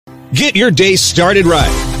Get your day started right.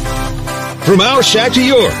 From our shack to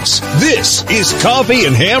yours, this is Coffee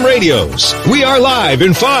and Ham Radios. We are live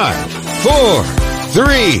in 5, 4,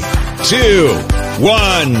 3, 2,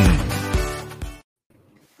 1.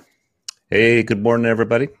 Hey, good morning,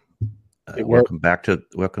 everybody. Welcome back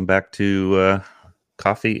to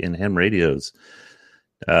Coffee and Ham Radios.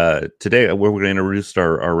 Today, we're going to introduce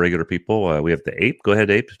our regular people. We have the Ape. Go ahead,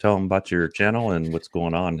 Ape. Tell them about your channel and what's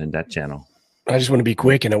going on in that channel. I just want to be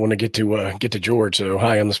quick, and I want to get to George. So,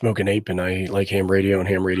 hi, I'm the Smoking Ape, and I like ham radio and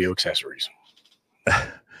ham radio accessories.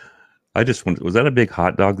 Was that a big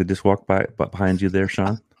hot dog that just walked by behind you there,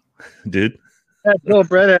 Sean? Dude? Yeah, Bill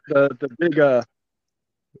Brett had the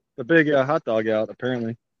big hot dog out,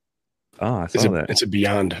 apparently. Oh, I saw that. It's a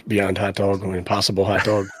beyond hot dog, an impossible hot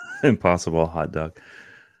dog. Impossible hot dog.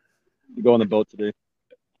 You go on the boat today.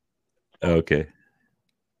 Okay.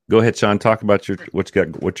 Go ahead, Sean. Talk about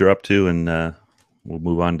what you're up to, and we'll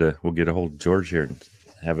move on we'll get a hold of George here and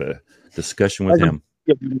have a discussion with him.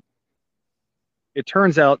 It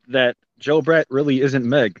turns out that Joe Brett really isn't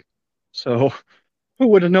Meg. So who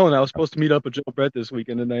would have known? I was supposed to meet up with Joe Brett this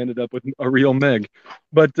weekend, and I ended up with a real Meg.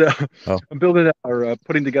 But I'm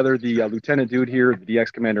putting together the Lieutenant Dude here, the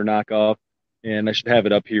DX Commander knockoff, and I should have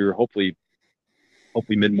it up here hopefully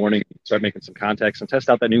mid-morning, start making some contacts and test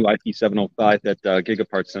out that new IP705 that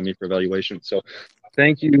Gigapart sent me for evaluation. So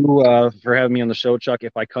thank you for having me on the show, Chuck.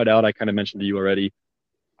 If I cut out, I kind of mentioned to you already,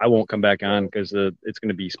 I won't come back on because it's going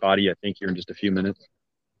to be spotty, I think, here in just a few minutes.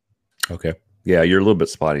 Okay. Yeah, you're a little bit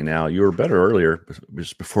spotty now. You were better earlier,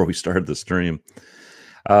 just before we started the stream.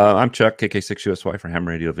 I'm Chuck, KK6USY for Ham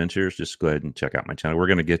Radio Ventures. Just go ahead and check out my channel. We're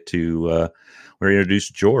going to introduce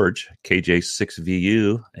George,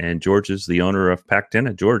 KJ6VU, and George is the owner of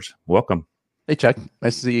Packtenna. George, welcome. Hey, Chuck.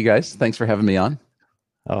 Nice to see you guys. Thanks for having me on.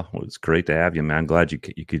 Oh, well, it's great to have you, man. I'm glad you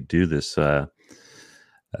could do this. We're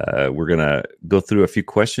going to go through a few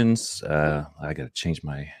questions. I got to change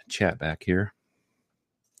my chat back here.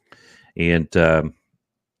 And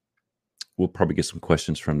we'll probably get some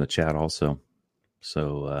questions from the chat also.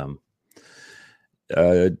 So,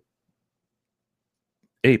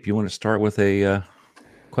 Ape, you want to start with a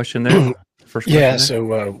question there? First question Yeah, there?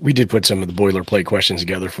 so we did put some of the boilerplate questions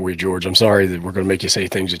together for you, George. I'm sorry that we're going to make you say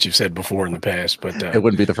things that you've said before in the past, but it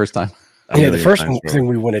wouldn't be the first time. Yeah, the first thing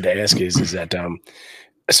we wanted to ask is that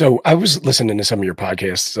so I was listening to some of your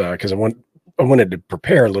podcasts because I wanted to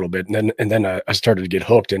prepare a little bit, and then I started to get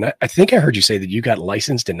hooked, and I think I heard you say that you got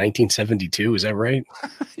licensed in 1972. Is that right?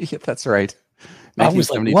 Yeah, that's right. I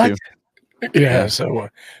was like, what? Yeah. So,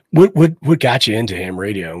 what got you into ham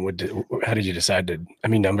radio, and how did you decide to? I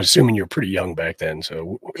mean, I'm assuming you're pretty young back then.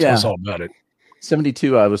 So, tell us all about it.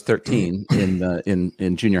 72. I was 13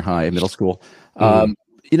 in junior high, middle school. I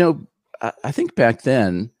think back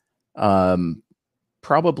then,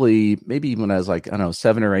 probably maybe when I was like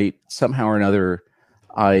 7 or 8, somehow or another,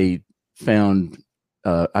 I found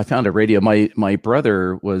a radio. My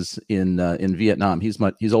brother was in Vietnam.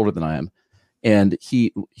 He's older than I am. And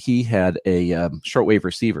he had a shortwave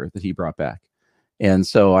receiver that he brought back. And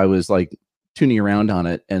so I was like tuning around on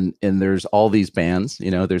it. And there's all these bands,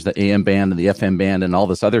 there's the AM band and the FM band and all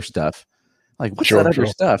this other stuff. Like, what's that other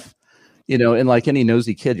stuff? And like any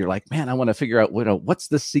nosy kid, you're like, man, I want to figure out what's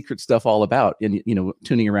this secret stuff all about? And,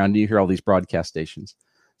 tuning around, you hear all these broadcast stations.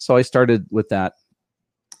 So I started with that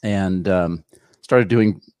and started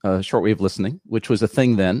doing shortwave listening, which was a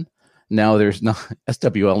thing then. Now there's not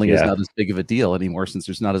SWLing is not as big of a deal anymore since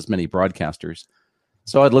there's not as many broadcasters.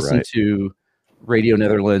 So I'd listen to Radio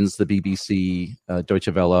Netherlands, the BBC, Deutsche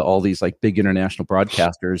Welle, all these like big international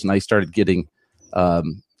broadcasters, and I started getting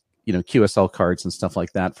QSL cards and stuff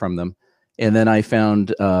like that from them. And then I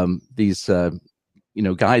found these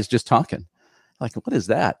guys just talking, like, what is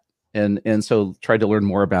that? And so tried to learn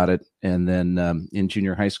more about it. And then in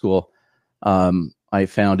junior high school, I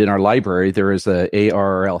found in our library, there is a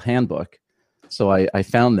ARRL handbook. So I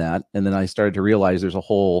found that, and then I started to realize there's a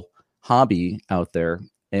whole hobby out there.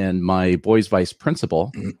 And my boys' vice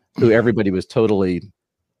principal, who everybody was totally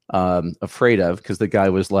afraid of, because the guy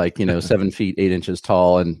was like, 7 feet, 8 inches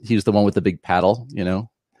tall. And he's the one with the big paddle, in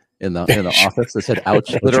the office that said,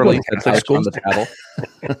 ouch, literally said ouch on the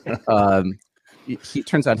paddle. He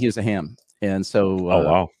turns out he was a ham. And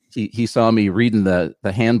so he saw me reading the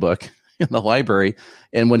handbook in the library,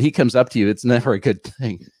 and when he comes up to you, it's never a good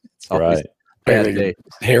thing. It's always a bad day.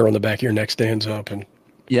 Hair on the back of your neck stands up, and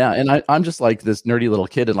I'm just like this nerdy little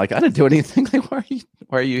kid, and like I didn't do anything. Like, why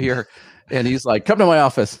are you here? And he's like, come to my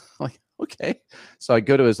office. I'm like, okay. So I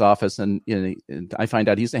go to his office, and I find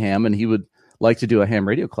out he's a ham, and he would like to do a ham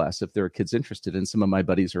radio class if there are kids interested, and some of my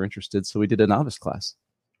buddies are interested. So we did a novice class.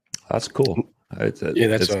 That's cool. It's,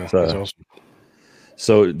 that's awesome.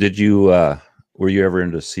 So did you, were you ever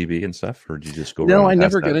into CB and stuff, or did you just go? No, I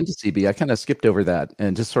never got into CB. I kind of skipped over that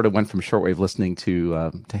and just sort of went from shortwave listening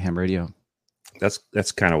to ham radio.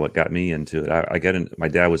 That's kind of what got me into it. I got in. My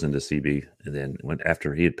dad was into CB, and then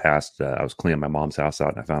after he had passed, I was cleaning my mom's house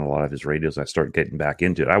out, and I found a lot of his radios. I started getting back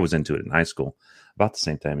into it. I was into it in high school, about the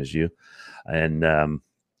same time as you, and then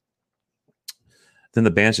the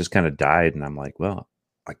bands just kind of died, and I'm like, well,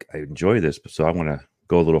 I enjoy this, so I want to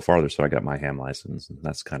go a little farther. So I got my ham license, and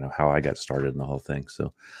that's kind of how I got started in the whole thing.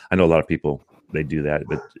 So I know a lot of people, they do that,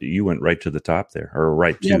 but you went right to the top there, or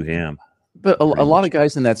right to ham. But a lot of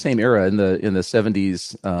guys in that same era, in the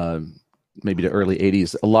 70s, maybe the early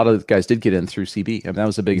 80s, a lot of guys did get in through CB. I mean, that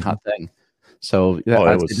was a big hot thing. So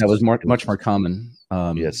that was much more common.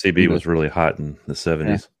 CB was really hot in the 70s.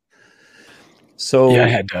 Yeah. So I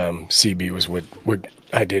had CB was what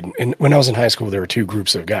I did. And when I was in high school, there were two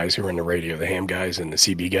groups of guys who were in the radio, the ham guys and the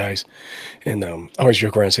CB guys. And I always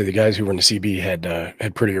joke around and say the guys who were in the CB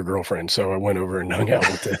had prettier girlfriends. So I went over and hung out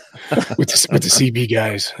with the with the CB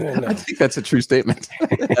guys. And, I think that's a true statement.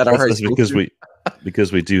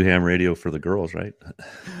 because we do ham radio for the girls, right?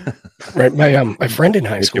 Right. My friend in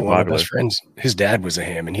high school, one of my best friends, his dad was a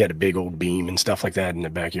ham, and he had a big old beam and stuff like that in the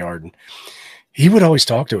backyard. And he would always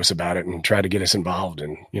talk to us about it and try to get us involved.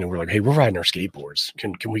 And, we're like, hey, we're riding our skateboards.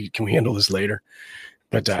 Can we handle this later?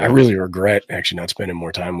 But I really regret actually not spending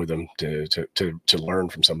more time with them to learn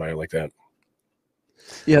from somebody like that.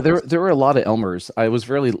 Yeah, there were a lot of Elmers. I was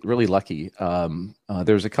really, really lucky.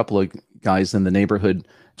 There was a couple of guys in the neighborhood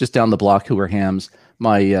just down the block who were hams.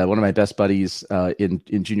 My one of my best buddies in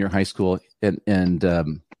junior high school,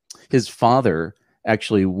 and his father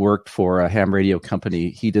actually worked for a ham radio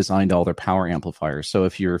company. He designed all their power amplifiers. So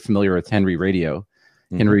if you're familiar with Henry Radio,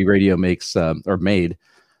 Henry Radio makes or made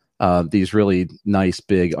these really nice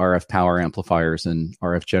big RF power amplifiers and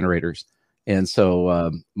RF generators. And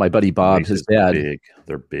so my buddy Bob, his dad,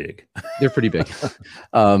 they're big. They're pretty big.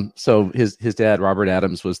 So his dad, Robert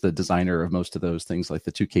Adams, was the designer of most of those things, like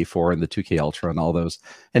the 2K4 and the 2K Ultra and all those.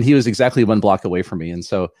 And he was exactly one block away from me. And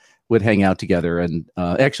so would hang out together. And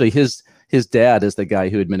actually his dad is the guy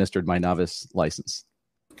who administered my novice license.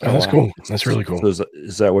 Oh, that's cool. That's really cool. So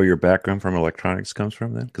is that where your background from electronics comes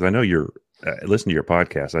from then? Because I know you're listen to your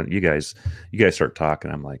podcast. You guys start talking.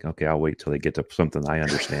 I'm like, okay, I'll wait till they get to something I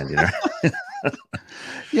understand.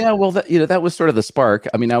 Yeah, well, that was sort of the spark.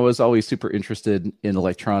 I mean, I was always super interested in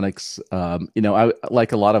electronics. I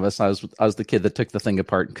like a lot of us. I was the kid that took the thing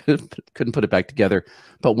apart and couldn't put it back together,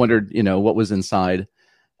 but wondered, what was inside,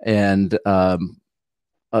 and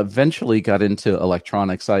eventually got into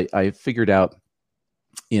electronics. I figured out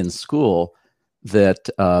in school that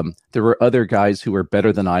there were other guys who were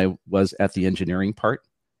better than I was at the engineering part.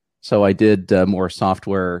 So I did more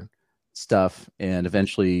software stuff, and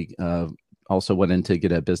eventually also went in to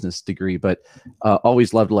get a business degree, but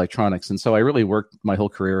always loved electronics. And so I really worked my whole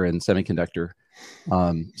career in semiconductor.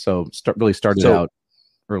 Really started out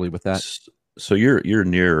early with that. So you're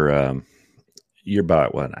near, you're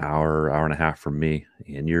about an hour and a half from me,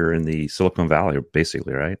 and you're in the Silicon Valley,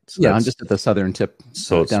 basically, right? So yeah, I'm just at the southern tip.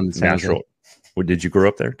 So it's down in natural. Jose. Well, did you grow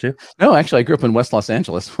up there too? No, actually, I grew up in West Los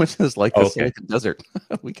Angeles, which is like the Silicon Desert.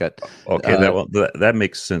 We got that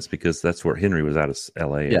makes sense because that's where Henry was out of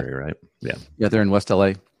LA area, right? Yeah, they're in West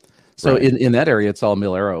LA. So in that area, it's all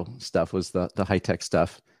mil-aero stuff was the high tech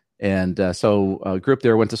stuff, and so grew up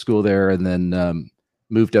there, went to school there, and then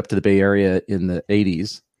moved up to the Bay Area in the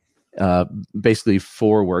 '80s, basically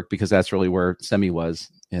for work because that's really where semi was,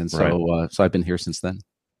 and so I've been here since then.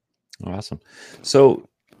 Awesome. So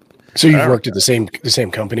you've worked at the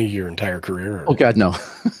same company your entire career? Or? Oh God, no.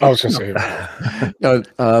 I was going to say no.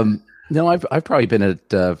 I've probably been at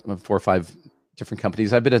 4 or 5 different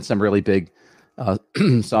companies. I've been at some really big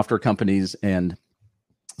software companies and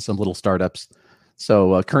some little startups.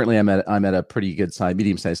 So currently, I'm at a pretty good size,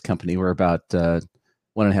 medium sized company. We're about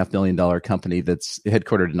 $1.5 million company that's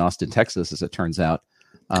headquartered in Austin, Texas, as it turns out.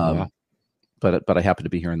 But I happen to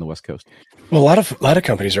be here in the West Coast. Well, a lot of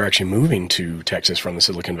companies are actually moving to Texas from the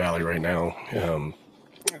Silicon Valley right now.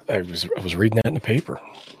 I was reading that in the paper.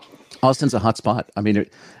 Austin's a hot spot. I mean,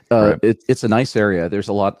 it's a nice area. There's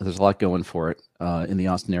a lot going for it in the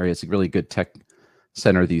Austin area. It's a really good tech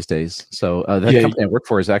center these days. So that company I work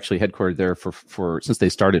for is actually headquartered there for since they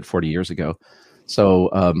started 40 years ago.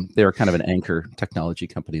 So they're kind of an anchor technology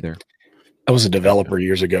company there. I was a developer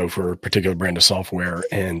years ago for a particular brand of software,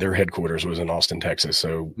 and their headquarters was in Austin, Texas.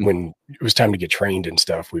 So when it was time to get trained and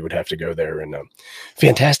stuff, we would have to go there. And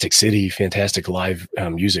fantastic city, fantastic live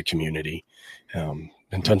music community, and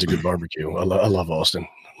tons of good barbecue. I love Austin.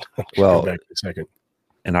 Well, back in a second.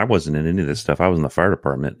 and I wasn't in any of this stuff. I was in the fire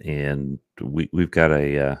department, and we've got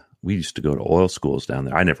we used to go to oil schools down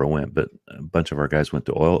there. I never went, but a bunch of our guys went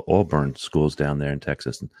to oil burn schools down there in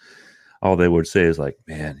Texas, and all they would say is like,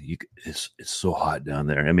 "Man, it's so hot down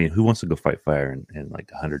there." I mean, who wants to go fight fire in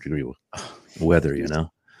like 100-degree weather, you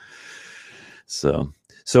know? So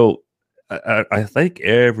I think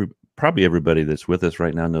probably everybody that's with us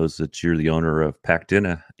right now knows that you're the owner of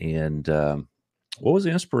Packtenna. And what was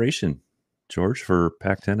the inspiration, George, for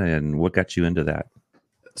Packtenna, and what got you into that?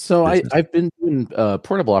 So I've been doing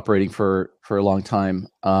portable operating for a long time.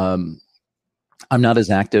 I'm not as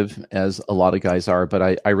active as a lot of guys are,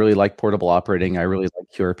 but I really like portable operating. I really like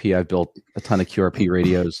QRP. I've built a ton of QRP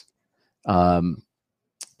radios.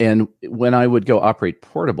 And when I would go operate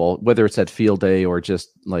portable, whether it's at field day or just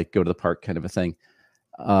like go to the park kind of a thing,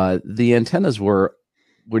 the antennas were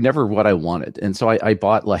never what I wanted. And so I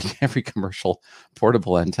bought like every commercial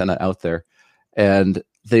portable antenna out there, and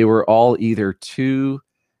they were all either too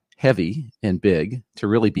heavy and big to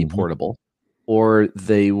really be portable, or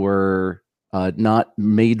they were not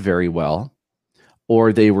made very well,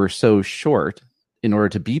 or they were so short in order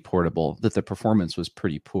to be portable that the performance was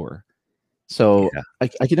pretty poor. So I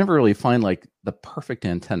could never really find like the perfect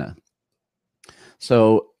antenna.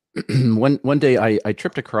 So one day I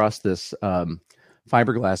tripped across this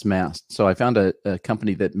fiberglass mast. So I found a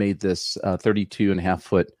company that made this 32.5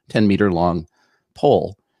 foot, 10 meter long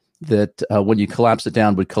pole that when you collapse it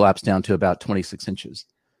down would collapse down to about 26 inches.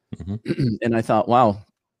 And I thought, wow,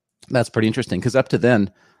 that's pretty interesting. Because up to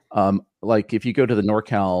then, like if you go to the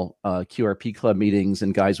NorCal QRP club meetings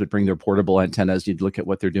and guys would bring their portable antennas, you'd look at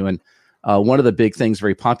what they're doing. One of the big things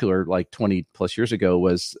very popular like 20 plus years ago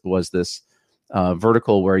was this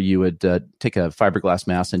vertical where you would take a fiberglass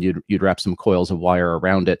mast and you'd wrap some coils of wire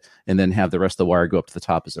around it and then have the rest of the wire go up to the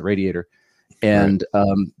top as a radiator. And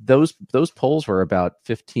those poles were about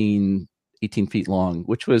 15, 18 feet long,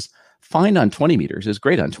 which was fine on 20 meters. It was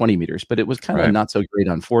great on 20 meters, but it was kind of not so great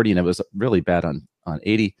on 40, and it was really bad on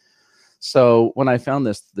 80. So when I found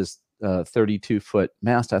this 32-foot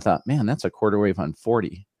mast, I thought, man, that's a quarter wave on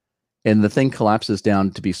 40. And the thing collapses down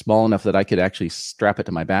to be small enough that I could actually strap it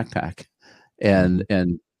to my backpack and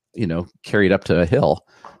carry it up to a hill.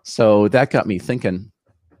 So that got me thinking,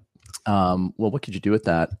 well, what could you do with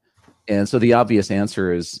that? And so the obvious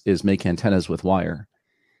answer is make antennas with wire.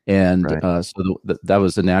 And so that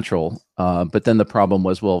was the natural. But then the problem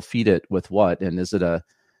was, well, feed it with what? And is it a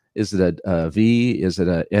V? Is it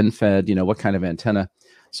a end-fed? What kind of antenna?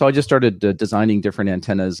 So I just started designing different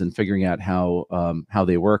antennas and figuring out how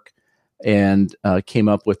they work. And came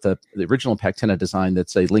up with the original Packtenna design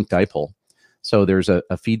that's a linked dipole. So there's a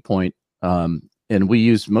feed point, and we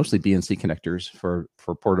use mostly BNC connectors for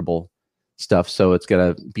portable stuff. So it's got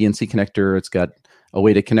a BNC connector, it's got a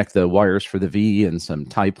way to connect the wires for the V and some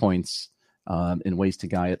tie points and ways to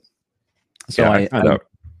guide it. So I found out.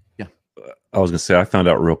 Yeah, I was going to say I found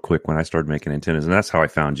out real quick when I started making antennas, and that's how I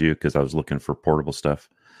found you, because I was looking for portable stuff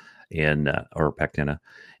and or Packtenna,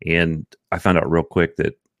 and I found out real quick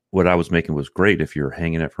that what I was making was great if you're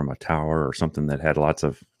hanging it from a tower or something that had lots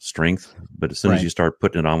of strength. But as soon as you start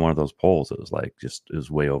putting it on one of those poles, it was like it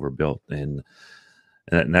was way overbuilt. And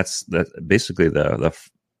that's basically I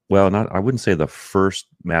wouldn't say the first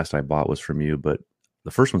mast I bought was from you, but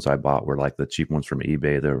the first ones I bought were like the cheap ones from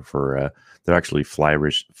eBay. They're actually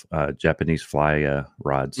Japanese fly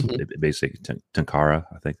rods, basically Tenkara,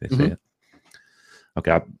 I think they say it.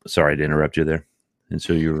 Okay, sorry to interrupt you there. And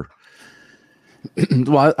so you were.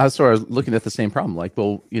 Well, I was sort of looking at the same problem. Like,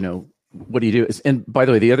 well, what do you do? And by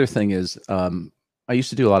the way, the other thing is, I used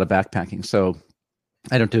to do a lot of backpacking, so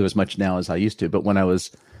I don't do as much now as I used to. But when I was,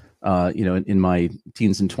 in my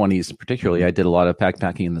teens and 20s, particularly, I did a lot of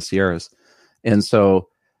backpacking in the Sierras, and so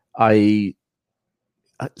I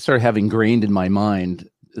started having ingrained in my mind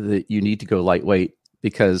that you need to go lightweight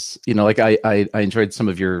because, like I enjoyed some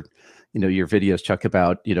of your videos, Chuck,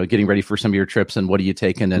 about, getting ready for some of your trips and what are you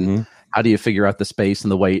taking and how do you figure out the space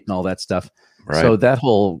and the weight and all that stuff. Right. So that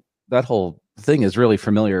whole thing is really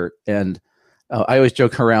familiar. And I always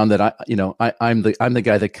joke around that I'm the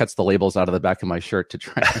guy that cuts the labels out of the back of my shirt to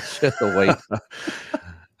try and fit the weight.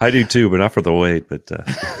 I do too, but not for the weight. But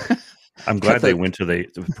I'm glad they went to the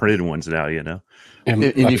printed ones now. And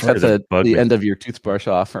you cut the end of your toothbrush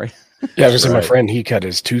off, right? Yeah, I was my friend. He cut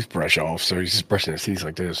his toothbrush off, so he's just brushing his teeth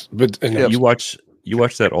like this. But you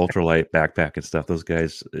watch that ultralight backpack and stuff. Those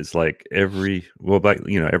guys, it's like every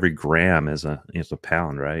gram is a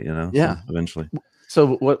pound, right? Yeah. So eventually.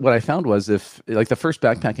 So what I found was if like the first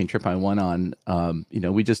backpacking trip I went on,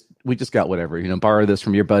 we just got whatever, borrow this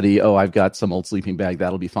from your buddy. Oh, I've got some old sleeping bag,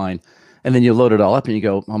 that'll be fine. And then you load it all up and you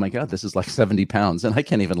go, oh my God, this is like 70 pounds and I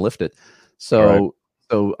can't even lift it. So,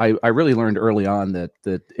 I really learned early on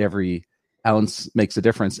that every ounce makes a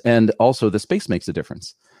difference, and also the space makes a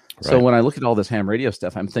difference. Right. So when I look at all this ham radio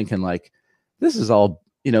stuff, I'm thinking like, this is all,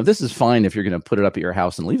 this is fine if you're going to put it up at your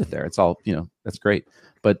house and leave it there. It's all, that's great.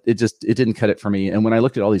 But it didn't cut it for me. And when I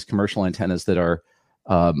looked at all these commercial antennas that are,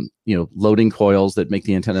 loading coils that make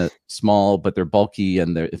the antenna small, but they're bulky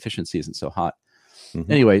and their efficiency isn't so hot.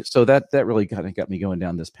 Mm-hmm. Anyway, so that really kind of got me going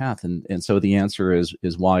down this path. And so the answer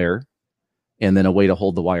is wire, and then a way to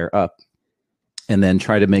hold the wire up, and then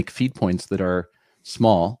try to make feed points that are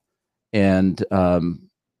small. And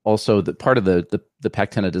also the part of the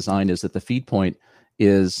Packtenna design is that the feed point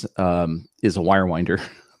is a wire winder,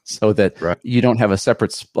 so that you don't have a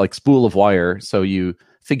separate spool of wire. So you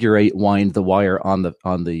figure 8 wind the wire on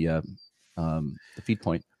the feed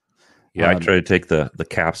point. Yeah, I try to take the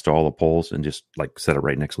caps to all the poles and just like set it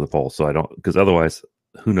right next to the pole, so I don't, because otherwise,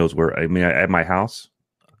 who knows where? I mean, at my house,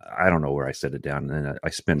 I don't know where I set it down, and then I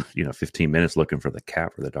spend 15 minutes looking for the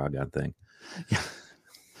cap for the doggone thing. Yeah.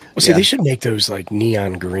 Well, see, they should make those like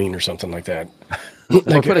neon green or something like that. Or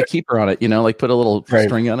put a keeper on it, like put a little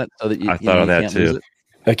string on it so that I thought of that too.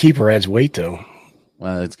 A keeper adds weight, though.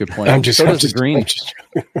 Well, that's a good point. I'm just green.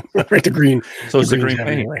 Right, the green. So it's the green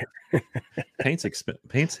paint. Right?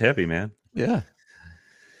 Paint's heavy, man. Yeah.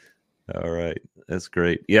 All right, that's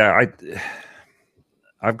great. Yeah,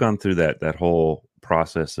 I've gone through that whole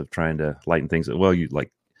process of trying to lighten things. Well, I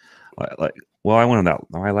went on that.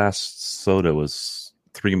 My last soda was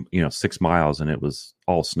 6 miles, and it was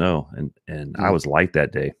all snow, and I was light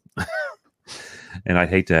that day. And I'd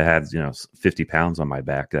hate to have 50 pounds on my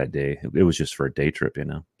back that day. It was just for a day trip,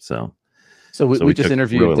 So we just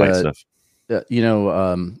interviewed really light stuff.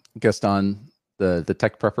 Gaston, the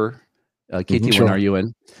tech prepper, KT, when are you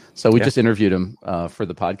in? So we just interviewed him for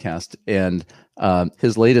the podcast, and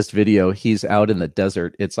his latest video, he's out in the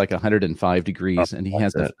desert. It's like 105 degrees, and he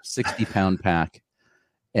has a 60-pound pack.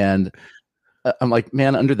 And I'm like,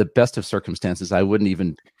 man, under the best of circumstances, I wouldn't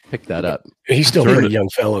even pick that up. He's still a pretty young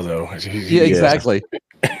fellow, though. Yeah, exactly.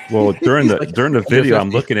 Well, during the video,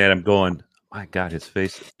 I'm looking at him going, my God, his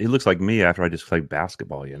face, he looks like me after I just played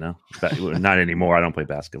basketball, Not anymore. I don't play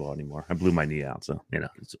basketball anymore. I blew my knee out. So,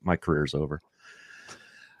 my career's over.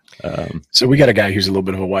 So we got a guy who's a little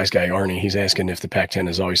bit of a wise guy, Arnie. He's asking if the Packtenna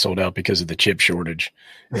is always sold out because of the chip shortage.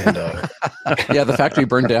 And yeah, the factory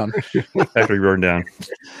burned down.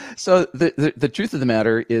 So the truth of the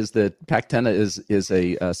matter is that Packtenna is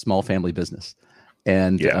a small family business.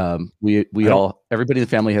 And everybody in the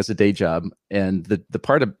family has a day job. And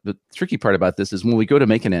the tricky part about this is when we go to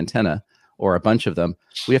make an antenna or a bunch of them,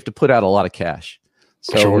 we have to put out a lot of cash.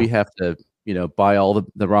 So we have to, buy all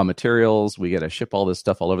the raw materials. We got to ship all this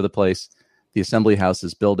stuff all over the place. The assembly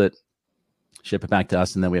houses build it, ship it back to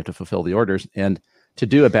us, and then we have to fulfill the orders. And to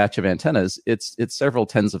do a batch of antennas, it's several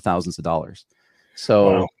tens of thousands of dollars.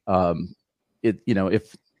 So,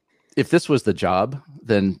 if this was the job,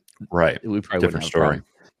 then we probably wouldn't have a problem.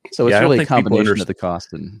 So it's really a combination of the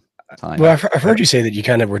cost and time. Well, I've heard you say that you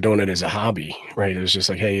kind of were doing it as a hobby, right? It was just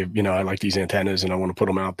like, hey, I like these antennas and I want to put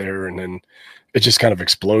them out there. And then it just kind of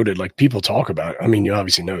exploded. Like people talk about it. I mean, you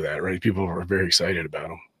obviously know that, right? People are very excited about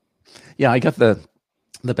them. Yeah, I got the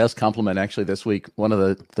best compliment actually this week. One of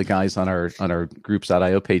the guys on our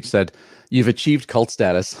groups.io page said, "You've achieved cult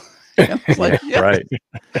status." I was like, right.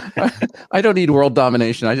 I don't need world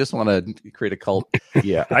domination. I just want to create a cult.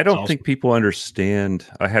 Yeah, I don't think people understand.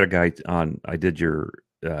 I had a guy on. I did your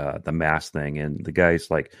the mass thing, and the guy's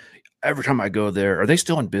like, every time I go there, are they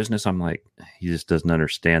still in business? I'm like, he just doesn't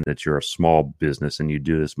understand that you're a small business and you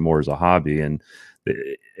do this more as a hobby. And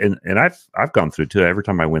I've gone through too. Every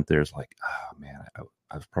time I went there, it's like, oh man,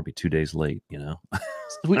 I was probably 2 days late. In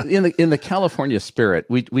the California spirit,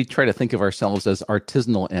 we try to think of ourselves as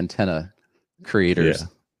artisanal antenna creators.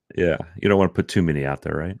 Yeah. You don't want to put too many out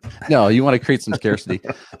there, right? No, you want to create some scarcity.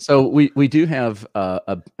 So we do have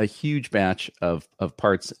a huge batch of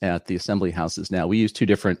parts at the assembly houses now. We use 2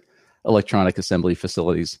 different electronic assembly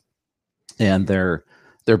facilities, and they're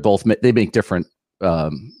both they make different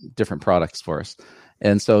products for us.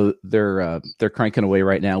 And so they're cranking away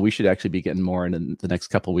right now. We should actually be getting more in the next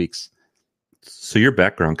couple of weeks. So your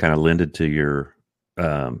background kind of lended to your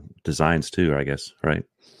designs too, I guess, right?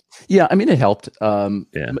 Yeah, I mean, it helped. I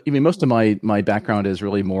mean, most of my background is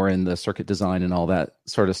really more in the circuit design and all that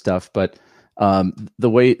sort of stuff. But the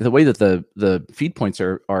way that the feed points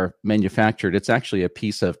are manufactured, it's actually a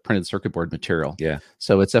piece of printed circuit board material. Yeah.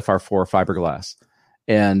 So it's FR4 fiberglass,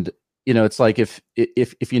 and it's like if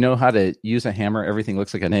you know how to use a hammer, everything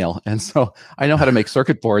looks like a nail. And so I know how to make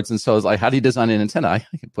circuit boards. And so it's like, how do you design an antenna?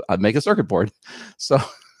 I'd make a circuit board. So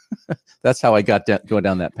that's how I got going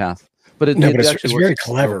down that path. But it's very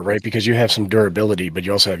clever, right? Because you have some durability, but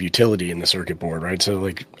you also have utility in the circuit board, right? So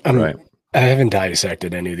like, I haven't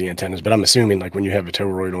dissected any of the antennas, but I'm assuming like when you have a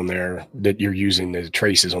toroid on there that you're using the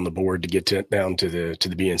traces on the board to get down to the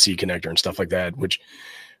BNC connector and stuff like that, which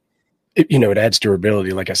it adds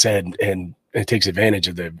durability, like I said, and it takes advantage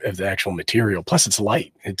of the actual material. Plus, it's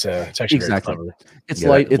light. It's actually exactly very clever. It's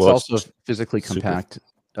light. It's also physically compact.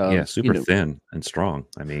 Super thin and strong.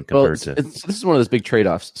 I mean, compared to this is one of those big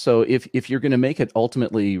trade-offs. So if you're going to make it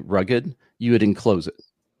ultimately rugged, you would enclose it.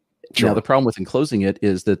 Sure. Now the problem with enclosing it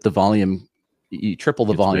is that the volume, you triple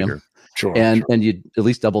the volume, and you at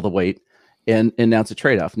least double the weight, and now it's a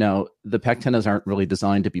trade-off. Now the Packtennas aren't really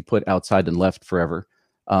designed to be put outside and left forever.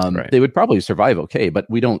 They would probably survive okay, but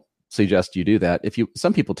we don't suggest you do that.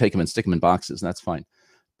 Some people take them and stick them in boxes, and that's fine.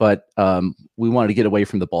 But we wanted to get away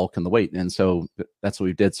from the bulk and the weight, and so that's what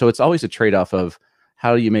we did. So it's always a trade-off of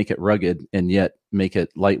how do you make it rugged and yet make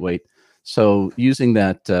it lightweight. So using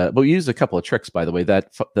that, but we use a couple of tricks, by the way.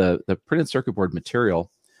 That the printed circuit board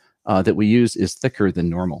material that we use is thicker than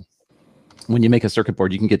normal. When you make a circuit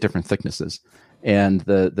board, you can get different thicknesses, and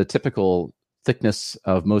the typical thickness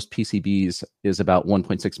of most PCBs is about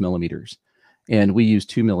 1.6 millimeters. And we use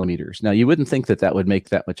 2 millimeters. Now, you wouldn't think that would make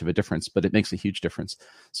that much of a difference, but it makes a huge difference.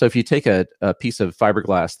 So if you take a piece of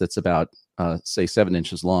fiberglass that's about, say, 7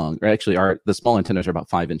 inches long, or actually the small antennas are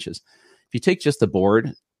about 5 inches. If you take just the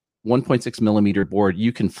board, 1.6 millimeter board,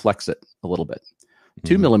 you can flex it a little bit.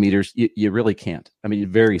 2 millimeters, you really can't. I mean,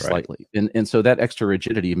 very slightly. And so that extra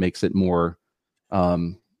rigidity makes it more,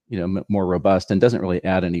 more robust and doesn't really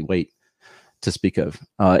add any weight to speak of.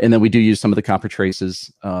 And then we do use some of the copper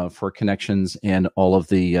traces for connections, and all of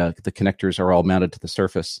the connectors are all mounted to the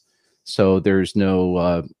surface. So there's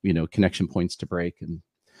no, connection points to break. And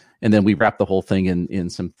then we wrap the whole thing in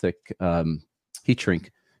some thick heat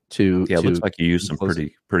shrink it looks like you use some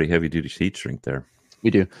pretty heavy duty heat shrink there.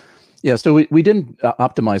 We do. Yeah, so we didn't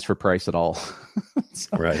optimize for price at all.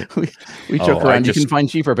 We joke around. You can find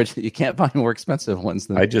cheaper, but you can't find more expensive ones.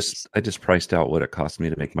 I just priced out what it cost me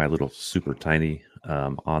to make my little super tiny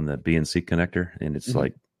on the BNC connector, and it's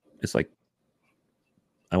like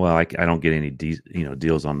well, I don't get any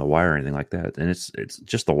deals on the wire or anything like that, and it's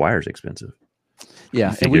just the wire's expensive.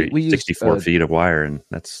 Yeah, and we 64 feet of wire, and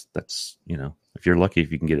that's if you're lucky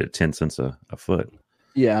if you can get it at 10 cents a foot.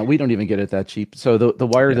 Yeah, we don't even get it that cheap. So the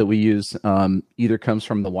wire that we use either comes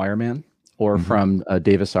from the Wireman or from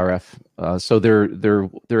Davis RF. So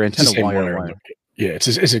they're antenna wire. Yeah, it's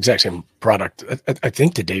the exact same product. I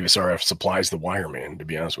think the Davis RF supplies the Wireman, to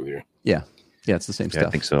be honest with you. Yeah, it's the same stuff. I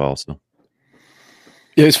think so also.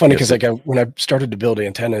 Yeah, it's funny because when I started to build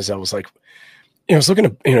antennas, I was like, I was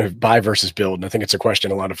looking at buy versus build, and I think it's a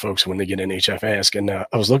question a lot of folks when they get in HF ask. And I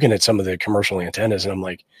was looking at some of the commercial antennas, and I'm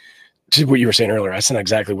like, just what you were saying earlier, that's not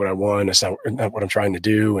exactly what I want. That's not what I'm trying to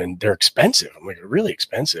do. And they're expensive. I'm like, really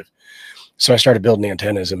expensive. So I started building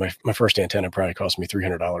antennas, and my first antenna probably cost me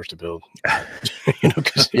 $300 to build.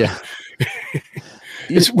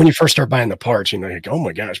 It's when you first start buying the parts, you're like, oh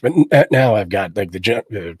my gosh. But now I've got like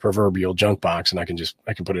the proverbial junk box, and I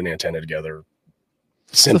can put an antenna together.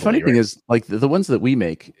 Simply, the funny thing is, like the ones that we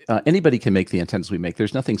make, anybody can make the antennas we make.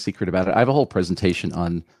 There's nothing secret about it. I have a whole presentation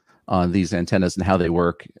on these antennas and how they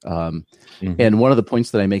work. And one of the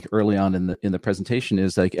points that I make early on in the presentation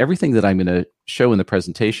is like everything that I'm going to show in the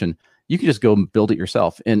presentation, you can just go and build it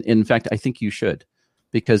yourself. And in fact, I think you should,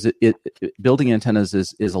 because building antennas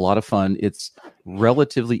is a lot of fun. It's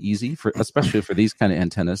relatively easy especially for these kind of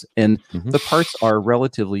antennas, and the parts are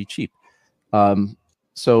relatively cheap.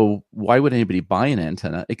 So why would anybody buy an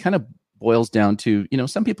antenna? It kind of boils down to,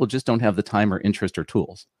 some people just don't have the time or interest or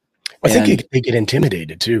tools. I think they get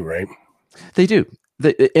intimidated too, right? They do.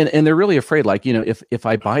 And they're really afraid, like, if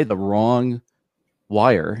I buy the wrong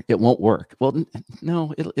wire, it won't work. Well,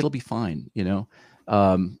 no, it'll be fine,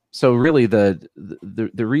 So really the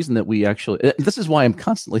reason that we actually, this is why I'm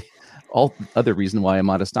constantly, all other reason why I'm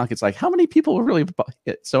out of stock. It's like, how many people will really buy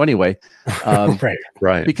it? So anyway,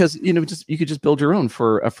 right. Because, you could just build your own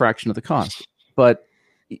for a fraction of the cost. But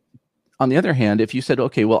on the other hand, if you said,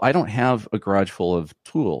 okay, well, I don't have a garage full of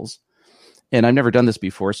tools and I've never done this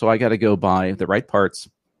before, so I got to go buy the right parts.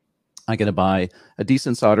 I got to buy a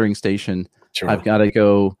decent soldering station. Sure. I've got to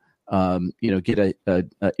go, get a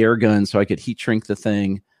air gun so I could heat shrink the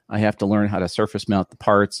thing. I have to learn how to surface mount the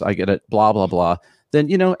parts. I get it, blah, blah, blah.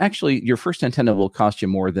 Then, actually your first antenna will cost you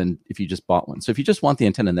more than if you just bought one. So if you just want the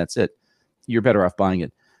antenna and that's it, you're better off buying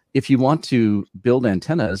it. if you want to build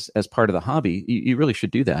antennas as part of the hobby, you really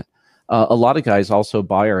should do that. A lot of guys also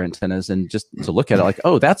buy our antennas and just to look at it like,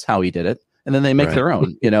 oh, that's how he did it. And then they make their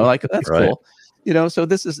own, like that's cool. So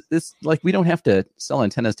this like, we don't have to sell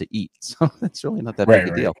antennas to eat. So that's really not that big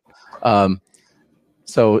a deal.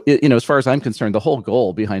 So, as far as I'm concerned, the whole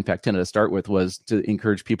goal behind Packtenna to start with was to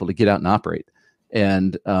encourage people to get out and operate.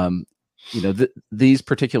 And, these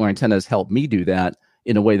particular antennas help me do that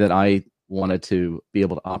in a way that I wanted to be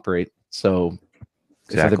able to operate. So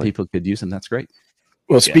if other people could use them, that's great.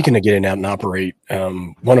 Well, speaking of getting out and operate,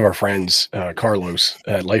 one of our friends, Carlos,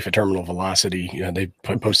 at Life at Terminal Velocity, they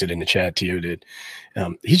posted in the chat, Tio did.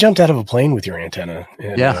 He jumped out of a plane with your antenna.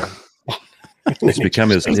 And, it's become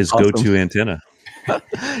his go-to antenna.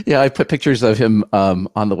 I put pictures of him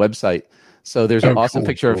on the website. So there's an awesome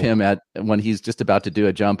picture of him when he's just about to do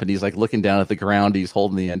a jump and he's like looking down at the ground. He's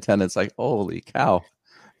holding the antenna. It's like, holy cow.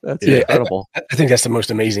 That's incredible. I think that's the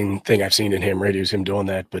most amazing thing I've seen in ham radio is him doing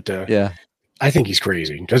that. But I think he's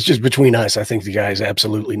crazy. That's just between us. I think the guy's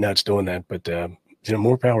absolutely nuts doing that. But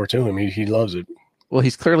more power to him. He loves it. Well,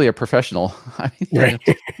 he's clearly a professional. He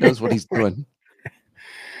knows what he's doing.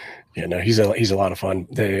 Yeah, no, he's a lot of fun.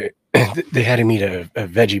 They had him eat a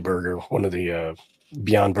veggie burger, one of the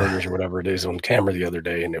Beyond Burgers or whatever it is, on camera the other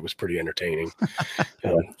day, and it was pretty entertaining.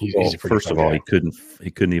 First of all, he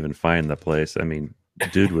couldn't even find the place. I mean,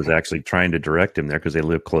 dude was actually trying to direct him there because they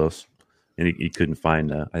live close. And he couldn't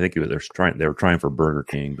find. I think they were trying for Burger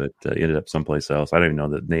King, but he ended up someplace else. I don't even know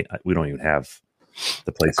that we don't even have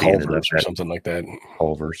the place he ended up or something like that.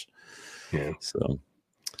 Culver's. Yeah. So,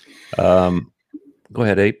 go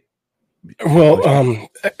ahead, Abe. Well,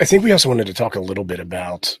 I think we also wanted to talk a little bit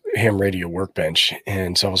about Ham Radio Workbench,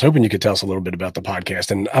 and so I was hoping you could tell us a little bit about the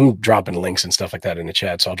podcast. And I'm dropping links and stuff like that in the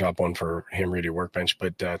chat, so I'll drop one for Ham Radio Workbench.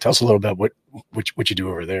 But tell us a little about what you do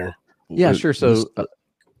over there. Yeah, sure. So.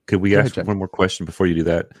 Could we ask one more question before you do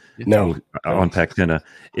that? No. On Packtenna.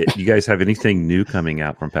 You guys have anything new coming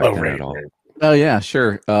out from Packtenna at all? Oh, yeah,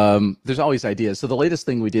 sure. There's always ideas. So the latest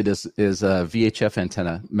thing we did is a VHF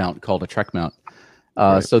antenna mount called a Trek mount.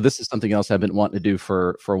 So this is something else I've been wanting to do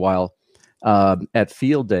for a while. At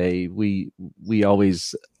Field Day, we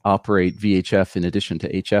always operate VHF in addition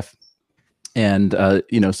to HF. And,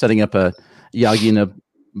 setting up a Yagina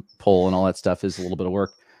pole and all that stuff is a little bit of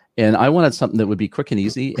work. And I wanted something that would be quick and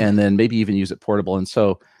easy, and then maybe even use it portable. And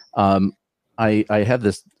so I have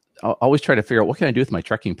this. I always try to figure out what can I do with my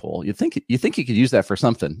trekking pole. You think you could use that for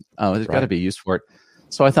something? There's got to be a use for it.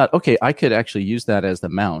 So I thought, okay, I could actually use that as the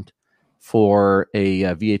mount for a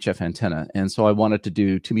VHF antenna. And so I wanted to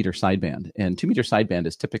do 2-meter sideband, and 2-meter sideband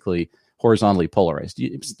is typically horizontally polarized.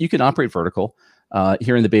 You can operate vertical.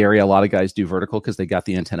 Here in the Bay Area, a lot of guys do vertical because they got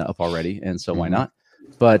the antenna up already, and so why not?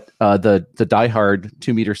 But the diehard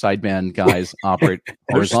 2-meter sideband guys operate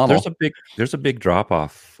horizontal. There's a big drop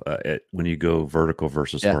off when you go vertical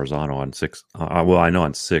versus horizontal on 6. Well, I know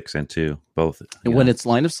on 6 and 2 both. And when it's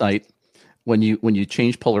line of sight, when you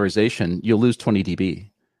change polarization, you'll lose 20 dB.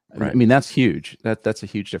 Right. I mean, that's huge. That's a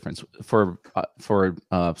huge difference for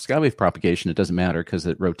skywave propagation. It doesn't matter because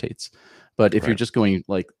it rotates. But if you're just going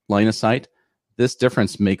like line of sight, this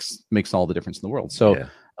difference makes all the difference in the world. So.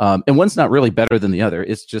 And one's not really better than the other.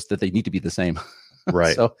 It's just that they need to be the same.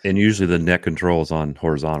 Right. So, and usually the net control is on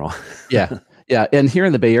horizontal. Yeah. And here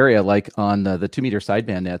in the Bay Area, like on the 2-meter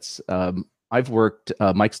sideband nets, I've worked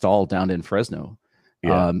Mike Stahl down in Fresno.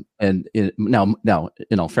 Yeah. Now,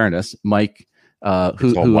 in all fairness, Mike,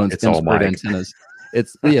 who owns M-Sport antennas,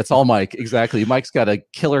 it's all Mike. Exactly. Mike's got a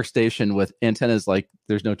killer station with antennas like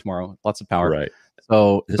there's no tomorrow. Lots of power. Right.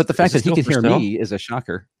 So, but the fact that he can hear me is a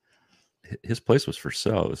shocker. His place was for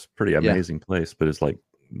sale. It was a pretty amazing place, but it's like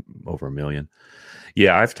over $1 million.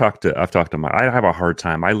 Yeah, I've talked to I have a hard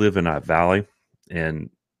time. I live in a valley, and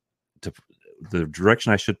the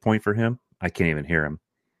direction I should point for him, I can't even hear him.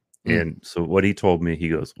 And so what he told me, he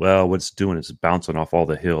goes, well, what it's doing is bouncing off all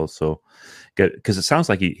the hills. So, because it sounds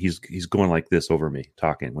like he's going like this over me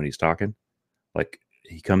talking when he's talking, like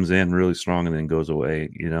he comes in really strong and then goes away,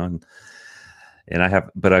 and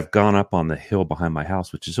I've gone up on the hill behind my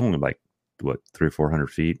house, which is only like 300 or 400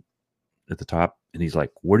 feet at the top. And he's like,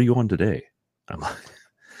 what are you on today? I'm like,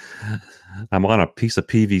 I'm on a piece of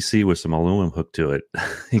PVC with some aluminum hooked to it.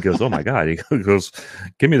 He goes, oh my God. He goes,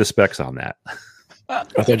 give me the specs on that. I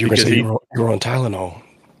thought you were going to say you were on Tylenol.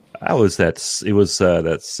 It was that 7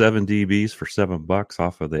 dBs for $7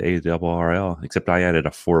 off of the ARRL, except I added a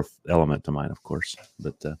 4th element to mine, of course.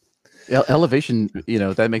 But, elevation,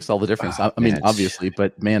 that makes all the difference. I mean, obviously,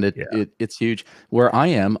 but man, it's huge. Where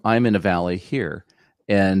I'm in a valley here,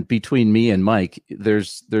 and between me and Mike,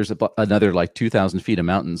 there's another like 2,000 feet of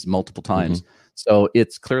mountains multiple times. So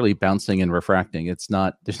it's clearly bouncing and refracting. It's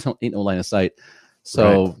not, ain't no line of sight.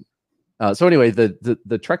 So, so anyway,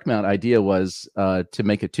 the Trek mount idea was to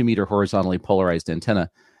make a 2 meter horizontally polarized antenna.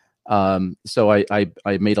 So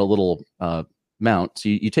I made a little mount. So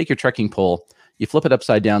you take your trekking pole, you flip it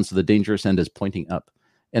upside down so the dangerous end is pointing up.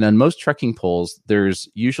 And on most trekking poles, there's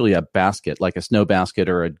usually a basket, like a snow basket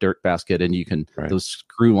or a dirt basket, and you can those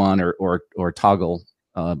screw on or toggle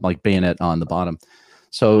like bayonet on the bottom.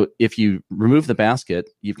 So if you remove the basket,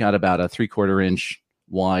 you've got about a 3/4 inch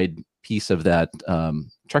wide piece of that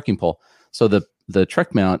trekking pole. So the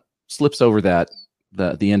Trek mount slips over the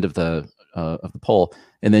end of the pole,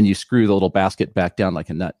 and then you screw the little basket back down like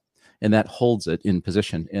a nut, and that holds it in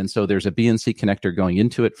position. And so there's a BNC connector going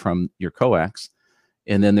into it from your coax,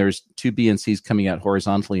 and then there's 2 BNCs coming out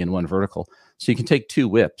horizontally and 1 vertical. So you can take 2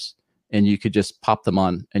 whips and you could just pop them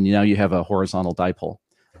on, and now you have a horizontal dipole.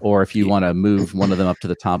 Or if you want to move one of them up to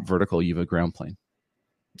the top vertical, you have a ground plane.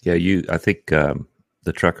 Yeah, I think the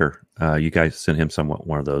trucker, you guys sent him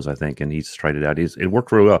one of those, I think, and he's tried it out. It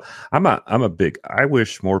worked really well. I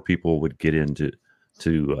wish more people would get into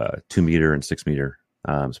 2 meter and 6 meter,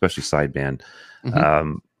 especially sideband.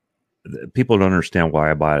 People don't understand why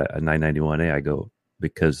I bought a 991A. I go,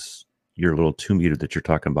 because your little 2 meter that you're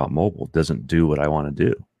talking about mobile doesn't do what I want to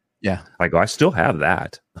do. Yeah. I go, I still have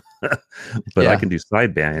that, but I can do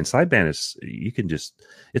sideband, and sideband is,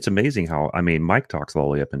 it's amazing how, Mike talks all the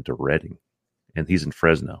way up into Reading, and he's in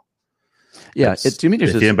Fresno. Yeah. 2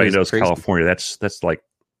 meters. If anybody knows crazy. California, that's like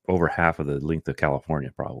over half of the length of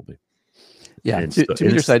California, probably. Yeah. 2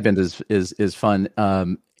 meter sideband is fun.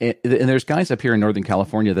 And there's guys up here in Northern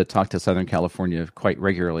California that talk to Southern California quite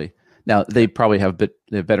regularly. Now they probably have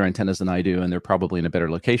better antennas than I do, and they're probably in a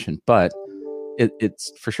better location, but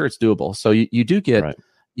it's for sure it's doable. So you do get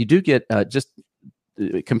just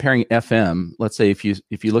comparing FM. Let's say if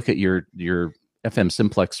you look at your FM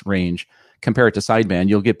simplex range, compare it to sideband,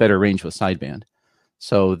 you'll get better range with sideband.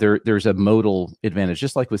 So there's a modal advantage,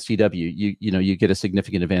 just like with CW. You get a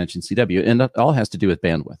significant advantage in CW, and it all has to do with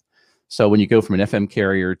bandwidth. So when you go from an FM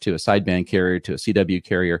carrier to a sideband carrier to a CW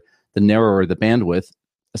carrier, the narrower the bandwidth,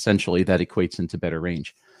 essentially that equates into better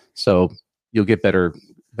range. So you'll get better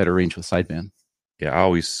range with sideband. Yeah, I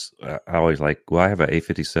always like. Well, I have an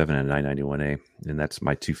 857 and a 991A, and that's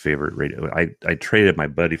my 2 favorite radio. I traded my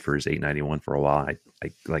buddy for his 891 for a while. I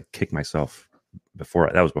like kicked myself before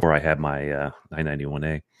I had my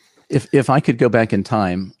 991A. If I could go back in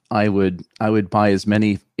time, I would buy as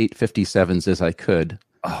many 857s as I could.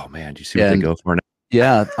 Oh man, do you see what they go for now?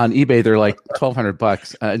 Yeah, on eBay they're like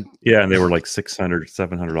 $1,200. Yeah, and they were like $600,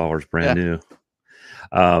 $700 brand new.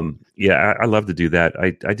 I love to do that.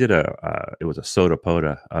 I did it was a Soda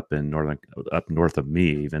Poda up north of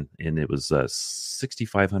me even, and it was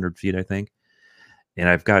 6,500 feet, I think. And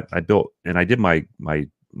I did my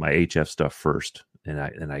HF stuff first,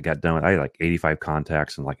 and I got done with, I had like 85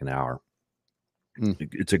 contacts in like an hour.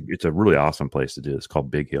 It's a really awesome place to do. It's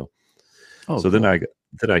called Big Hill. Oh, so cool.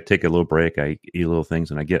 Then I take a little break, I eat little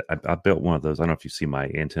things, and I built one of those. I don't know if you see my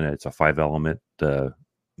antenna. It's a 5-element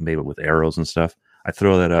made with arrows and stuff. I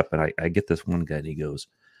throw that up, and I get this one guy, and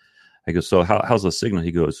I go, so how's the signal?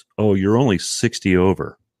 He goes, oh, you're only 60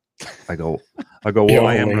 over. I go, well,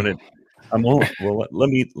 I am running. Well, let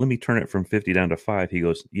me turn it from 50 down to 5. He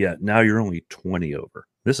goes, yeah, now you're only 20 over.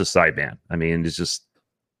 This is sideband. It's just,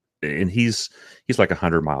 and he's like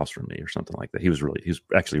 100 miles from me or something like that. He's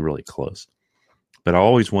actually really close. But I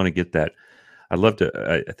always want to get that. I'd love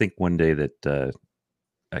to. I think one day that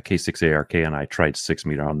K6ARK and I tried 6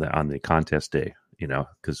 meter on the contest day.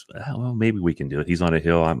 Because well, maybe we can do it. He's on a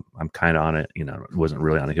hill. I'm kind of on it. It wasn't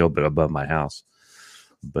really on a hill, but above my house.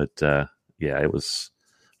 But it was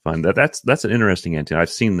fun. That's an interesting antenna.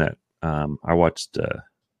 I've seen that. I watched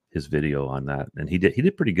his video on that, and he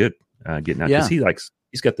did pretty good getting out. Because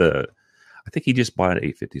he's got the. I think he just bought an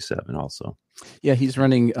 857 also. Yeah, he's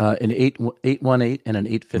running an 818 and an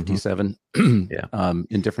 857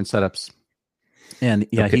 in different setups. And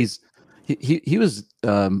he was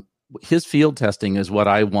his field testing is what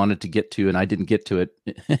I wanted to get to, and I didn't get to it,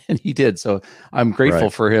 and he did. So I'm grateful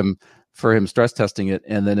for him stress testing it.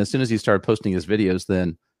 And then as soon as he started posting his videos,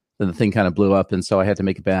 then the thing kind of blew up, and so I had to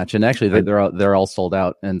make a batch. And actually, they're all sold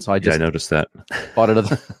out. And so I noticed that. Bought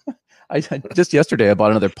another. Just yesterday I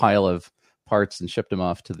bought another pile of parts and shipped them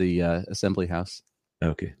off to the assembly house.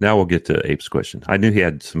 Okay, now we'll get to Abe's question. I knew he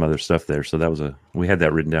had some other stuff there, so we had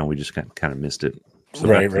that written down. We just kind of missed it. So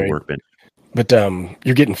right. The workbench. But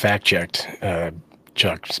you're getting fact checked,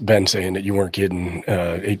 Chuck. Ben saying that you weren't getting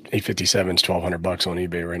 857s $1,200 on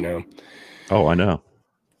eBay right now. Oh, I know.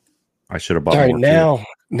 I should have bought. All right, more now too.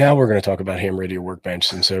 now we're going to talk about Ham Radio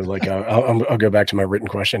Workbench. And so like, I'll go back to my written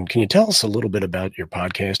question. Can you tell us a little bit about your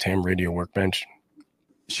podcast, Ham Radio Workbench?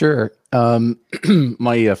 Sure.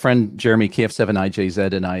 My friend Jeremy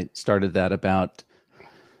KF7IJZ and I started that about,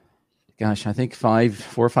 I think 4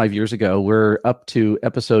 or 5 years ago. We're up to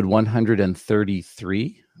episode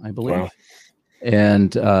 133, I believe. Wow.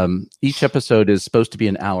 And each episode is supposed to be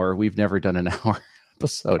an hour. We've never done an hour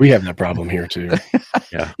episode. We have that problem here too.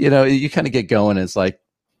 Yeah. You kind of get going. And it's like,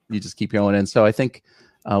 you just keep going. And so I think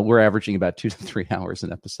we're averaging about 2 to 3 hours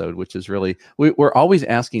an episode, which is really, we're always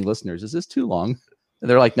asking listeners, is this too long? And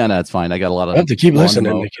they're like, no, it's fine. I got a lot of. I have to keep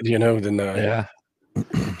listening, then yeah,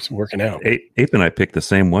 it's working out. Ape and I picked the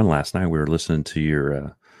same one last night. We were listening to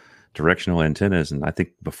your directional antennas, and I think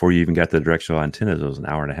before you even got the directional antennas, it was an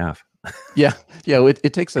hour and a half. Yeah.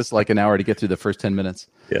 It takes us like an hour to get through the first 10 minutes.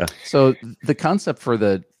 Yeah. So the concept for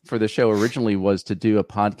the show originally was to do a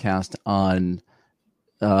podcast on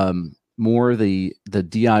more the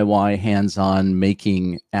DIY hands-on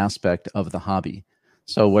making aspect of the hobby.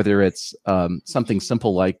 So whether it's something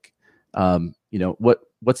simple like,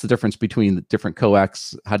 what's the difference between the different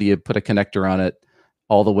coax? How do you put a connector on it?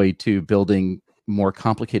 All the way to building more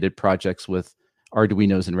complicated projects with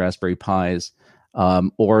Arduinos and Raspberry Pis,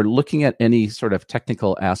 or looking at any sort of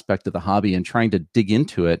technical aspect of the hobby and trying to dig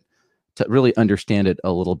into it to really understand it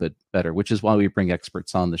a little bit better, which is why we bring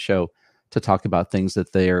experts on the show to talk about things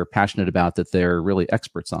that they're passionate about, that they're really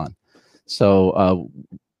experts on. So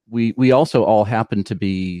we also all happen to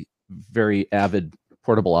be very avid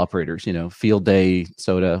portable operators, field day,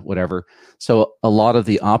 soda, whatever. So a lot of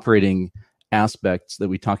the operating aspects that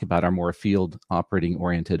we talk about are more field operating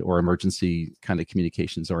oriented or emergency kind of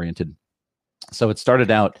communications oriented. So it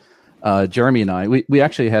started out, Jeremy and I, we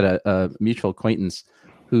actually had a mutual acquaintance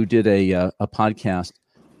who did a podcast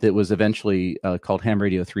that was eventually called Ham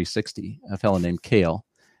Radio 360, a fellow named Kale.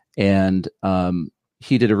 And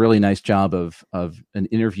he did a really nice job of an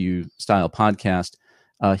interview style podcast.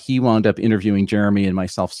 He wound up interviewing Jeremy and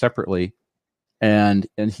myself separately. And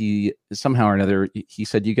he somehow or another, he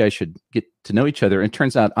said, you guys should get to know each other. And it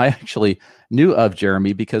turns out I actually knew of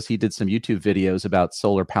Jeremy because he did some YouTube videos about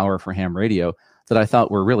solar power for ham radio that I thought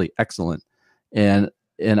were really excellent. And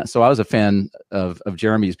so I was a fan of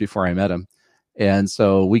Jeremy's before I met him. And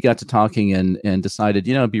so we got to talking and decided,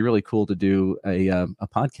 it'd be really cool to do a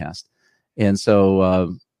podcast. And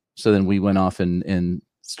so then we went off and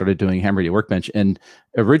started doing Ham Radio Workbench. And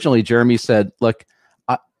originally Jeremy said, look,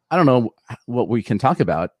 I don't know what we can talk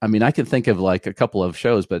about. I mean, I can think of like a couple of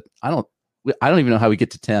shows, but I don't even know how we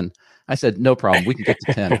get to 10. I said, no problem. We can get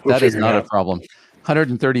to 10. That is not a problem.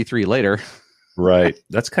 133 later. Right.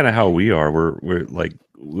 That's kind of how we are. We're like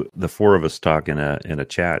the four of us talk in a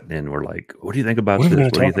chat, and we're like, what do you think about this?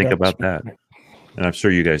 What do you think about that? And I'm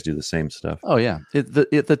sure you guys do the same stuff. Oh yeah.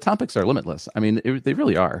 The topics are limitless. I mean, they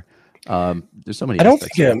really are. There's so many. I don't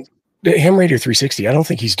think Ham Radio 360. I don't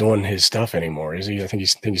think he's doing his stuff anymore, is he? I think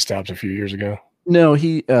he stopped a few years ago. No,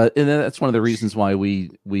 he and that's one of the reasons why we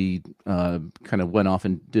kind of went off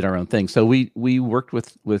and did our own thing. So we worked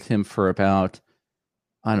with him for about,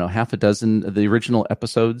 I don't know, half a dozen of the original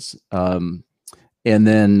episodes, and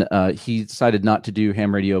then he decided not to do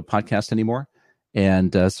Ham Radio podcast anymore,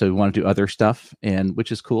 and so we wanted to do other stuff, and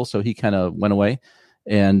which is cool. So he kind of went away,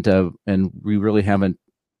 and we really haven't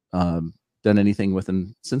done anything with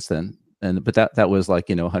him since then. But that was like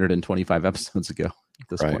 125 episodes ago at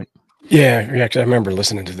this point. Yeah, actually, I remember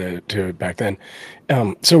listening to it back then.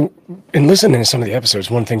 So in listening to some of the episodes,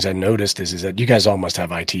 one of the things I noticed is that you guys all must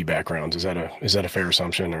have IT backgrounds. Is that a fair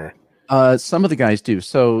assumption, or? Some of the guys do.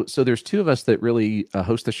 So there's two of us that really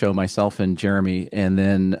host the show, myself and Jeremy, and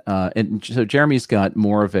then so Jeremy's got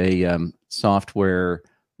more of a software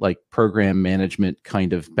like program management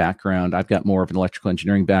kind of background. I've got more of an electrical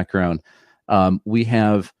engineering background. We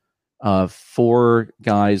have 4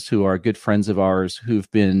 guys who are good friends of ours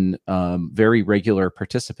who've been very regular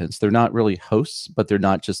participants. They're not really hosts, but they're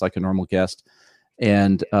not just like a normal guest.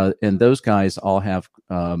 And those guys all have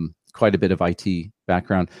quite a bit of IT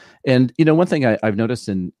background. And one thing I've noticed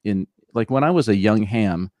in like when I was a young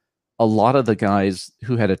ham, a lot of the guys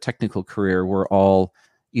who had a technical career were all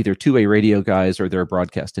either two-way radio guys or they're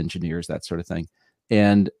broadcast engineers, that sort of thing.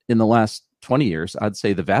 And in the last 20 years, I'd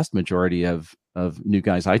say the vast majority of new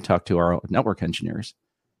guys I talk to are network engineers.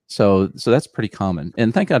 So that's pretty common.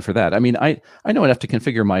 And thank God for that. I mean, I know enough to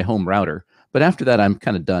configure my home router, but after that, I'm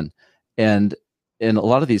kind of done. And a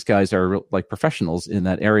lot of these guys are like professionals in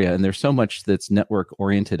that area. And there's so much that's network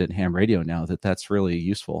oriented at ham radio now that's really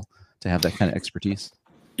useful to have that kind of expertise.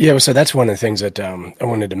 Yeah, so that's one of the things that I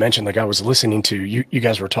wanted to mention. Like I was listening to you, you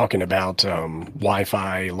guys were talking about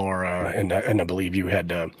Wi-Fi, LoRa, and I believe you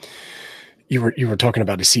had you were talking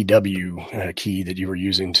about a CW key that you were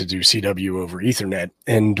using to do CW over Ethernet.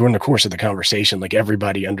 And during the course of the conversation, like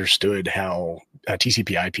everybody understood how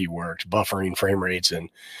TCP/IP worked, buffering, frame rates, and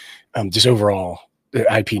just overall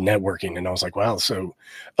IP networking. And I was like, wow. So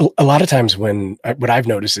a lot of times what I've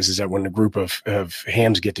noticed is that when a group of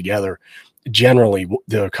hams get together, generally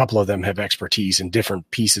a couple of them have expertise in different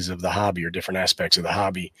pieces of the hobby or different aspects of the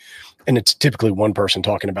hobby. And it's typically one person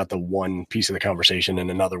talking about the one piece of the conversation and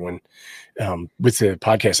another one. With the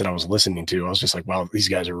podcast that I was listening to, I was just like, wow, these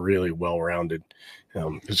guys are really well-rounded.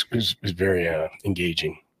 It was very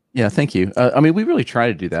engaging. Yeah, thank you. I mean, we really try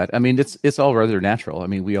to do that. I mean, it's all rather natural. I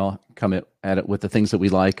mean, we all come at it with the things that we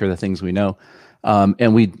like or the things we know,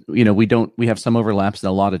 and we have some overlaps and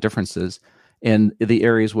a lot of differences. And the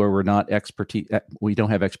areas where we don't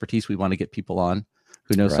have expertise, we want to get people on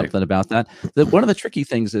who know something about that. One of the tricky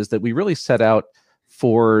things is that we really set out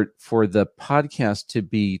for the podcast to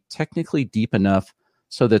be technically deep enough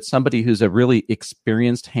so that somebody who's a really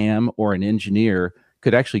experienced ham or an engineer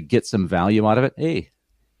could actually get some value out of it. Hey,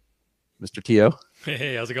 Mr. T.O.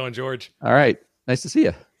 Hey, how's it going, George? All right. Nice to see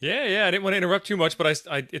you. Yeah. I didn't want to interrupt too much, but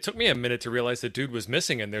it took me a minute to realize the dude was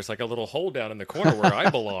missing, and there's like a little hole down in the corner where I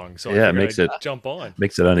belong. So yeah, it makes it jump on.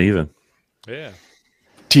 Makes it uneven. Yeah.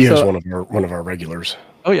 T.O.'s one of our regulars.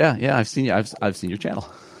 Oh yeah. I've seen you. I've seen your channel.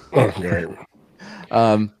 Oh, great.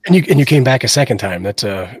 And you came back a second time. That's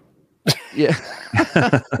yeah.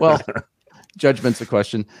 Well, judgment's a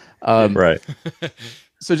question. Right.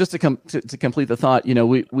 So just to complete the thought,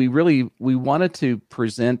 we wanted to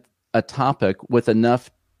present a topic with enough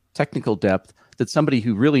technical depth that somebody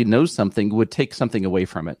who really knows something would take something away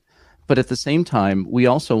from it. But at the same time, we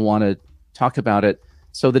also want to talk about it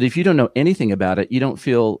so that if you don't know anything about it, you don't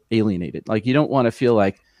feel alienated. Like you don't want to feel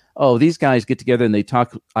like, oh, these guys get together and they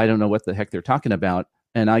talk, I don't know what the heck they're talking about,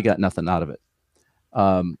 and I got nothing out of it.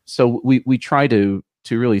 So we try to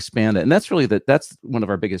really span it. And that's really that's one of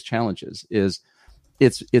our biggest challenges is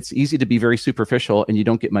it's easy to be very superficial and you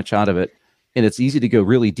don't get much out of it. And it's easy to go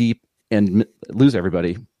really deep and lose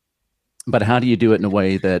everybody. But how do you do it in a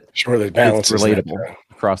way that balances relatable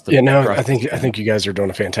across the? Yeah, no, I think you guys are doing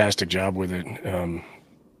a fantastic job with it.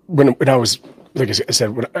 When I was, like I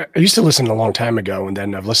said, I used to listen a long time ago, and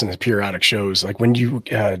then I've listened to periodic shows. Like when you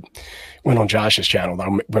went on Josh's channel, I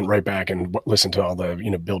went right back and listened to all the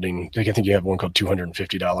building. Like I think you have one called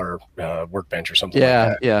 $250 workbench or something. Yeah,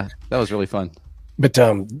 like that. Yeah, that was really fun. But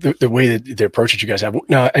the way that the approach that you guys have,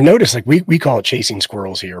 now I noticed like we call it chasing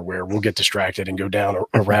squirrels here, where we'll get distracted and go down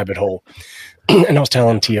a rabbit hole. And I was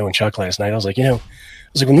telling T.O. and Chuck last night, I was like,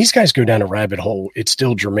 when these guys go down a rabbit hole, it's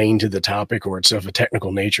still germane to the topic or it's of a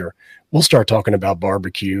technical nature. We'll start talking about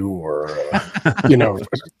barbecue or, I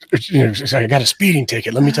got a speeding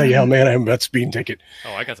ticket. Let me tell you how mad I am about speeding ticket.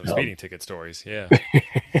 Oh, I got some speeding ticket stories. Yeah.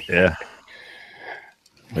 Yeah.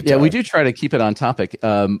 But, we do try to keep it on topic.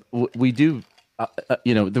 We do.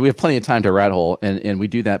 We have plenty of time to rat hole, and we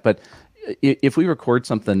do that. But if we record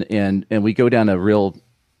something and we go down a real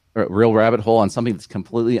rabbit hole on something that's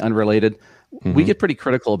completely unrelated, we get pretty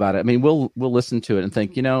critical about it. I mean, we'll listen to it and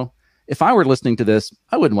think, if I were listening to this,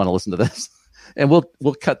 I wouldn't want to listen to this, and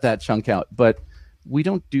we'll cut that chunk out. But we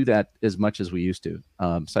don't do that as much as we used to.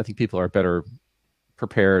 So I think people are better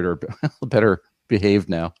prepared or better behaved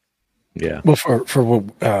now. Yeah. Well, for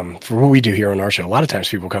what we do here on our show, a lot of times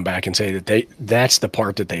people come back and say that that's the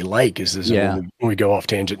part that they like is when we go off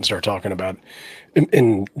tangent and start talking about,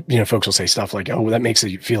 and folks will say stuff like, "Oh, that makes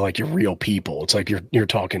it feel like you're real people." It's like you're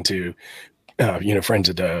talking to, friends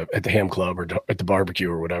at the ham club or at the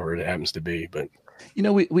barbecue or whatever it happens to be. But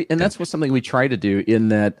we and that's something we try to do. In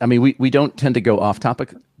that, I mean, we don't tend to go off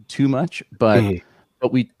topic too much, but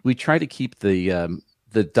we try to keep the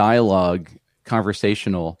dialogue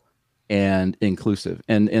conversational and inclusive.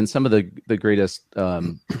 And some of the greatest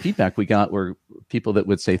feedback we got were people that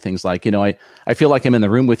would say things like, I feel like I'm in the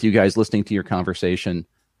room with you guys listening to your conversation.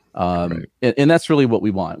 And that's really what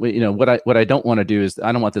we want. What I don't want to do is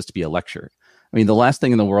I don't want this to be a lecture. I mean, the last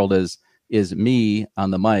thing in the world is me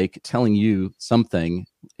on the mic telling you something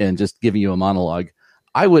and just giving you a monologue.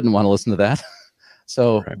 I wouldn't want to listen to that.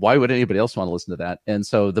 So why would anybody else want to listen to that? And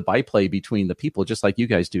so the byplay between the people, just like you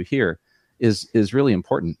guys do here, is really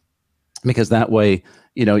important. Because that way,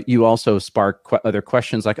 you also spark other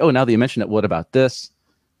questions like, oh, now that you mentioned it, what about this?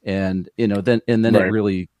 And then it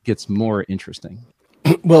really gets more interesting.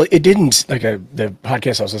 Well, it didn't the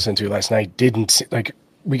podcast I was listening to last night didn't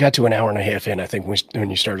we got to an hour and a half in. I think when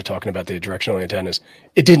you started talking about the directional antennas,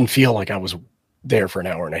 it didn't feel like I was there for an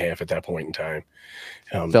hour and a half at that point in time.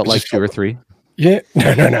 Felt like 2 or 3. Yeah,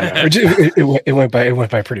 no. It went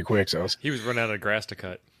by pretty quick. So he was running out of grass to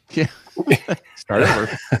cut. Yeah, start over.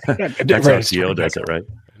 That's how Gio does it, right?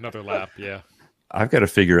 Another lap, yeah. I've got to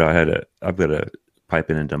figure out I've got to pipe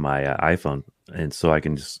it into my iPhone, and so I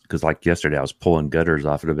can just, because like yesterday I was pulling gutters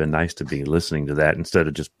off. It'd have been nice to be listening to that instead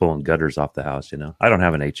of just pulling gutters off the house. I don't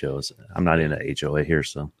have an HO. I'm not in an HOA here,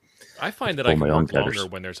 so I find that I can work longer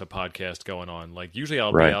when there's a podcast going on. Like usually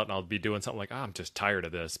I'll be out and I'll be doing something like, I'm just tired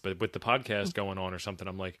of this. But with the podcast going on or something,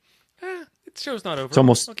 I'm like, the show's not over.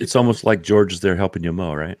 It's almost like George is there helping you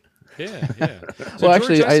mow, right? Yeah, yeah. So well,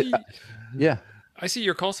 George, actually, I see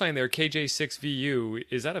your call sign there, KJ6VU.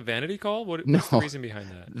 Is that a vanity call? What's the reason behind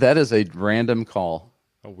that? That is a random call.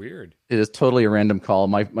 Oh, weird. It is totally a random call.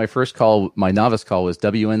 My first call, my novice call was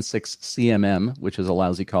WN6CMM, which is a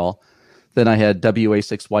lousy call. Then I had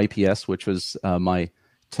WA6YPS, which was my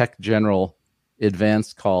Tech General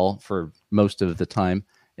advanced call for most of the time.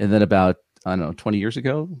 And then about, 20 years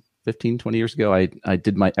ago, 15, 20 years ago, I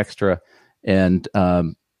did my extra. And,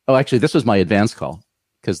 actually, this was my advanced call,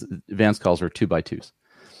 because advanced calls were 2x2s.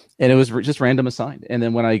 And it was just random assigned. And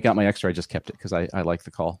then when I got my extra, I just kept it because I like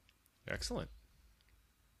the call. Excellent.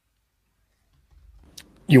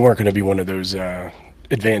 You weren't going to be one of those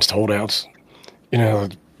advanced holdouts.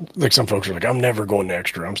 Like some folks are like, I'm never going to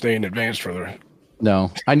extra. I'm staying advanced for the...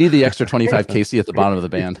 No, I need the extra 25 KC at the bottom of the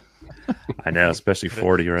band. I know, especially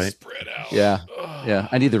 40, right? Spread out. Yeah.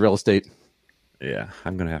 I need the real estate. Yeah,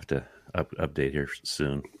 I'm going to have to update here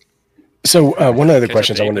soon. So one of the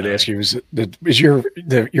questions I wanted to ask you is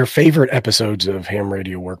your favorite episodes of Ham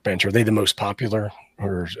Radio Workbench, are they the most popular,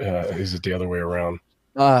 or is it the other way around?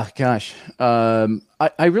 Gosh.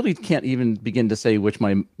 I really can't even begin to say which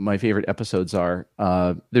my favorite episodes are.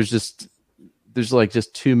 There's just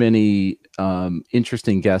too many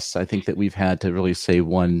interesting guests, I think, that we've had to really say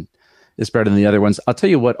one is better than the other ones. I'll tell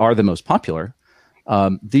you what are the most popular.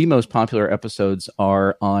 The most popular episodes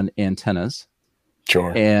are on antennas.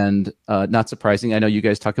 Sure. And not surprising, I know you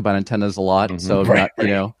guys talk about antennas a lot. Mm-hmm. So right.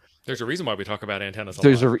 There's a reason why we talk about antennas a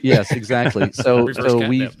lot. Yes, exactly. So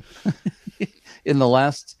we've in the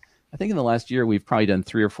last year, we've probably done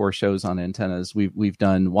 3 or 4 shows on antennas. We've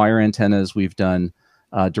done wire antennas. We've done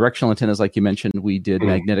directional antennas, like you mentioned. We did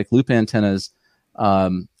magnetic loop antennas.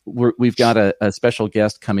 We've got a special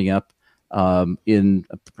guest coming up in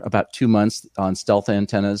about 2 months on stealth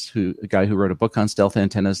antennas. A guy who wrote a book on stealth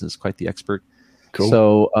antennas, is quite the expert. Cool.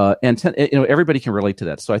 So everybody can relate to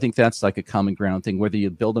that. So I think that's like a common ground thing, whether you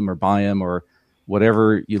build them or buy them or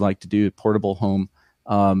whatever you like to do, portable home.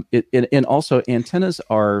 And also antennas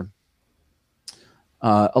are,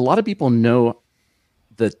 a lot of people know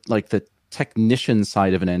the technician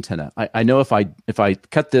side of an antenna. I know if I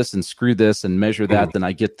cut this and screw this and measure that, then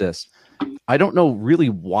I get this. I don't know really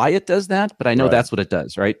why it does that, but I know that's what it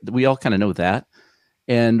does, right? We all kind of know that.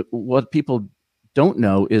 And what people don't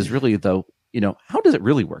know is really how does it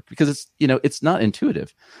really work? Because it's not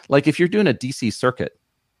intuitive. Like if you're doing a DC circuit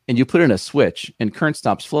and you put in a switch and current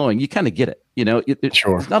stops flowing, you kind of get it.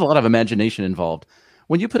 Sure. There's not a lot of imagination involved.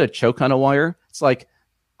 When you put a choke on a wire, it's like,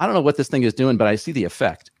 I don't know what this thing is doing, but I see the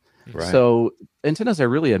effect. Right. So antennas are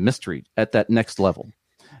really a mystery at that next level.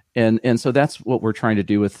 And so that's what we're trying to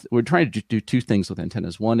do we're trying to do 2 things with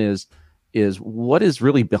antennas. One is what is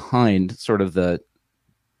really behind sort of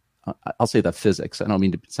I'll say the physics. I don't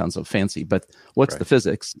mean to sound so fancy, but what's the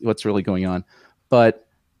physics? What's really going on? But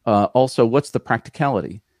also, what's the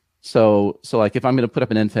practicality? So like if I'm going to put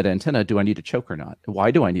up an end-fed antenna, do I need a choke or not?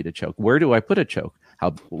 Why do I need a choke? Where do I put a choke?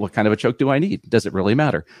 What kind of a choke do I need? Does it really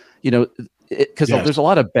matter? Because there's a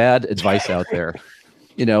lot of bad advice out there.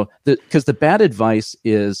 Because the bad advice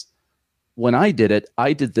is, when I did it,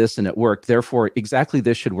 I did this and it worked. Therefore, exactly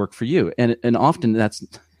this should work for you. And often that's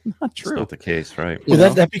not true. It's not the case, right?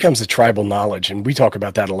 Well, that becomes the tribal knowledge, and we talk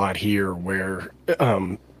about that a lot here. Where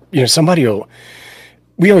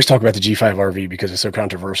we always talk about the G5 RV because it's so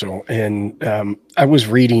controversial. And I was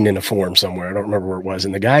reading in a forum somewhere, I don't remember where it was,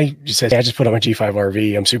 and the guy just said, I just put on my G5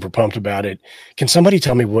 RV. I'm super pumped about it. Can somebody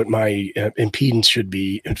tell me what my impedance should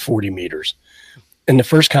be at 40 meters? And the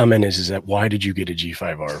first comment is that, why did you get a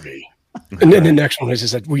G5 RV? And then the next one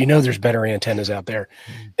is that, there's better antennas out there.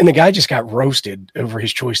 And the guy just got roasted over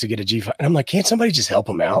his choice to get a G5. And I'm like, can't somebody just help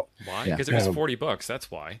him out? Why? Because it was $40.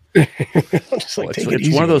 That's why. It's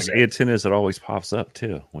one of those antennas that always pops up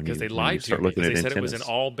too. Because they lied to me. They said it was an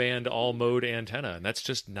all band, all mode antenna. And that's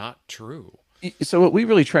just not true. So what we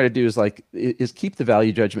really try to do is keep the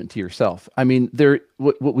value judgment to yourself. I mean,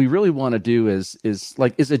 what we really want to do is a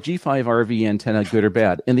G5 RV antenna good or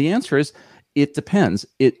bad? And the answer is, it depends.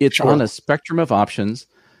 It's on a spectrum of options.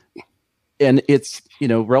 and it's,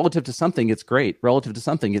 relative to something, it's great. Relative to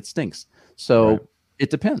something, it stinks. So it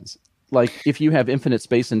depends. Like if you have infinite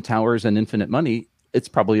space and towers and infinite money, it's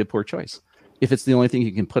probably a poor choice. If it's the only thing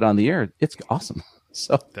you can put on the air, it's awesome.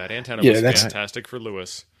 So that antenna was fantastic for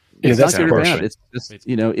Lewis. It's not good or bad. It's just,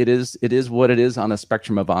 it is what it is on a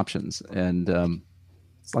spectrum of options. And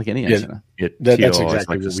it's like any antenna. That's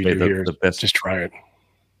exactly what we do here. The best, just try it.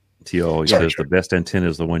 T.O. always says the best antenna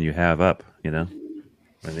is the one you have up, And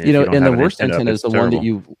the worst antenna is the one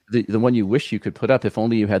that the one you wish you could put up if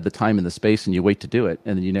only you had the time and the space and you wait to do it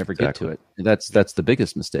and then you never get to it. That's the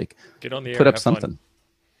biggest mistake. Get on the air, put up something. Fun.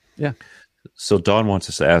 Yeah. So Don wants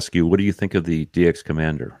us to ask you, what do you think of the DX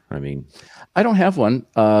Commander? I mean, I don't have one.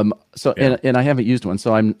 And I haven't used one,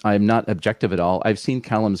 so I'm not objective at all. I've seen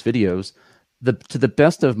Callum's videos. To the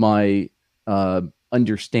best of my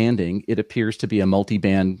understanding, it appears to be a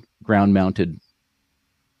multi-band ground-mounted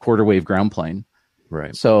quarter wave ground plane.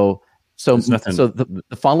 Right. So the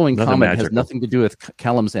following comment magical. Has nothing to do with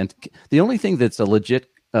Callum's the only thing that's a legit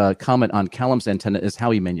comment on Callum's antenna is how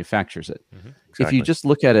he manufactures it. Mm-hmm. Exactly. If you just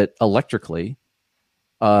look at it electrically,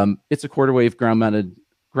 it's a quarter wave ground-mounted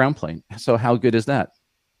ground plane. So how good is that?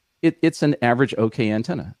 It's an average okay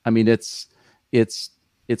antenna. I mean, it's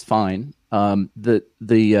fine.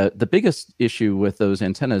 The biggest issue with those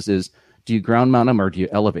antennas is, do you ground mount them or do you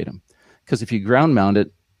elevate them? Because if you ground mount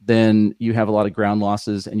it, then you have a lot of ground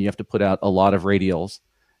losses and you have to put out a lot of radials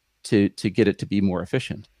to get it to be more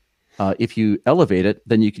efficient. If you elevate it,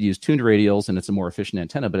 then you could use tuned radials and it's a more efficient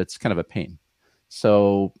antenna, but it's kind of a pain.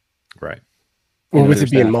 So, right. Well, with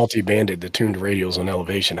it being multi-banded, the tuned radials on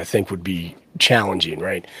elevation, I think would be challenging,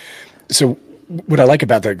 right? So what I like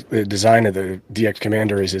about the design of the DX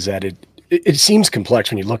Commander is that it seems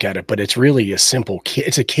complex when you look at it, but it's really a simple kit.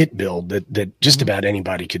 It's a kit build that just about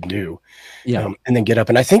anybody could do. Yeah. And then get up.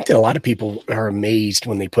 And I think that a lot of people are amazed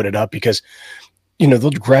when they put it up because,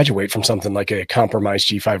 they'll graduate from something like a compromised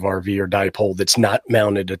G5RV or dipole that's not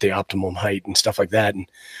mounted at the optimum height and stuff like that. And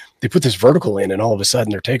they put this vertical in and all of a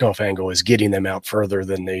sudden their takeoff angle is getting them out further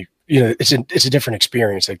than they, it's a different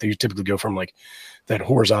experience. Like they typically go from like that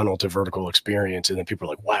horizontal to vertical experience. And then people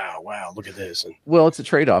are like, wow, look at this. And well, it's a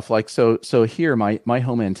trade-off. Like, so here, my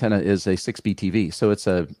home antenna is a 6BTV. So it's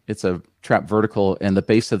a trap vertical and the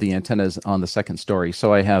base of the antenna is on the second story.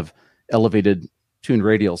 So I have elevated tuned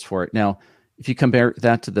radials for it. Now, if you compare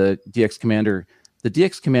that to the DX Commander, the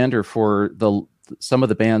DX Commander for some of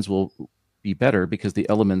the bands will be better because the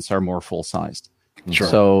elements are more full-sized. Sure.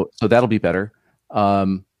 So that'll be better.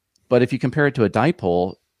 But if you compare it to a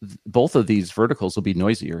dipole, both of these verticals will be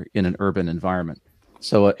noisier in an urban environment.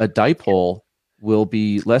 So a dipole will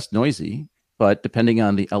be less noisy, but depending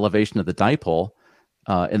on the elevation of the dipole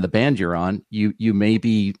and the band you're on, you may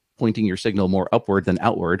be pointing your signal more upward than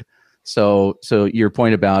outward. So your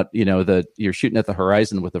point about, you're shooting at the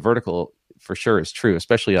horizon with the vertical for sure is true,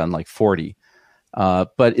 especially on like 40. But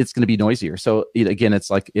it's going to be noisier. So again, it's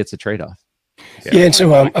a trade-off. Yeah. And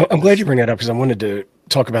so I'm glad you bring that up because I wanted to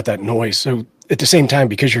talk about that noise. So at the same time,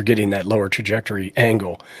 because you're getting that lower trajectory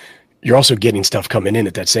angle, you're also getting stuff coming in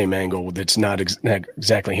at that same angle that's not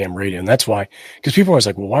exactly ham radio. And that's why, because people are always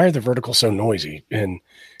like, well, why are the verticals so noisy? And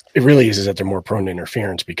it really is that they're more prone to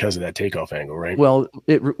interference because of that takeoff angle, right? Well,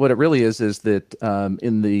 what it really is that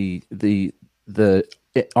in the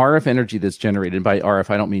RF energy that's generated, by RF,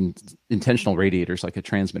 I don't mean intentional radiators like a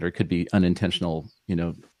transmitter. It could be unintentional,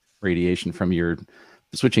 radiation from your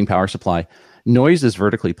switching power supply. Noise is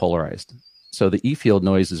vertically polarized. So the E-field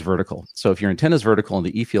noise is vertical. So if your antenna is vertical and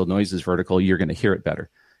the E-field noise is vertical, you're going to hear it better.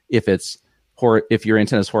 If your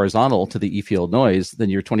antenna is horizontal to the E-field noise,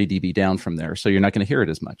 then you're 20 dB down from there. So you're not going to hear it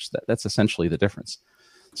as much. That's essentially the difference.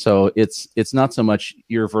 So it's not so much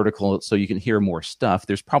you're vertical so you can hear more stuff.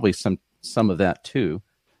 There's probably some of that too,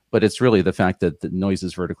 but it's really the fact that the noise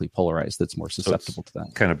is vertically polarized that's more susceptible to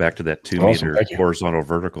that. Kind of back to that 2 meter horizontal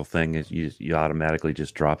vertical thing is you automatically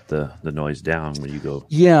just drop the noise down when you go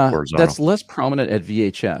horizontal. That's less prominent at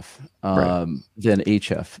VHF than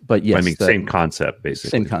HF, but yes. I mean, same concept, basically.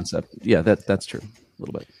 Same concept. Yeah, that's true. A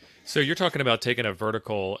little bit. So you're talking about taking a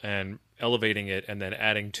vertical and elevating it and then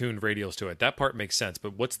adding tuned radials to it. That part makes sense,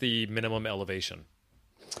 but what's the minimum elevation?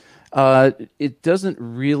 It doesn't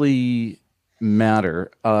really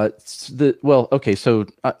matter. So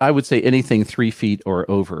I would say anything 3 feet or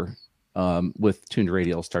over with tuned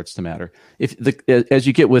radial starts to matter. As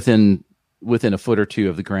you get within a foot or two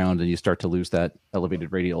of the ground and you start to lose that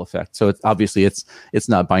elevated radial effect. So it's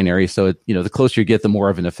not binary. So the closer you get, the more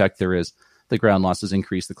of an effect there is. The ground losses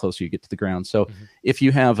increase the closer you get to the ground. So if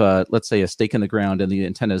you have let's say a stake in the ground and the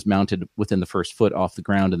antenna is mounted within the first foot off the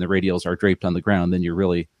ground and the radials are draped on the ground, then you're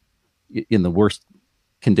really in the worst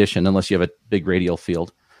condition unless you have a big radial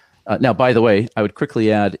field. Now, by the way, I would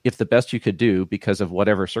quickly add, if the best you could do because of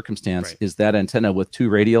whatever circumstance is that antenna with 2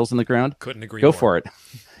 radials in the ground, couldn't agree go more. for it.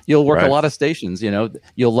 You'll work a lot of stations.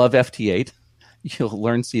 You'll love FT8. You'll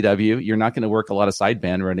learn CW. You're not going to work a lot of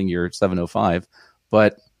sideband running your 705,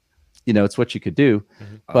 but it's what you could do.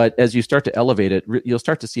 Mm-hmm. But as you start to elevate it, you'll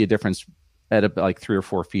start to see a difference at like 3 or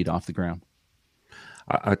 4 feet off the ground.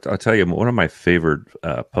 I'll tell you, one of my favorite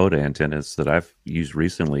POTA antennas that I've used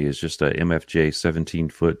recently is just a MFJ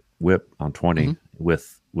 17-foot whip on 20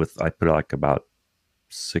 with I put like about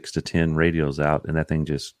 6 to 10 radios out, and that thing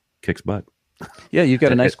just kicks butt. Yeah, you've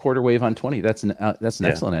got a nice quarter wave on 20. That's an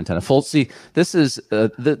excellent antenna. This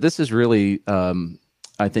is really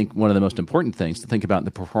I think one of the most important things to think about in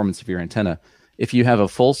the performance of your antenna. If you have a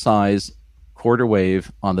full size quarter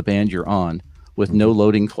wave on the band you're on with no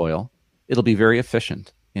loading coil, it'll be very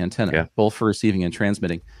efficient antenna, both for receiving and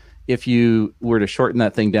transmitting. If you were to shorten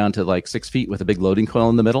that thing down to like 6 feet with a big loading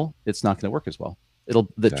coil in the middle, it's not going to work as well.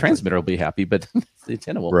 The transmitter will be happy, but the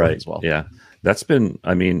antenna won't work as well. Yeah, that's been.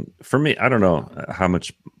 I mean, for me, I don't know how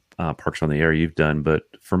much Parks on the Air you've done, but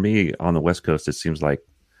for me on the West Coast, it seems like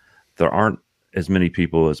there aren't as many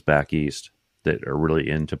people as back east that are really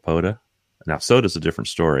into POTA. Now, SOTA's a different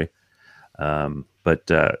story, so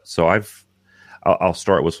I'll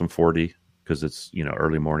start with some 40 because it's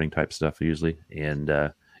early morning type stuff usually, and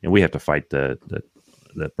we have to fight the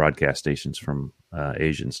broadcast stations from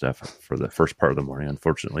Asian stuff for the first part of the morning,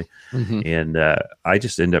 unfortunately. Mm-hmm. And I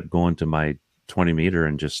just end up going to my 20 meter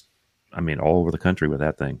and all over the country with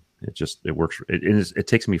that thing. It works. It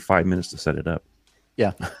takes me 5 minutes to set it up.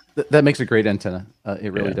 Yeah, that makes a great antenna.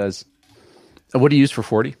 It really does. What do you use for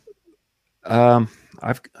 40? I've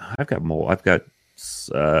got mole. I've got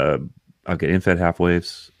in-fed half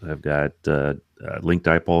waves. I've got link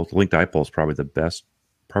dipole. Link dipole is probably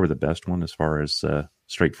the best one as far as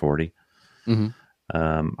straight 40. Mm-hmm.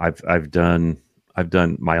 I've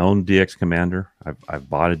done my own DX Commander. I've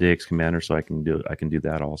bought a DX Commander, so I can do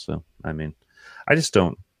that also. I mean, I just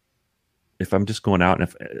don't. If I'm just going out, and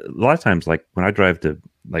a lot of times, like when I drive to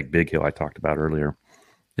like Big Hill, I talked about earlier,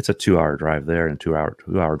 it's a 2-hour drive there and two hour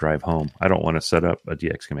drive home. I don't want to set up a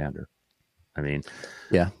DX Commander. I mean,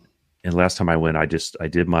 yeah. And last time I went, I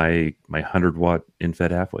did my 100-watt in-fed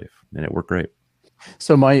half wave, and it worked great.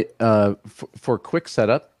 So my for quick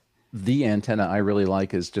setup, the antenna I really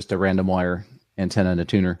like is just a random wire antenna and a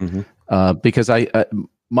tuner, because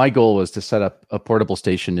my goal was to set up a portable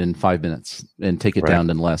station in 5 minutes and take it down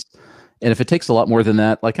in less. And if it takes a lot more than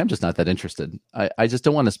that, like I'm just not that interested. I just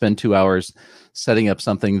don't want to spend 2 hours setting up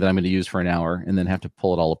something that I'm going to use for an hour and then have to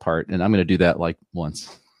pull it all apart. And I'm going to do that like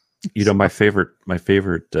once. My favorite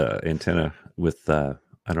antenna with I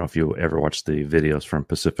don't know if you ever watched the videos from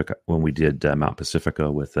Pacifica when we did Mount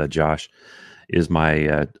Pacifica with Josh. Is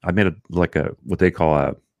my I made what they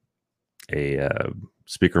call a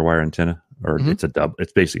speaker wire antenna, or it's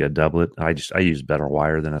it's basically a doublet. I use better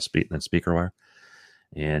wire than speaker wire,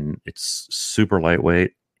 and it's super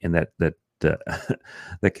lightweight. And that that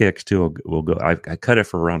KX2 will go. I cut it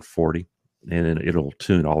for around 40. And it'll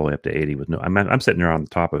tune all the way up to 80 with no. I'm sitting there on the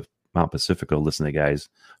top of Mount Pacifico listening to guys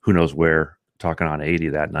who knows where talking on 80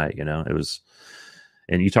 that night. It was,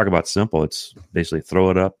 and you talk about simple. It's basically throw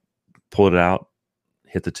it up, pull it out,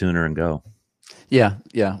 hit the tuner, and go. Yeah.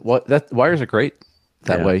 Well, wires are great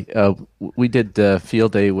that way. We did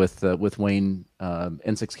field day with Wayne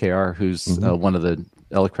N6KR, who's one of the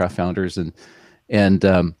Elecraft founders, and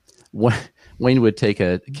Wayne would take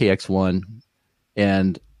a KX1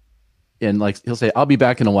 and like he'll say, I'll be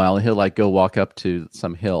back in a while, and he'll like go walk up to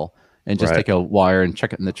some hill and just take a wire and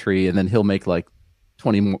check it in the tree, and then he'll make like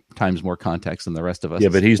 20 times more contacts than the rest of us. Yeah,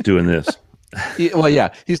 but he's doing this. He's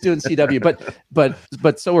doing CW,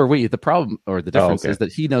 but so are we. The problem or the difference is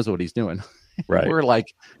that he knows what he's doing. Right. We're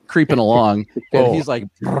like creeping along, and he's like,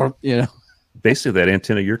 Basically, that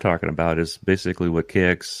antenna you're talking about is basically what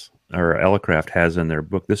KX or Elecraft has in their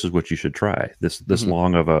book. This is what you should try. This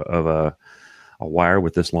long of a wire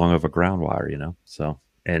with this long of a ground wire, So,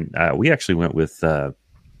 and we actually went with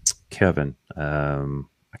Kevin.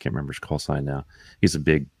 I can't remember his call sign now. He's a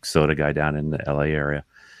big soda guy down in the LA area,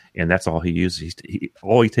 and that's all he uses.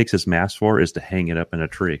 All he takes his mask for is to hang it up in a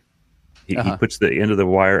tree. He puts the end of the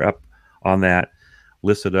wire up on that,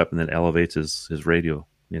 lifts it up, and then elevates his radio.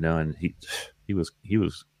 And he was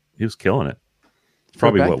killing it.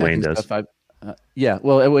 Probably what Wayne does.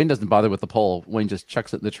 Well, Wayne doesn't bother with the pole. Wayne just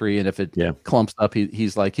chucks it in the tree, and if it clumps up,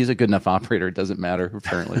 he's a good enough operator. It doesn't matter,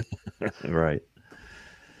 apparently. Right.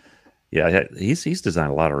 Yeah, he's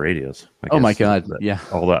designed a lot of radios. Oh my God!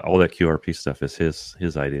 All that QRP stuff is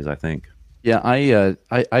his ideas, I think. Yeah,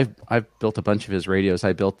 I've built a bunch of his radios.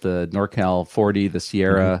 I built the NorCal 40, the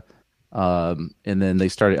Sierra, and then they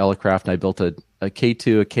started Elecraft, and I built a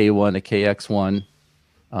K2, a K1, a KX1.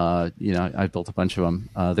 I built a bunch of them.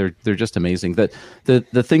 They're just amazing.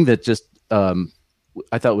 The thing that just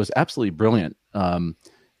I thought was absolutely brilliant.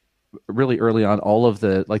 Really early on, all of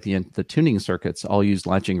the tuning circuits all used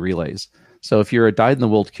latching relays. So if you're a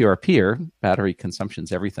dyed-in-the-wool QRPer, battery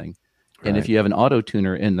consumption's everything. Right. And if you have an auto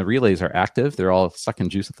tuner and the relays are active, they're all sucking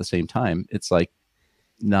juice at the same time. It's like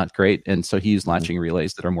not great. And so he used latching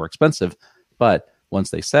relays that are more expensive, but once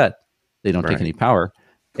they set, they don't take any power.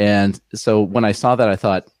 And so when I saw that, I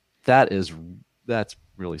thought that's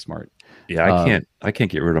really smart. Yeah, I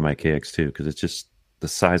can't get rid of my KX2 because it's just the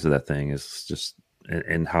size of that thing is just,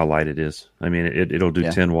 and how light it is. I mean, it'll do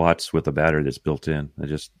 10 watts with a battery that's built in.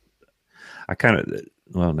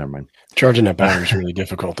 Well, never mind. Charging that battery is really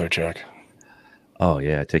difficult though, Chuck. Oh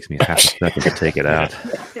yeah, it takes me half a second to take it out.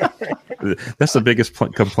 That's the biggest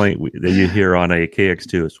complaint that you hear on a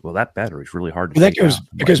KX2 is, well, that battery is really hard to take out.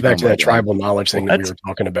 It goes back to that tribal knowledge thing that we were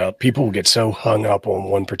talking about. People will get so hung up on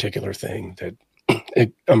one particular thing that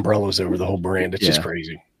it umbrellas over the whole brand. It's just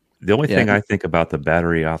crazy. The only thing I think about the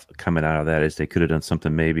battery coming out of that is they could have done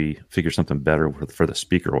something, maybe figure something better for the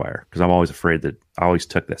speaker wire. Because I'm always afraid that I always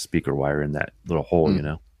tuck that speaker wire in that little hole, you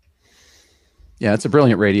know? Yeah, it's a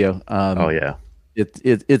brilliant radio. Oh yeah.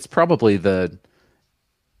 It's probably the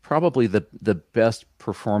best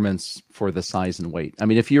performance for the size and weight. I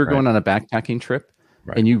mean, if you're going on a backpacking trip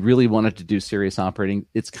and you really wanted to do serious operating,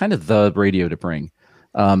 it's kind of the radio to bring.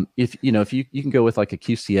 If you can go with like a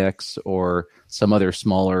QCX or some other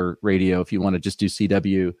smaller radio, if you want to just do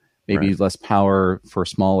CW, maybe less power for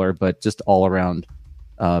smaller, but just all around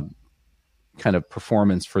kind of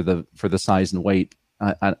performance for the size and weight.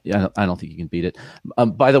 I don't think you can beat it.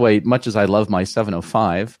 By the way, much as I love my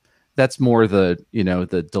 705, that's more the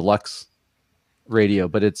deluxe radio,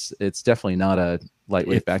 but it's definitely not a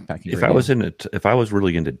lightweight backpacking radio. If I was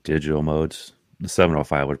really into digital modes, the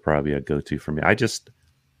 705 would probably be a go-to for me.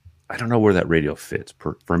 I don't know where that radio fits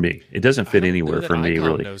for me. It doesn't fit anywhere for me,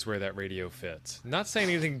 really. Knows where that radio fits. Not saying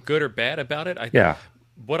anything good or bad about it.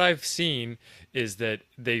 What I've seen is that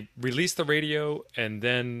they released the radio and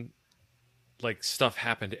then like stuff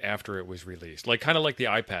happened after it was released. Like kind of like the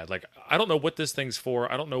iPad. Like I don't know what this thing's for.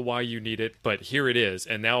 I don't know why you need it, but here it is.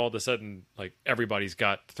 And now all of a sudden, like everybody's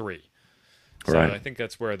got 3. So I think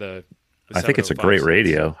that's where I think it's a great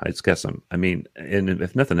radio. It's got some. I mean, and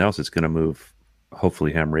if nothing else, it's going to move.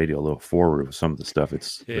 Hopefully ham radio a little forward with some of the stuff.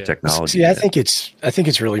 It's the technology. See, I think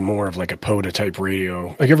it's really more of like a POTA type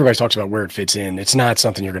radio. Like everybody talks about where it fits in. It's not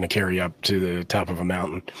something you're going to carry up to the top of a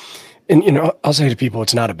mountain. And I'll say to people,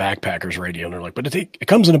 it's not a backpacker's radio, and they're like, "But it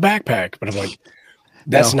comes in a backpack." But I'm like,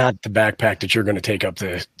 that's not the backpack that you're going to take up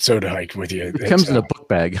the soda hike with you. It comes in a book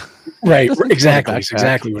bag, right? Exactly, it's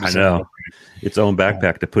exactly what I know. Its own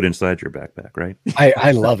backpack to put inside your backpack, right?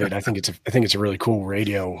 I love it. I think it's a really cool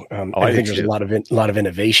radio. I think there's a lot of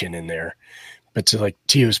innovation in there. But to like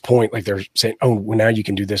Tio's point, like they're saying, oh, well, now you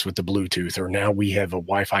can do this with the Bluetooth, or now we have a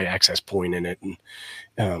Wi-Fi access point in it.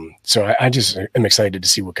 And so I just am excited to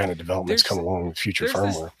see what kind of developments come along with future firmware.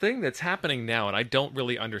 There's this thing that's happening now, and I don't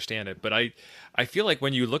really understand it, but I feel like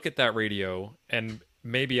when you look at that radio, and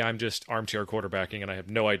maybe I'm just armchair quarterbacking and I have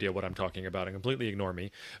no idea what I'm talking about and completely ignore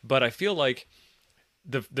me, but I feel like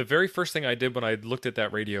the very first thing I did when I looked at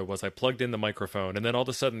that radio was I plugged in the microphone, and then all of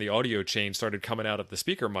a sudden the audio chain started coming out of the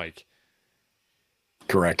speaker mic.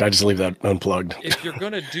 Correct. I just leave that unplugged. If you're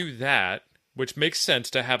going to do that, which makes sense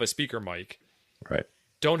to have a speaker mic, right?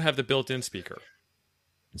 Don't have the built-in speaker.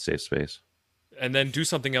 Save space. And then do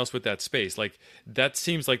something else with that space. Like that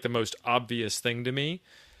seems like the most obvious thing to me,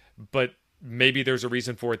 but maybe there's a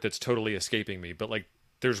reason for it that's totally escaping me. But like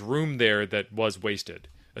there's room there that was wasted.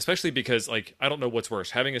 Especially because, like, I don't know what's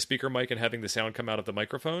worse, having a speaker mic and having the sound come out of the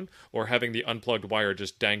microphone, or having the unplugged wire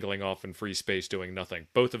just dangling off in free space doing nothing.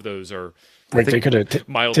 Both of those are they could have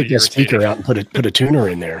mildly take the speaker out and put a tuner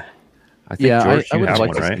in there. I think George, I would have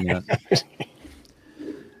liked to see that.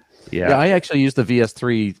 Yeah, I actually use the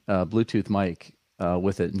VS3 Bluetooth mic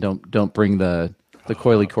with it, and don't bring the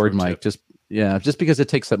coily cord mic. Just because it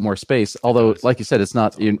takes up more space. Although, like you said, it's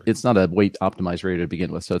not a weight optimized radio to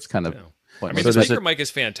begin with, so it's kind of. No. I mean, the speaker mic is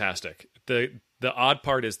fantastic. The odd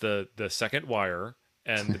part is the second wire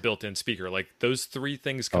and the built-in speaker. Like those 3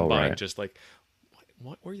 things combined, just like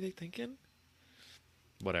what were they thinking?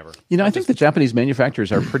 Whatever. I think the Japanese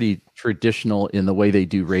manufacturers are pretty traditional in the way they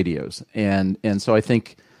do radios, and so I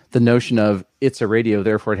think the notion of it's a radio,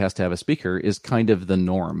 therefore it has to have a speaker is kind of the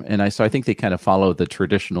norm. And I think they kind of follow the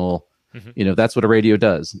traditional. That's what a radio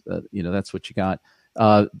does. That's what you got.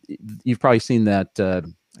 You've probably seen that.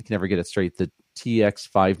 I can never get it straight. The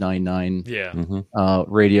TX599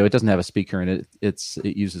 radio. It doesn't have a speaker in it.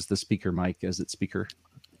 It uses the speaker mic as its speaker.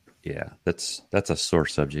 Yeah, that's a sore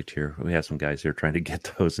subject here. We have some guys here trying to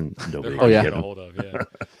get those, and nobody can get a hold of. Yeah,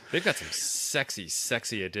 they've got some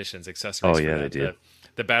sexy additions, accessories. Oh yeah, they do.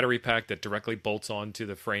 The battery pack that directly bolts onto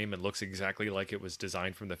the frame and looks exactly like it was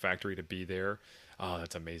designed from the factory to be there. Oh,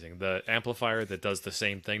 that's amazing. The amplifier that does the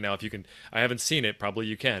same thing. Now, if you can, I haven't seen it. Probably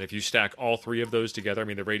you can. If you stack all three of those together, I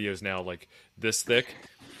mean, the radio is now like this thick.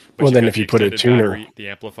 Well, then if you put a tuner, battery, the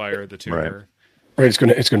amplifier, the tuner. Right,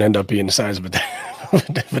 it's gonna end up being the size of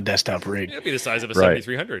a desktop rig. It'll be the size of a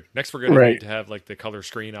 7300. Next, we're gonna need to have like the color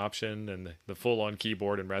screen option and the full-on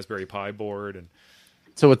keyboard and Raspberry Pi board. And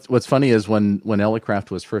so what's funny is when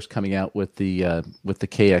Elecraft was first coming out with the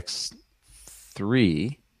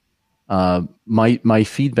KX3, my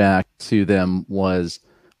feedback to them was,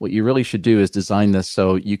 what you really should do is design this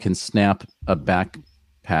so you can snap a backpack.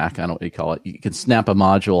 I don't know what you call it. You can snap a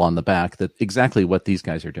module on the back. That exactly what these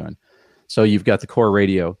guys are doing. So you've got the core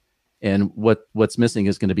radio, and what's missing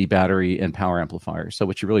is going to be battery and power amplifier. So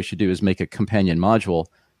what you really should do is make a companion module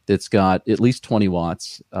that's got at least 20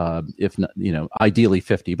 watts, if not, ideally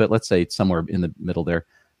 50, but let's say it's somewhere in the middle there,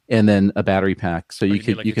 and then a battery pack. So you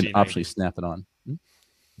can optionally snap it on.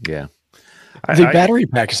 Yeah. The battery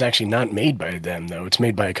pack is actually not made by them, though. It's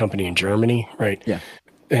made by a company in Germany, right? Yeah.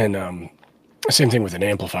 And same thing with an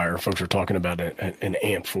amplifier. Folks were talking about an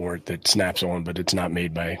amp for it that snaps on, but it's not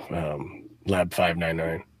made by Lab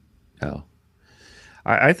 599. Oh,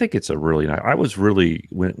 I think it's a really nice. I was really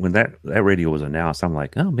when that radio was announced, I'm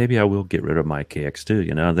like, oh, maybe I will get rid of my KX2,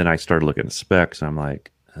 And then I started looking at specs. I'm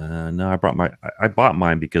like, no, I bought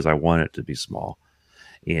mine because I want it to be small,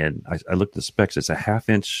 and I looked at the specs. It's a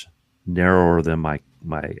half-inch narrower than my.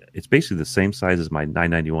 It's basically the same size as my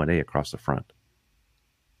 991A across the front.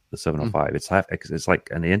 The 705. It's like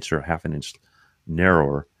an inch or half an inch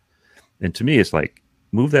narrower, and to me, it's like,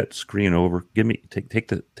 move that screen over. Take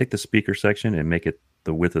the speaker section and make it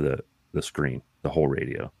the width of the screen, the whole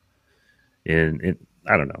radio. And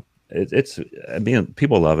I don't know.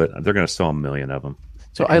 People love it. They're going to sell 1 million of them.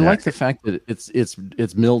 So I like the fact that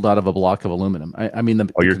it's milled out of a block of aluminum. I mean, the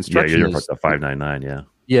construction you're the 599. Yeah.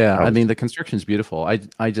 Yeah. I mean, the construction is beautiful.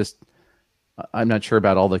 I'm not sure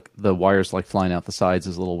about all the wires like flying out the sides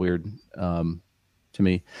is a little weird to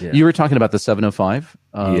me. Yeah. You were talking about the 705.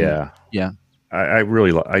 Yeah. I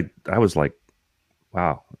really I was like,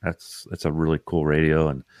 wow, that's a really cool radio,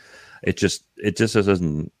 and it just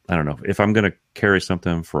doesn't. I don't know, if I'm going to carry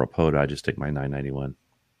something for a POD, I just take my 991,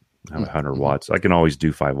 100 watts. I can always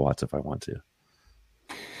do 5 watts if I want to.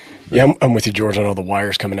 Yeah, I'm with you, George, on all the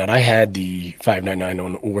wires coming out. I had the 599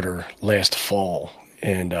 on order last fall,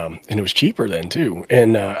 and it was cheaper then too.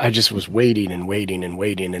 And I just was waiting, and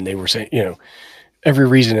they were saying, every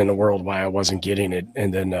reason in the world why I wasn't getting it.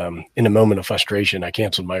 And then in a moment of frustration, I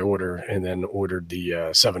canceled my order and then ordered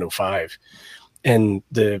the 705. And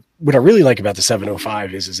what I really like about the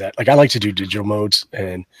 705 is that, like, I like to do digital modes,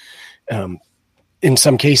 and in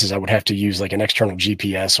some cases I would have to use like an external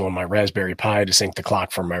GPS on my Raspberry Pi to sync the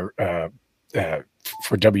clock for my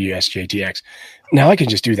for WSJTX. Now I can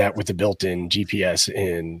just do that with the built-in GPS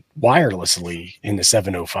and wirelessly in the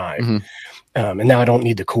 705. Mm-hmm. And now I don't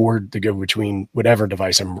need the cord to go between whatever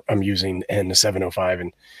device I'm using and the 705.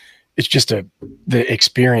 And it's just the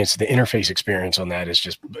experience, the interface experience on that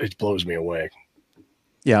it blows me away.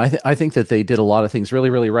 Yeah, I think that they did a lot of things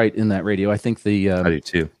really, really right in that radio. I think I do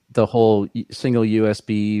too. The whole single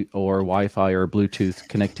USB or Wi-Fi or Bluetooth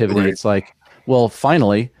connectivity. Right. It's like, well,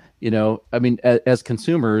 finally, I mean, as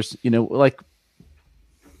consumers, like,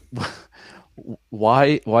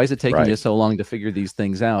 why is it taking you so long to figure these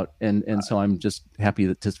things out? And so I'm just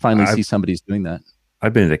happy to finally see somebody's doing that.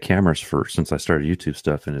 I've been into cameras since I started YouTube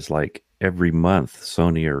stuff, and it's like every month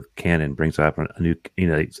Sony or Canon brings out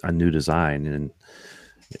a new design, and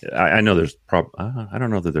I know there's I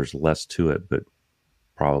don't know that there's less to it, but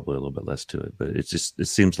probably a little bit less to it. But it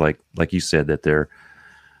seems like you said, that the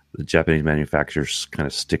Japanese manufacturers kind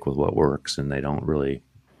of stick with what works, and they don't really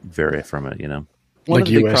vary from it, Like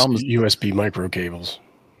USB micro cables.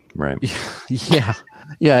 Right.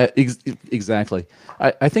 Yeah, exactly.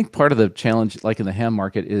 I think part of the challenge, like in the ham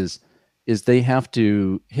market, is they have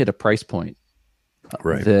to hit a price point.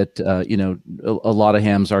 Right. That, a lot of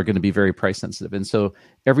hams are going to be very price sensitive. And so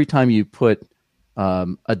every time you put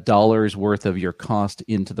 $1 worth of your cost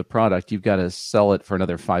into the product, you've got to sell it for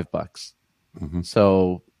another $5. Mm-hmm.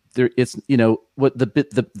 So it's, what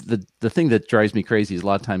the thing that drives me crazy is a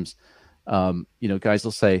lot of times, guys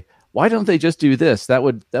will say, why don't they just do this? That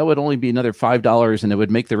would only be another $5 and it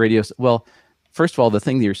would make the radio. Well, first of all, the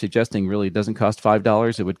thing that you're suggesting really doesn't cost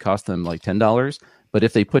 $5. It would cost them like $10. But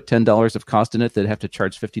if they put $10 of cost in it, they'd have to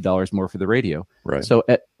charge $50 more for the radio. Right. So,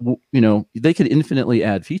 they could infinitely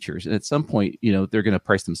add features, and at some point, they're going to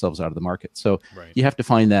price themselves out of the market. So you have to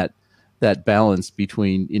find that balance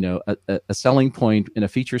between, a selling point in a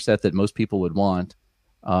feature set that most people would want,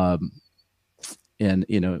 and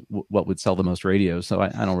what would sell the most radios. So I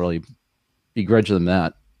don't really begrudge them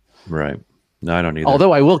that. Right. No, I don't either.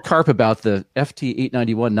 Although I will carp about the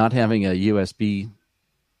FT891 not having a USB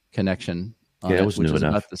connection. It was which new is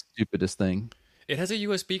enough. about the stupidest thing. It has a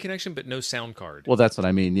USB connection, but no sound card. Well, that's what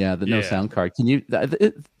I mean. Yeah, no sound card. Can you?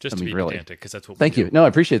 Just to be pedantic, because that's what. Thank you. No, I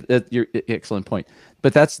appreciate that. Your excellent point.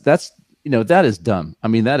 But that's that is dumb. I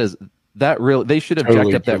mean, they should have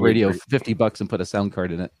jacked up that radio $50 and put a sound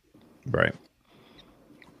card in it. Right.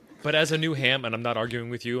 But as a new ham, and I'm not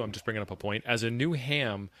arguing with you, I'm just bringing up a point. As a new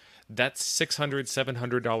ham, that $600,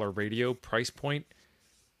 $700 radio price point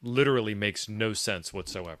literally makes no sense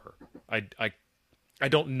whatsoever. I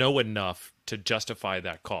don't know enough to justify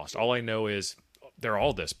that cost. All I know is they're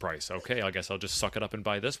all this price. Okay, I guess I'll just suck it up and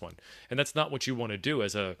buy this one. And that's not what you want to do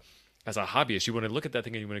as a hobbyist. You want to look at that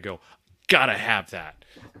thing and you want to go, gotta have that.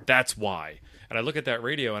 That's why. And I look at that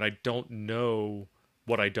radio and I don't know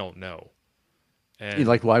what I don't know. And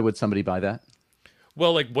why would somebody buy that?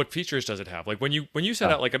 Well, like, what features does it have? Like, when you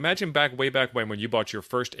set out, like, imagine way back when you bought your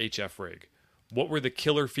first HF rig. What were the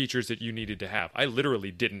killer features that you needed to have? I literally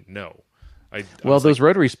didn't know. Those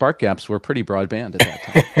rotary spark gaps were pretty broadband at that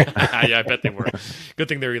time. Yeah, I bet they were. Good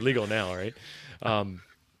thing they're illegal now, right?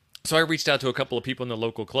 So I reached out to a couple of people in the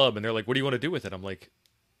local club, and they're like, "What do you want to do with it?" I'm like,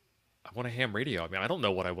 "I want a ham radio." I mean, I don't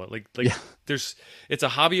know what I want. It's a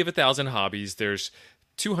hobby of 1,000 hobbies. There's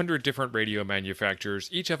 200 different radio manufacturers.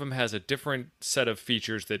 Each of them has a different set of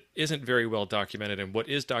features that isn't very well documented, and what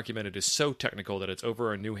is documented is so technical that it's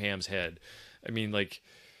over a new ham's head. I mean,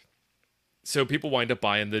 so people wind up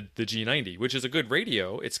buying the G90, which is a good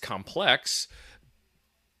radio. It's complex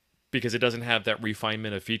because it doesn't have that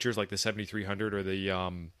refinement of features like the 7300 or the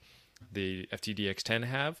FTDX10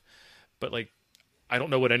 have. But I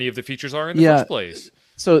don't know what any of the features are in the first place.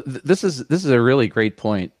 So this is a really great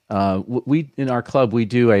point. We in our club we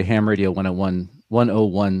do a ham radio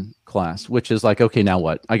 101 class, which is okay, now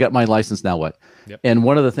what? I got my license, now what? Yep. And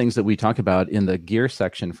one of the things that we talk about in the gear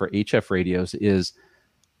section for HF radios is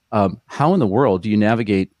how in the world do you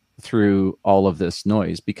navigate through all of this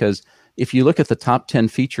noise? Because if you look at the top 10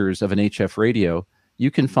 features of an HF radio,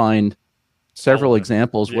 you can find several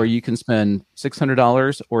examples where you can spend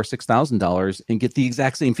 $600 or $6,000 and get the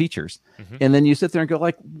exact same features. Mm-hmm. And then you sit there and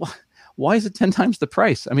go why is it 10 times the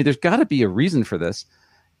price? I mean, there's got to be a reason for this.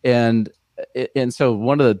 And so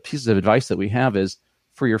one of the pieces of advice that we have is,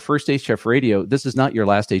 for your first HF radio, this is not your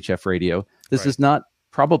last HF radio. This is not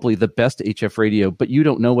probably the best HF radio, but you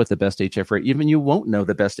don't know what the best HF radio, even you won't know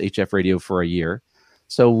the best HF radio for a year.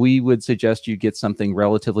 So we would suggest you get something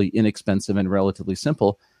relatively inexpensive and relatively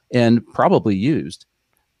simple and probably used.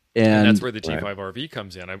 And that's where the G5RV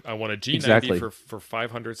comes in. I want a G90 for $500,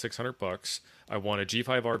 $600. I want a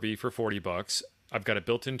G5RV for $40. I've got a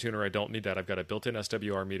built-in tuner. I don't need that. I've got a built-in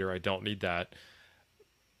SWR meter. I don't need that.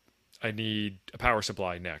 I need a power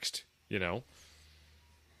supply next,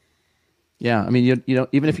 Yeah, I mean, you know,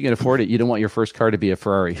 even if you can afford it, you don't want your first car to be a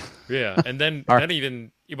Ferrari. Yeah, and then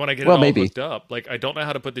even when I get it all hooked up, I don't know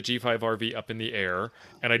how to put the G5RV up in the air,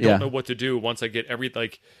 and I don't know what to do once I get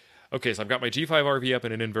okay, so I've got my G5RV up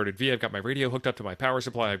in an inverted V. I've got my radio hooked up to my power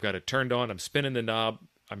supply. I've got it turned on. I'm spinning the knob.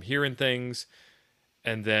 I'm hearing things,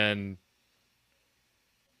 and then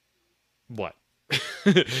what?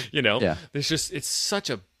 It's such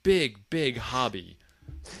a big hobby.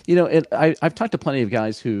 And I've talked to plenty of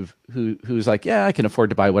guys who's like, yeah, I can afford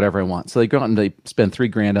to buy whatever I want. So they go out and they spend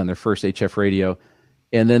 $3,000 on their first HF radio,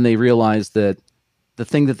 and then they realize that the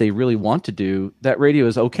thing that they really want to do, that radio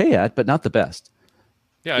is okay at, but not the best.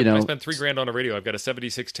 Yeah, I spent $3,000 on a radio. I've got a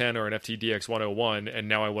 7610 or an FTDX 101, and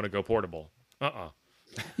now I want to go portable.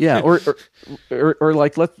 Yeah, or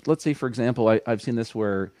let's say, for example, I've seen this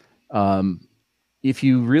where if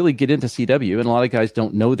you really get into CW, and a lot of guys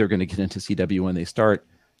don't know they're going to get into CW when they start,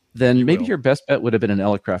 then maybe your best bet would have been an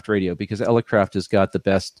Elecraft radio, because Elecraft has got the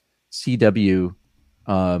best CW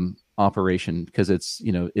operation, because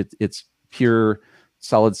it's pure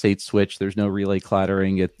solid state switch. There's no relay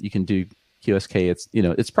clattering. You can do QSK.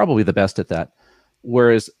 It's probably the best at that.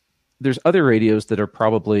 Whereas there's other radios that are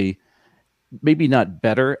probably maybe not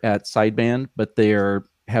better at sideband, but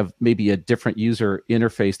have maybe a different user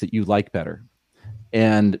interface that you like better.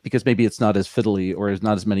 And because maybe it's not as fiddly, or there's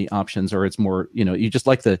not as many options, or it's more, you don't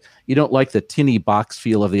like the tinny box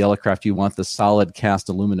feel of the Elecraft. You want the solid cast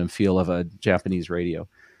aluminum feel of a Japanese radio.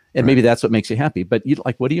 And maybe that's what makes you happy. But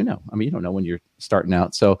what do you know? I mean, you don't know when you're starting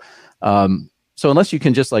out. So unless you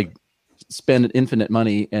can just like spend infinite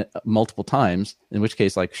money multiple times, in which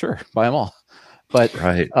case, like, sure, buy them all. But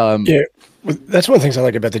that's one of the things I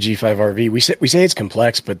like about the G5RV. We say it's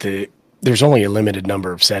complex, but there's only a limited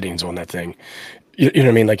number of settings on that thing. You know what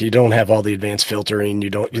I mean? Like, you don't have all the advanced filtering. You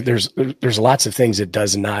don't. There's lots of things it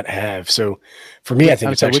does not have. So, for me, I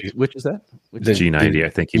think it's actually which is that? The G90. I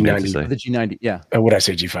think you meant to say the G90. Yeah. Would I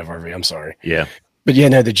say G5RV? I'm sorry. Yeah. But yeah,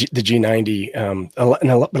 no, the G90. But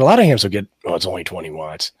a lot of amps will get. Oh, it's only 20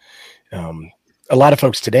 watts. A lot of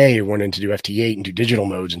folks today are wanting to do FT8 and do digital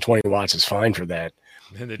modes, and 20 watts is fine for that.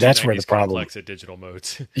 That's where the problem. At digital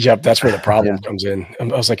modes. Yep, that's where the problem comes in. I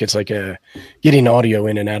was like, it's like getting audio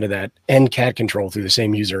in and out of that and cat control through the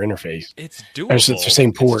same user interface. It's doable. It's the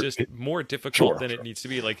same port. It's just more difficult than it needs to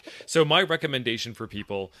be. Like, so my recommendation for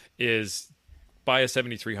people is buy a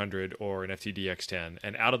 7300 or an FTDX10,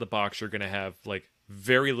 and out of the box, you're going to have like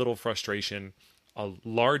very little frustration, a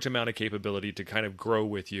large amount of capability to kind of grow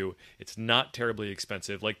with you. It's not terribly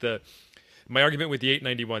expensive. Like my argument with the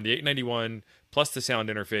 891 plus the sound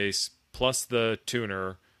interface plus the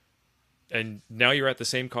tuner, and now you're at the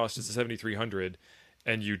same cost as the 7300,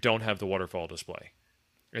 and you don't have the waterfall display,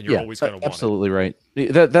 and you're always going to want it. Absolutely right.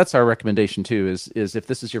 That's our recommendation too. Is if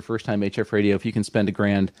this is your first time HF radio, if you can spend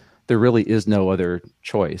 $1,000, there really is no other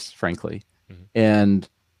choice, frankly. Mm-hmm. And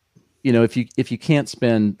if you can't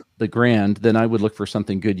spend the $1,000, then I would look for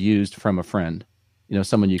something good used from a friend.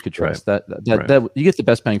 Someone you could trust. That you get the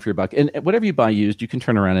best bang for your buck. And whatever you buy used, you can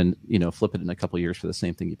turn around and flip it in a couple of years for the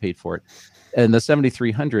same thing you paid for it. And the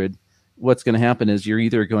 7300, what's going to happen is you're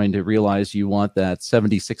either going to realize you want that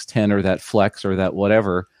 7610 or that Flex or that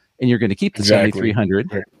whatever, and you're going to keep the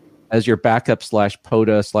 7300 as your backup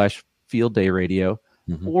 /POTA /field day radio,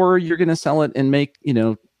 or you're going to sell it and make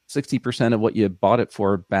 60% of what you bought it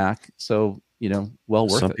for back. So well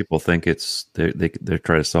worth it. Some people think they're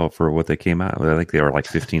trying to sell it for what they came out. I think they were like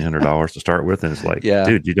 $1,500 to start with, and it's like,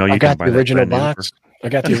 dude, you can buy the original box. I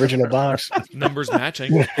got the original box. Numbers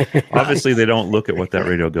matching. Obviously, they don't look at what that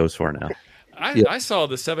radio goes for now. I saw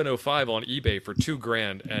the 705 on eBay for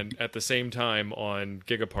 $2,000, and at the same time on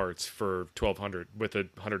Gigaparts for $1,200 with a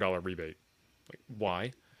 $100 rebate. Like,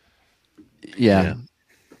 why? Yeah.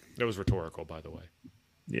 That was rhetorical, by the way.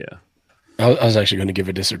 Yeah. I was actually going to give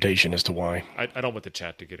a dissertation as to why. I don't want the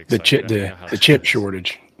chat to get excited. The chip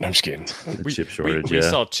shortage. No, I'm just kidding. The chip shortage. We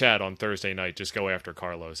saw Chat on Thursday night just go after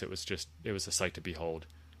Carlos. It was a sight to behold.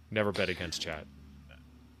 Never bet against Chat.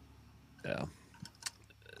 Yeah.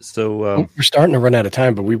 So we're starting to run out of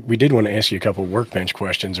time, but we did want to ask you a couple of workbench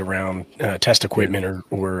questions around test equipment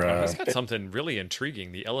or. He's got something really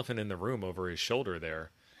intriguing. The elephant in the room over his shoulder there.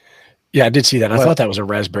 Yeah, I did see that. I thought that was a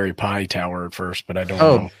Raspberry Pi tower at first, but I don't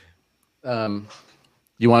know.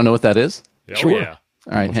 You want to know what that is? Sure. Yeah.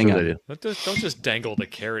 All right, hang on. Don't just dangle the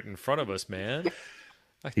carrot in front of us, man.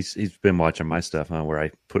 He's been watching my stuff, where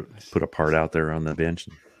I put a part out there on the bench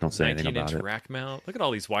and don't say anything about it. Rack mount. Look at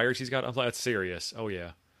all these wires he's got. That's serious. Oh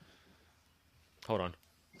yeah. Hold on.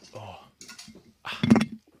 Oh.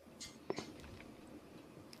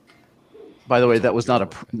 By the way, that was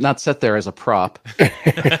not set there as a prop.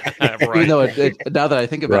 Right. Even though now that I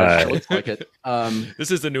think about it, it looks like it.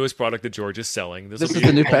 This is the newest product that George is selling. This is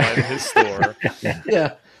the new pack in his store.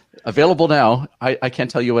 Yeah, available now. I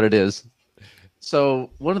can't tell you what it is. So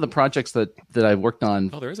one of the projects that I worked on.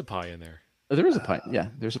 Oh, there is a pie in there. Oh, there is a pie. Yeah,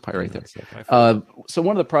 there's a pie right there. So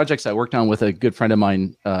one of the projects I worked on with a good friend of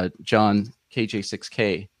mine, John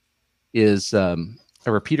KJ6K, is a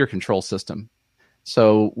repeater control system.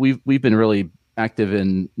 So we've been really active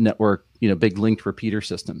in network, big linked repeater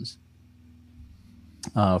systems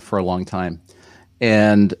for a long time,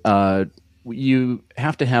 and you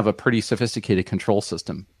have to have a pretty sophisticated control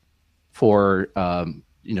system for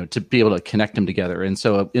to be able to connect them together. And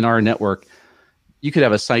so in our network, you could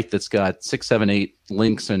have a site that's got 6, 7, 8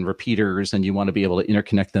 links and repeaters, and you want to be able to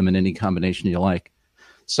interconnect them in any combination you like.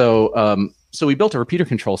 So we built a repeater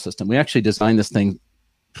control system. We actually designed this thing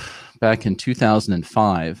back in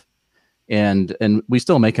 2005, and we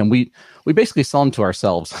still make them. We basically sell them to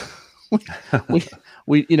ourselves.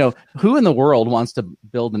 we who in the world wants to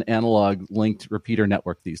build an analog linked repeater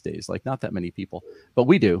network these days? Like, not that many people, but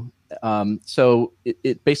we do. So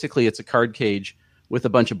it basically, it's a card cage with a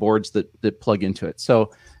bunch of boards that plug into it.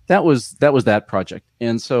 So that was that project.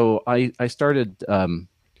 And so I started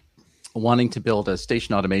wanting to build a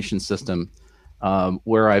station automation system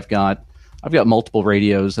where I've got I've got multiple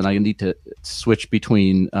radios, and I need to switch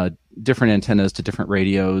between different antennas to different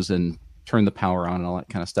radios and turn the power on and all that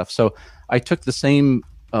kind of stuff. So I took the same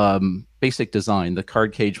basic design, the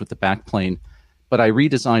card cage with the backplane, but I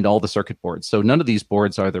redesigned all the circuit boards. So none of these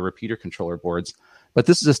boards are the repeater controller boards, but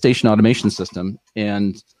this is a station automation system.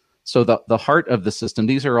 And so the heart of the system,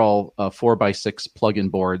 these are all 4x6 plug-in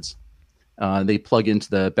boards. They plug into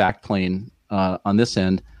the backplane on this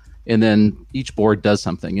end, and then each board does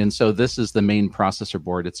something. And so this is the main processor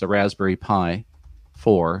board. It's a Raspberry Pi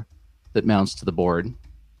 4 that mounts to the board.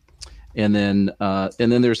 And then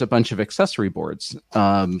there's a bunch of accessory boards.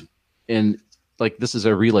 And like this is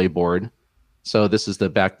a relay board. So this is the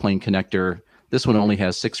backplane connector. This one only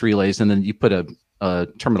has 6 relays, and then you put a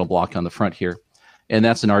terminal block on the front here, and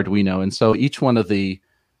that's an Arduino. And so each one of the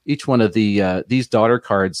these daughter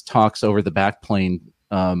cards talks over the backplane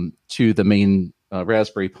to the main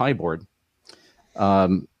Raspberry Pi board.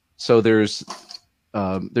 So there's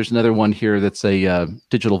another one here that's a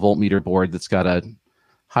digital voltmeter board that's got a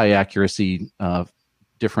high accuracy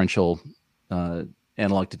differential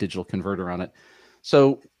analog to digital converter on it.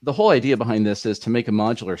 So the whole idea behind this is to make a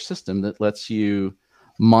modular system that lets you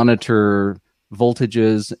monitor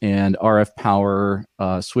voltages and RF power,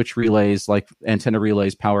 switch relays like antenna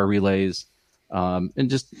relays, power relays, and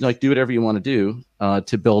just like do whatever you want to do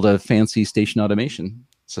to build a fancy station automation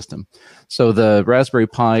system. So the Raspberry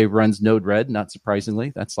Pi runs Node-RED, not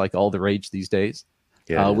surprisingly. That's like all the rage these days,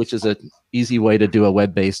 which is an easy way to do a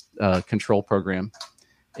web-based control program.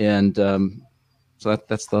 And so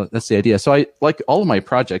that's the idea. So I like all of my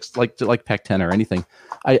projects, like Packtenna or anything,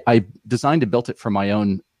 I designed and built it for my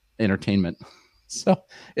own entertainment. So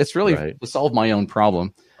it's really to solve my own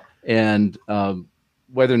problem. And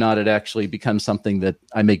whether or not it actually becomes something that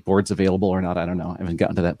I make boards available or not, I don't know. I haven't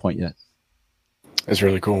gotten to that point yet. That's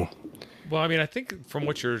really cool. Well, I mean, I think from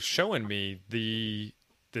what you're showing me,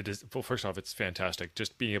 well, first off, it's fantastic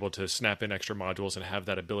just being able to snap in extra modules and have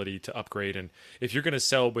that ability to upgrade. And if you're going to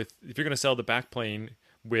sell the backplane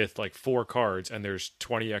with like 4 cards and there's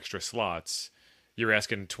 20 extra slots, you're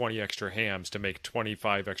asking 20 extra hams to make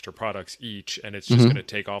 25 extra products each, and it's just going to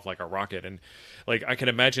take off like a rocket. And like I can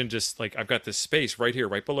imagine, just like I've got this space right here,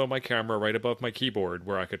 right below my camera, right above my keyboard,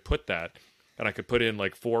 where I could put that, and I could put in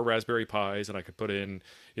like 4 Raspberry Pis, and I could put in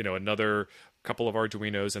another couple of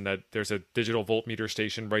Arduinos, and that there's a digital voltmeter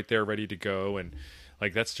station right there ready to go. And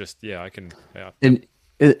like that's just I can. And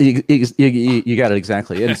you got it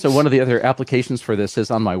exactly. And so one of the other applications for this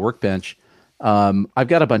is on my workbench. I've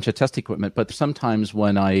got a bunch of test equipment, but sometimes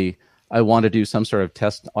when I want to do some sort of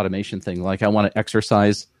test automation thing, like I want to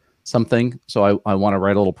exercise something, so I want to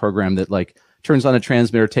write a little program that like turns on a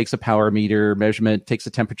transmitter, takes a power meter measurement, takes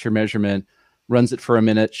a temperature measurement, runs it for a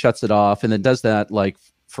minute, shuts it off, and then does that like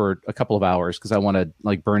for a couple of hours because I want to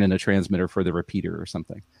like burn in a transmitter for the repeater or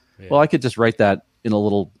something. Yeah. Well, I could just write that in a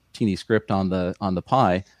little teeny script on the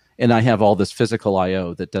Pi, and I have all this physical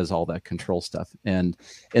I/O that does all that control stuff, and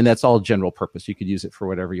that's all general purpose. You could use it for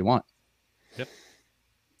whatever you want. Yep.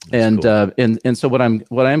 And cool. And so what I'm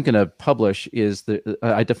going to publish is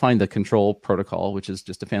I defined the control protocol, which is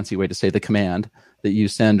just a fancy way to say the command that you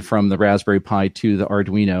send from the Raspberry Pi to the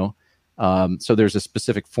Arduino. So there's a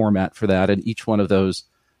specific format for that, and each one of those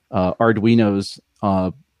Arduinos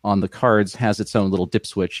on the cards has its own little dip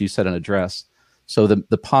switch. You set an address, so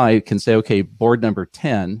the Pi can say, okay, board number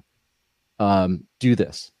 10, do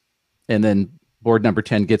this, and then board number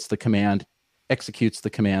 10 gets the command, executes the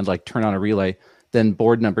command, like turn on a relay. Then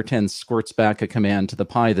board number 10 squirts back a command to the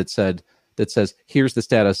Pi that says, here's the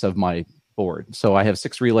status of my board. So I have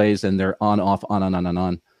 6 relays, and they're on, off, on.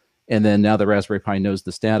 And then now the Raspberry Pi knows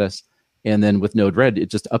the status. And then with Node-RED,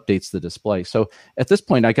 it just updates the display. So at this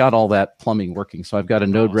point, I got all that plumbing working. So I've got a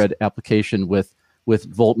Node-RED application with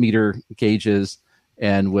voltmeter gauges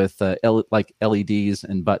and with like LEDs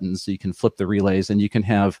and buttons, so you can flip the relays, and you can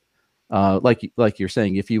have like you're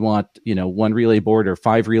saying, if you want 1 relay board or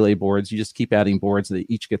 5 relay boards, you just keep adding boards that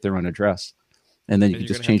each get their own address, and then you can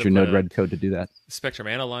just change your Node-RED code to do that. Spectrum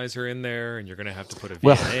analyzer in there, and you're going to have to put a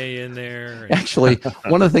VNA in there. Actually,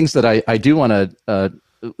 one of the things that I do want to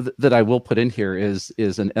that I will put in here is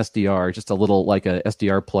an SDR, just a little like a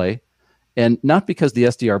SDR play. And not because the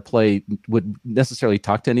SDR play would necessarily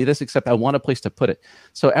talk to any of this, except I want a place to put it.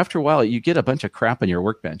 So after a while, you get a bunch of crap on your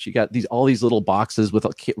workbench. You got all these little boxes with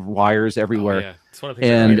wires everywhere. Oh, yeah, it's one of the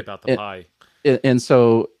things I hate about the Pi. And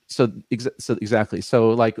so exactly.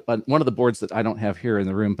 So like one of the boards that I don't have here in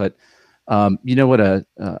the room, but you know what?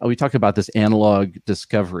 We talk about this analog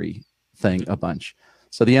discovery thing a bunch.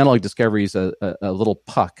 So the analog discovery is a little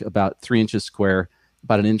puck about 3 inches square,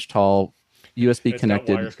 about an inch tall, USB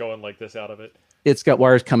connected. Got wires going like this out of it. It's got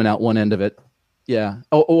wires coming out one end of it. Yeah.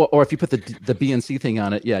 Or if you put the BNC thing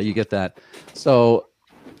on it, yeah, you get that. So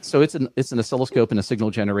it's an oscilloscope and a signal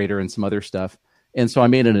generator and some other stuff. And so I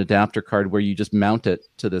made an adapter card where you just mount it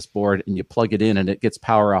to this board and you plug it in and it gets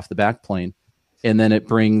power off the backplane. And then it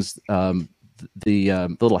brings the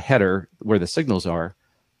little header where the signals are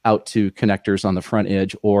out to connectors on the front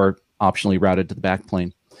edge or optionally routed to the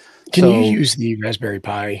backplane. Can you use the Raspberry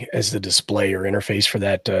Pi as the display or interface for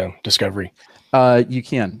that Discovery? You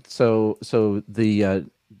can. So the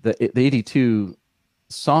 82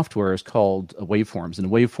 software is called Waveforms, and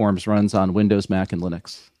Waveforms runs on Windows, Mac, and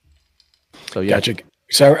Linux. So yeah. Gotcha.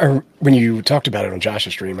 So when you talked about it on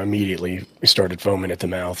Josh's stream, immediately started foaming at the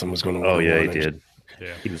mouth and was going to. Oh yeah, he did.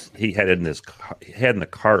 Yeah. He had it in the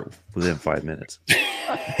cart within 5 minutes.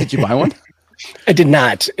 Did you buy one? I did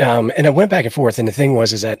not. And I went back and forth. And the thing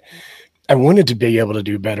is that I wanted to be able to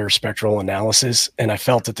do better spectral analysis. And I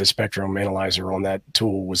felt that the spectrum analyzer on that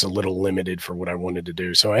tool was a little limited for what I wanted to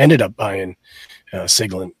do. So I ended up buying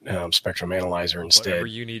Siglent spectrum analyzer instead. Whatever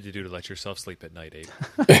you need to do to let yourself sleep at night, Abe.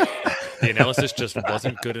 The analysis just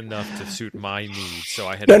wasn't good enough to suit my needs. So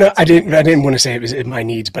I had I didn't want to say it was my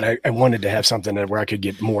needs, but I wanted to have something where I could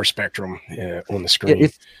get more spectrum on the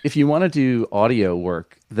screen. If you want to do audio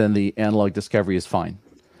work, then the analog Discovery is fine.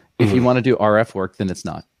 If you want to do RF work, then it's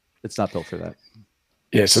not. It's not built for that.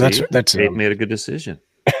 Yeah, so that's Abe made a good decision.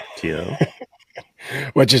 Tio.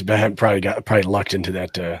 Well, just probably lucked into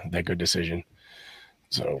that good decision.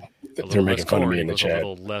 So they're making fun of me in the chat. A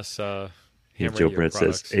little less. Joe Brett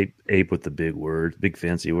says Abe with the big words, big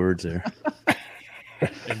fancy words there.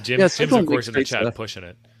 And Jim's of course in the chat stuff. Pushing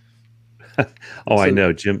it. I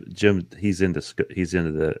know Jim. He's into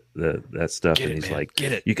that stuff, and he's like,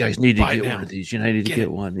 "Get it! You guys need to get one of these. You need to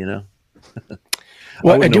get one. You know."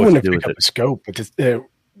 Well, I do want to pick up a scope, but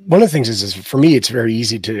one of the things is for me, it's very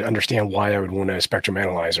easy to understand why I would want a spectrum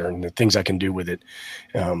analyzer and the things I can do with it.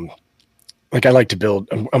 Like I like to build,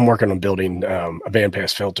 I'm working on building a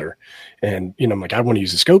bandpass filter, and I'm like, I want to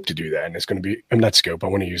use the scope to do that, and it's going to be, I'm not scope, I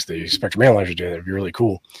want to use the spectrum analyzer to do that. It'd be really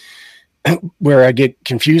cool. Where I get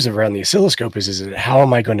confused around the oscilloscope is how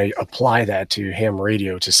am I going to apply that to ham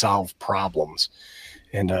radio to solve problems?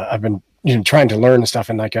 And I've been trying to learn and stuff,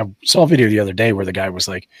 and like I saw a video the other day where the guy was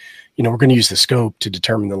like, we're going to use the scope to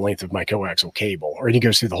determine the length of my coaxial cable, or he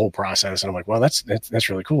goes through the whole process, and I'm like, well, that's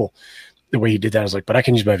really cool. The way he did that, I was like, but I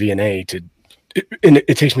can use my VNA to. And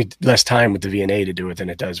it takes me less time with the VNA to do it than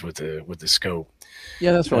it does with the scope.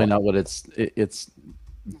 Yeah, that's really not what its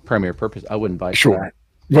primary purpose. I wouldn't buy. Sure.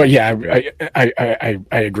 Well, yeah, I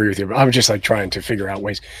agree with you. But I was just like trying to figure out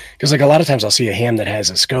ways, because like a lot of times I'll see a ham that has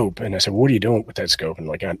a scope, and I said, "What are you doing with that scope?" And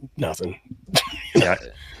like, nothing. Yeah.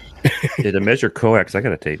 To measure coax, I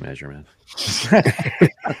got a tape measure, man.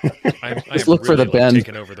 I just look for the bend.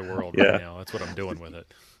 Taking over the world right now. That's what I'm doing with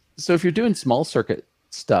it. So if you're doing small circuit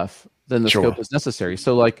stuff, then the scope is necessary.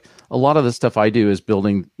 So like a lot of the stuff I do is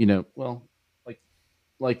building,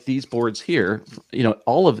 like these boards here,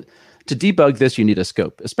 to debug this, you need a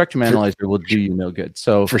scope. A spectrum analyzer will do you no good.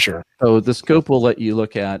 So for sure. So the scope will let you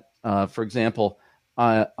look at, for example,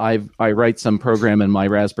 I write some program in my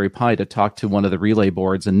Raspberry Pi to talk to one of the relay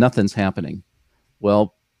boards and nothing's happening.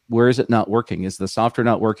 Well, where is it not working? Is the software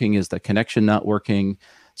not working? Is the connection not working?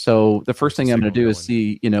 So the first thing I'm going to do is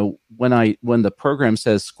see, when the program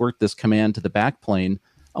says squirt this command to the backplane,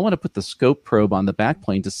 I want to put the scope probe on the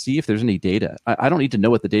backplane to see if there's any data. I don't need to know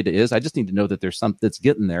what the data is. I just need to know that there's something that's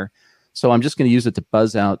getting there. So I'm just going to use it to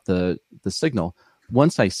buzz out the signal.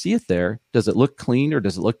 Once I see it there, does it look clean or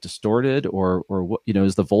does it look distorted or what,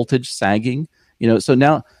 is the voltage sagging? So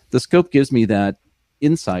now the scope gives me that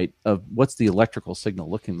insight of what's the electrical signal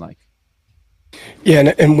looking like.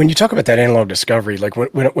 Yeah, and when you talk about that analog discovery, like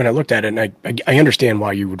when I looked at it, and I understand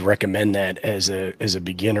why you would recommend that as a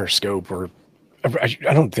beginner scope, or I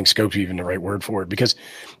don't think scope's even the right word for it, because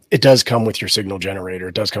it does come with your signal generator,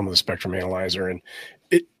 it does come with a spectrum analyzer, and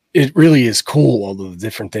it really is cool, all the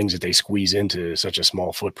different things that they squeeze into such a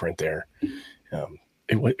small footprint there.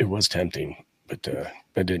 It was tempting, but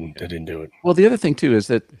I didn't do it. Well, the other thing too is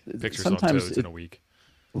that pictures sometimes on toads in a week.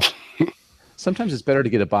 Sometimes it's better to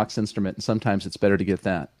get a box instrument, and sometimes it's better to get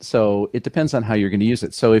that. So it depends on how you're going to use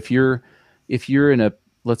it. So if you're in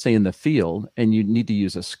let's say in the field and you need to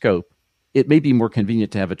use a scope, it may be more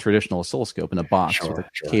convenient to have a traditional oscilloscope in a box with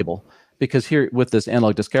a cable, because here with this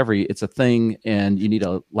analog discovery, it's a thing, and you need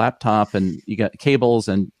a laptop, and you got cables,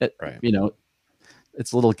 and it's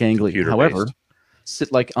a little gangly. Computer-based. However,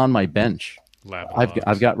 sit like on my bench.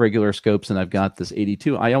 I've got regular scopes, and I've got this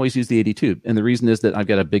 82. I always use the 82, and the reason is that I've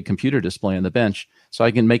got a big computer display on the bench, so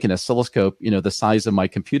I can make an oscilloscope, the size of my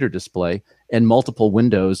computer display, and multiple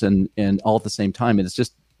windows and all at the same time, and it's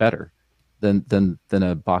just better than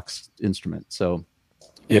a box instrument. So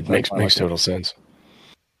it makes total sense.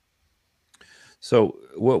 So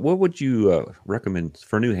what would you recommend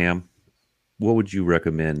for new ham? What would you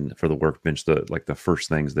recommend for the workbench? The first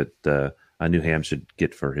things that a new ham should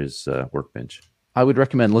get for his workbench? I would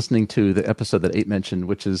recommend listening to the episode that 8 mentioned,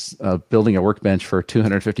 which is building a workbench for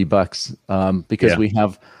 $250, because we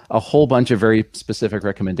have a whole bunch of very specific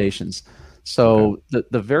recommendations. So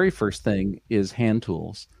the very first thing is hand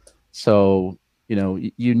tools. So,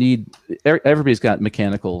 you need, everybody's got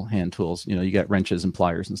mechanical hand tools. You got wrenches and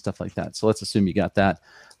pliers and stuff like that. So let's assume you got that.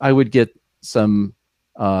 I would get some,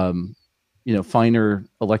 finer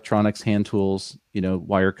electronics hand tools,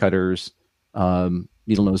 wire cutters,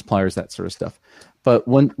 needle nose pliers, that sort of stuff. But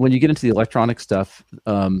when you get into the electronic stuff,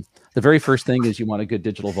 the very first thing is you want a good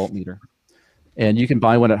digital voltmeter. And you can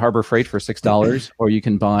buy one at Harbor Freight for $6, or you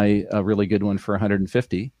can buy a really good one for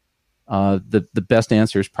 $150. The best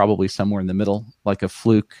answer is probably somewhere in the middle, like a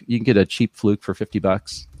Fluke. You can get a cheap Fluke for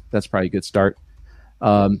 $50. That's probably a good start.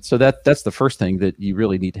 So that's the first thing that you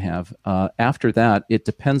really need to have. After that, it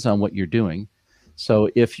depends on what you're doing. So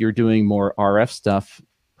if you're doing more RF stuff,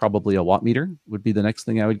 probably a watt meter would be the next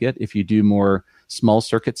thing I would get. If you do more small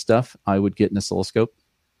circuit stuff, I would get an oscilloscope.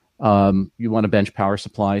 You want a bench power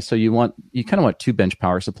supply. So you kind of want two bench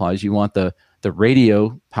power supplies. You want the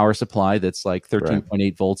radio power supply that's like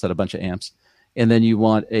 13.8 volts at a bunch of amps. And then you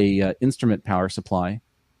want a instrument power supply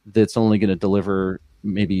that's only going to deliver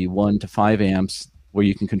maybe 1 to 5 amps, where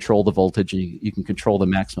you can control the voltage and you can control the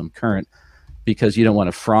maximum current, because you don't want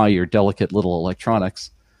to fry your delicate little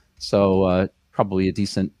electronics. So probably a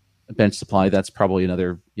decent bench supply. That's probably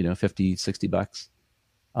another, $50, $60.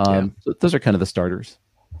 So those are kind of the starters.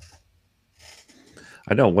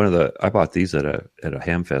 I know I bought these at a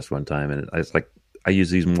ham fest one time, and it's like, I use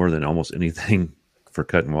these more than almost anything for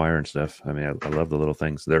cutting wire and stuff. I mean, I love the little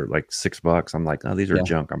things. They're like $6. I'm like, oh, these are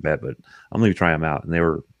junk. I'm bad, but I'm going to try them out. And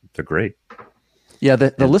they're great. Yeah.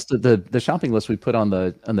 The list of the shopping list we put on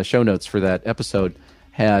the show notes for that episode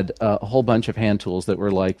had a whole bunch of hand tools that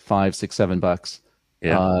were like $5, $6, $7.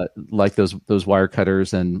 Yeah. Like those wire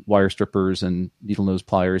cutters and wire strippers and needle nose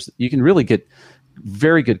pliers. You can really get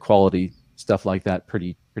very good quality stuff like that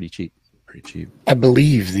pretty cheap. Pretty cheap. I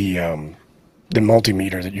believe the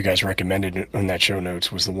multimeter that you guys recommended in that show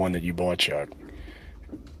notes was the one that you bought, Chuck.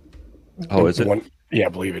 Oh, is it? Yeah, I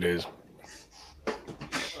believe it is.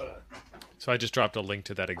 So I just dropped a link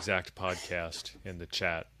to that exact podcast in the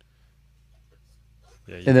chat.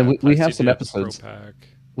 Yeah, and then we have some episodes.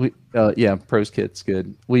 Pros Kit's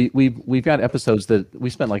good. We've got episodes that we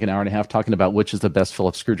spent like an hour and a half talking about which is the best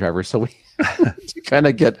Phillips screwdriver. So we kind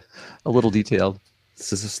of get a little detailed. Is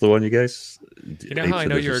this the one, you guys? You know how I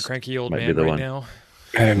know you're a cranky old man right now?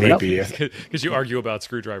 Maybe. Because you argue about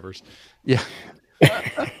screwdrivers. Yeah.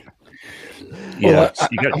 Yeah,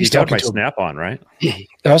 you got my Snap-on, right?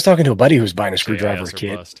 I was talking to a buddy who was buying a screwdriver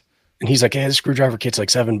kit. And he's like, the screwdriver kit's like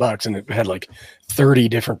 $7, and it had like 30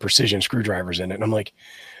 different precision screwdrivers in it. And I'm like,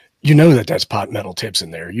 that's pot metal tips in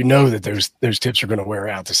there. That those tips are going to wear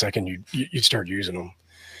out the second you start using them.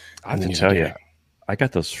 I have to tell you, I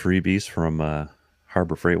got those freebies from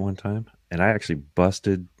Harbor Freight one time, and I actually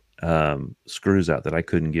busted screws out that I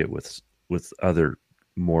couldn't get with other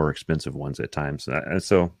more expensive ones at times.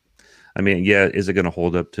 So, I mean, is it going to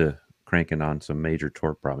hold up to cranking on some major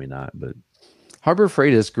torque? Probably not, but Harbor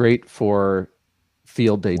Freight is great for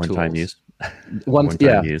field day tools. One-time use.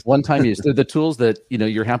 One-time use. They're the tools that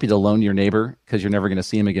you're happy to loan your neighbor because you're never going to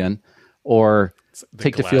see him again, or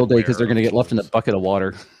take to field day because they're going to get left in a bucket of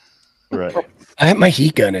water. Right. My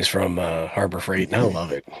heat gun is from Harbor Freight, and I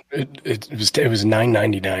love it. It was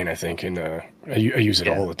 $9.99, I think, and I use it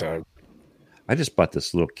all the time. I just bought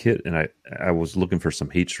this little kit, and I was looking for some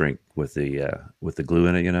heat shrink with the glue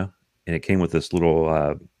in it, and it came with this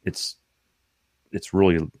little. It's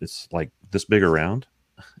like this big around,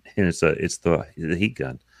 and it's the heat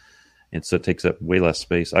gun, and so it takes up way less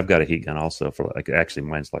space. I've got a heat gun also for actually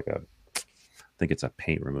mine's like I think it's a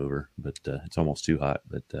paint remover, but it's almost too hot.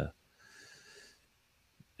 But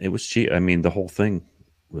it was cheap. I mean, the whole thing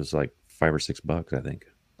was like $5 or $6, I think.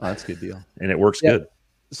 Oh, that's a good deal, and it works good.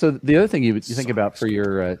 So the other thing you think about for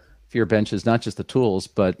your bench is not just the tools,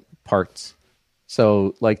 but parts.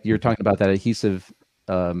 So like you're talking about that adhesive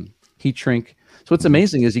heat shrink. So what's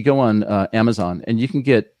amazing is you go on Amazon and you can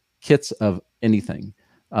get kits of anything.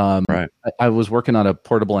 Right. I was working on a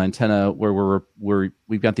portable antenna where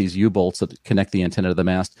we've got these U-bolts that connect the antenna to the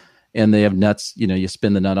mast, and they have nuts. You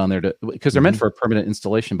spin the nut on there because they're meant for a permanent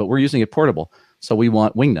installation, but we're using it portable. So we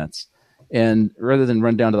want wing nuts. And rather than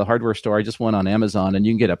run down to the hardware store, I just went on Amazon, and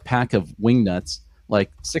you can get a pack of wing nuts,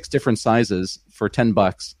 like 6 different sizes, for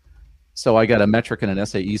 $10. So I got a metric and an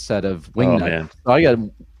SAE set of wing nuts. Man.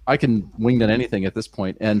 So I can wing nut anything at this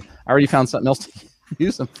point, and I already found something else to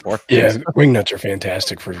use them for. Yeah, wing nuts are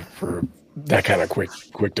fantastic for that kind of quick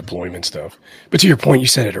deployment stuff. But to your point, you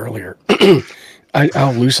said it earlier.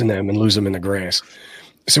 I'll loosen them and lose them in the grass.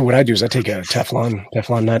 So what I do is I take a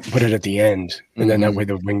Teflon nut, put it at the end, and then that way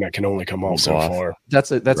the wing nut can only come off so far.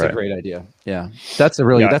 That's a great idea. Yeah, that's a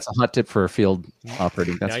hot tip for a field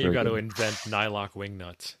operating. That's now you got to invent nylock wing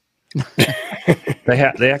nuts.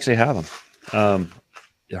 They actually have them.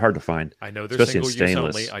 They're hard to find. I know they're single use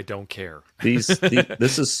only. I don't care. This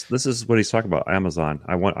is what he's talking about. Amazon.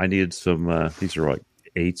 I needed some. These are like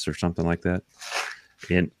 8s or something like that,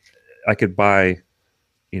 and I could buy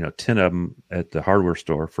 10 of them at the hardware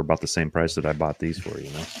store for about the same price that I bought these for.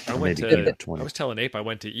 I was telling Ape I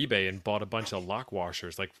went to eBay and bought a bunch of lock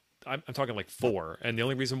washers. Like I'm talking like 4, and the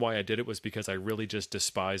only reason why I did it was because I really just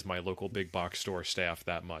despise my local big box store staff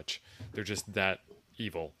that much. They're just that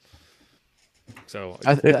evil. So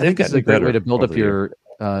I think this is a great way to build up your,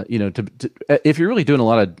 if you're really doing a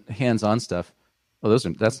lot of hands-on stuff. Oh,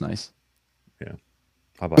 that's nice. Yeah.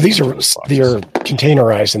 But these are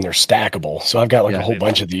containerized and they're stackable. So I've got a whole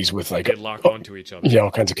bunch of these with they lock onto each other.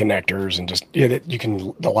 All kinds of connectors and just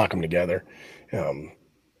they'll lock them together.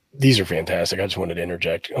 These are fantastic. I just wanted to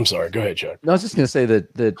interject. I'm sorry. Go ahead, Chuck. No, I was just going to say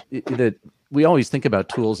that we always think about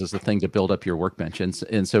tools as the thing to build up your workbench,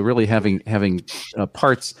 and so really having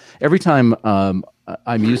parts every time I'm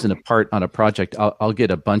using a part on a project, I'll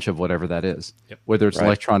get a bunch of whatever that is, whether it's an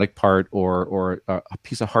electronic part or a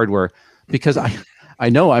piece of hardware, because I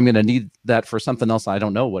know I'm going to need that for something else. I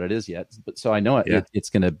don't know what it is yet, but so I know it's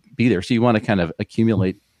going to be there. So you want to kind of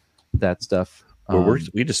accumulate that stuff. Well,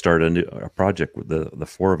 we just started a project with the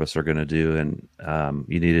 4 of us are going to do, and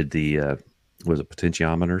you needed the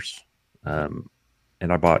potentiometers, and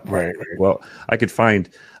I bought. Right. Well, I could find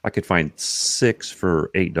 6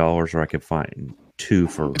 for $8, or I could find 2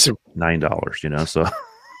 for $9. So,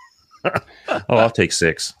 I'll take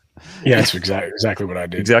 6. Yeah, that's exactly what I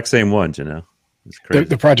did. Exact same ones. It's crazy.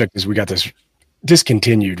 The project is we got this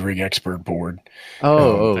discontinued Rig Expert board.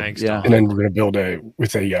 Thanks. Yeah. And then we're going to build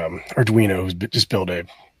with a Arduino, just build a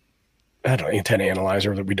antenna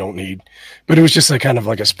analyzer that we don't need. But it was just kind of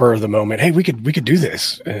like a spur of the moment. Hey, we could do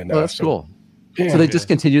this. And that's cool. Yeah. So they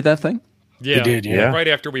discontinued that thing? Yeah, they did. Yeah, right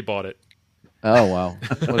after we bought it. Oh wow,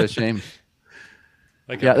 what a shame.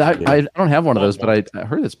 I don't have one of those, but I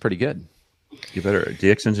heard it's pretty good. You better.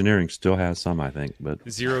 DX Engineering still has some, I think, but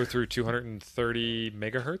 0 through 230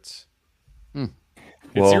 megahertz.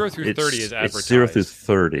 Well, 0 through 30 is advertised. It's 0 through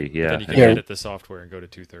 30, yeah. Then you can edit the software and go to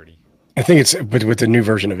 230. I think but with the new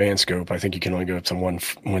version of Anscope, I think you can only go up to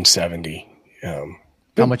 170.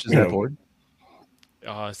 How much is that board?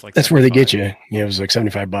 It's like that's 75. Where they get you. It was like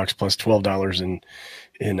 $75 plus $12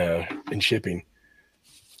 in shipping.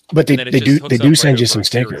 But they do send you some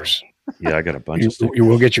stickers. Yeah, I got a bunch of stickers. You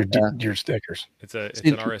will get your stickers. It's an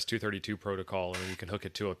RS-232 protocol, and you can hook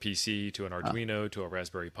it to a PC, to an Arduino, to a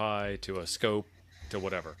Raspberry Pi, to a scope, to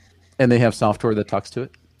whatever. And they have software that talks to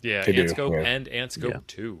it? Yeah, Antscope and Antscope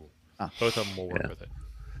 2. Both of them will work with it.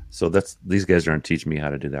 So these guys are going to teach me how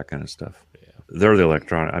to do that kind of stuff. Yeah. They're the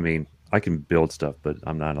electronic. I mean, I can build stuff, but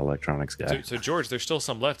I'm not an electronics guy. So George, there's still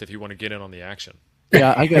some left if you want to get in on the action.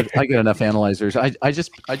 Yeah, I got enough analyzers. I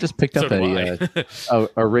just picked up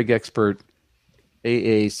a Rig Expert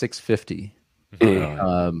AA650.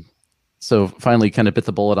 So finally kind of bit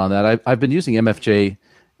the bullet on that. I've been using MFJ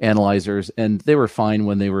analyzers, and they were fine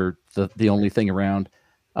when they were the only thing around.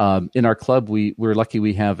 In our club, we're lucky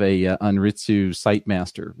we have a Anritsu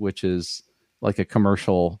SiteMaster, which is like a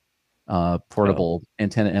commercial portable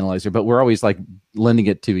antenna analyzer, but we're always like lending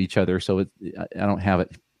it to each other, so I don't have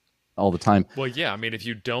it all the time. Well, yeah, I mean, if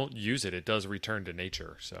you don't use it, it does return to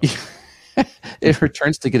nature. So it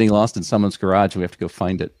returns to getting lost in someone's garage. We have to go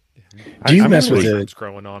find it. Do you mess with it?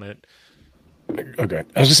 Growing on it. Okay,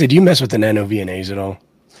 I was gonna say, do you mess with the nano VNAs at all?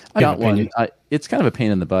 I got one. It's kind of a pain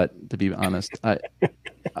in the butt, to be honest.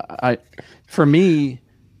 For me,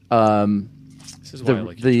 this is why I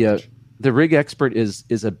like you, the Rig Expert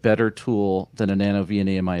is a better tool than a nano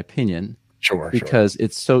VNA, in my opinion. Because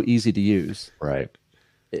it's so easy to use. Right.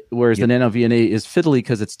 Whereas the nano VNA is fiddly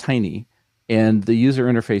because it's tiny, and the user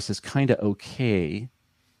interface is kind of okay.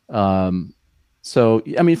 So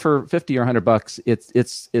I mean, for $50 or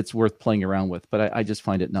 $100, it's worth playing around with. But I just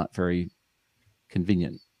find it not very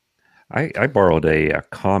convenient. I borrowed a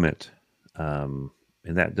Comet, and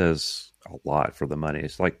that does a lot for the money.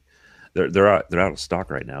 It's like they're out of stock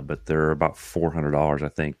right now, but they're about $400, I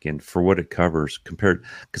think. And for what it covers, compared,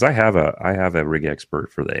 because I have a rig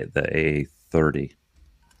expert for the AA30.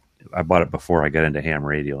 I bought it before I got into ham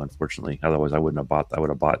radio, unfortunately. Otherwise, I wouldn't have bought. I would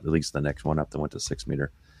have bought at least the next one up that went to 6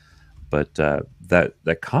 meter. But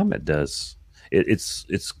that Comet does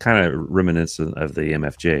it's kind of reminiscent of the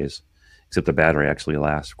MFJs, except the battery actually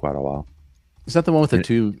lasts quite a while. Is that the one with the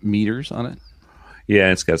 2 meters on it?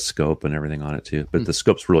 Yeah, it's got scope and everything on it too. But the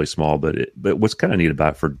scope's really small. But what's kind of neat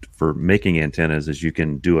about for making antennas is you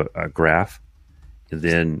can do a graph, and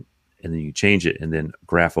then you change it and then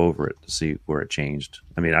graph over it to see where it changed.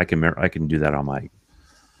 I mean, I can do that on my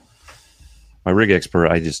rig expert.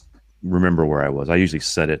 I just remember where I was. I usually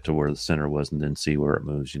set it to where the center was and then see where it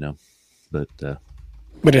moves. But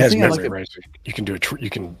it has memory, right? So you can do you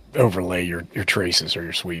can overlay your traces or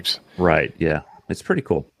your sweeps. Right. Yeah, it's pretty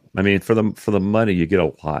cool. I mean, for the money, you get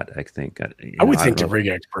a lot. I think. I would think the rig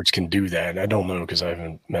experts can do that. I don't know because I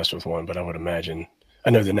haven't messed with one, but I would imagine. I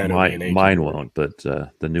know the Nano mine won't, but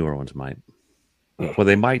the newer ones might. Oh. Well,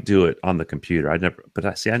 they might do it on the computer. I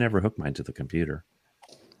never hooked mine to the computer.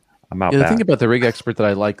 I'm out. The thing about the rig expert that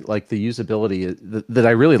I like the usability that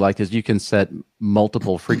I really like is you can set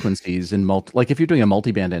multiple frequencies in like if you're doing a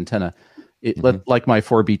multiband antenna, like my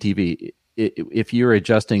 4BTV, if you're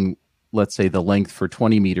adjusting, let's say, the length for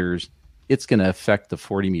 20 meters, it's going to affect the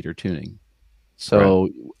 40 meter tuning. So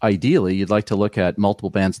ideally, you'd like to look at multiple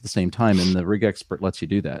bands at the same time, and the rig expert lets you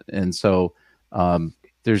do that. And so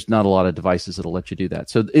there's not a lot of devices that'll let you do that.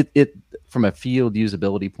 So it from a field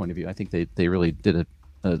usability point of view, I think they really did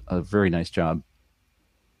a very nice job.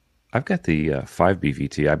 I've got the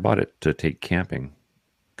 5BVT. I bought it to take camping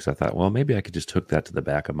because I thought, well, maybe I could just hook that to the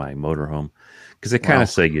back of my motorhome, because they kind of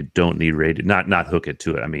say you don't need radio, not hook it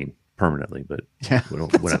to it. I mean, permanently, but yeah, when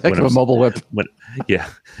a mobile whip. Let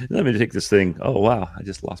me take this thing. Oh wow, I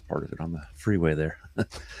just lost part of it on the freeway there.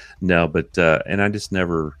 No, but and I just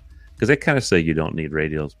never, because they kind of say you don't need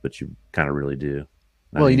radios, but you kind of really do.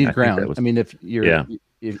 You need ground. If you're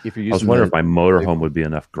if you're using, I was wondering if my motorhome would be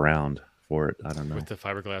enough ground for it. I don't know. With the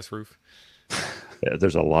fiberglass roof. Yeah,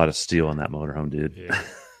 there's a lot of steel in that motorhome, dude. Yeah.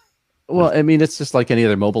 Well, I mean, it's just like any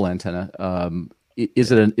other mobile antenna.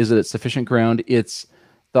 Is it sufficient ground? It's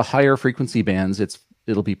the higher frequency bands,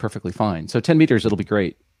 it'll be perfectly fine. So 10 meters, it'll be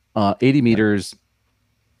great. 80 meters,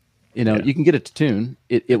 you can get it to tune.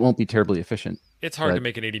 It won't be terribly efficient. It's hard to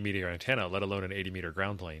make an 80 meter antenna, let alone an 80 meter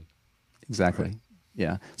ground plane. Exactly. Right.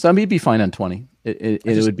 Yeah. So it'd be fine on 20. It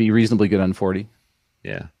would be reasonably good on 40.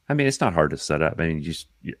 Yeah. I mean, it's not hard to set up. I mean,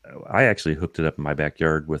 I actually hooked it up in my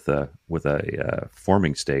backyard with a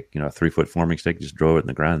forming stake, a 3-foot forming stake, just drove it in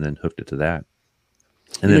the ground and then hooked it to that.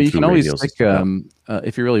 And then you can always stick,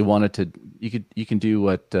 if you really wanted to, you can do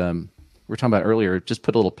what we were talking about earlier. Just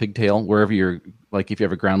put a little pigtail wherever you're, like if you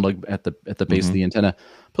have a ground lug at the base of the antenna,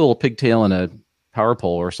 put a little pigtail in a power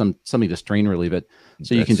pole or something to strain relief it,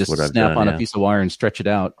 so you can just snap on a piece of wire and stretch it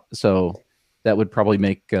out. So that would probably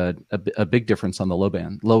make a big difference on the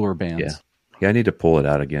lower bands. Yeah, I need to pull it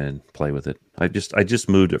out again and play with it. I just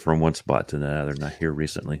moved it from one spot to another, not here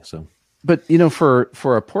recently, so. But for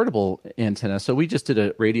a portable antenna, so we just did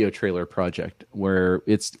a radio trailer project where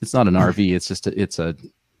it's not an RV, it's just a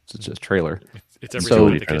trailer. It's everything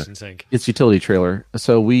with the kitchen sink. It's utility trailer.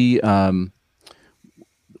 So we put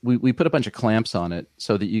a bunch of clamps on it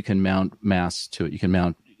so that you can mount mass to it. You can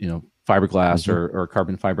mount fiberglass or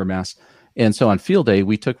carbon fiber mass. And so on field day,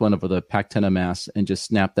 we took one of the Packtenna mass and just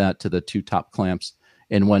snapped that to the 2 top clamps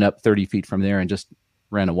and went up 30 feet from there and just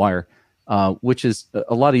ran a wire. Which is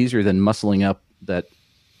a lot easier than muscling up that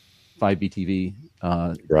 5BTV.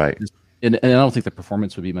 Right. And I don't think the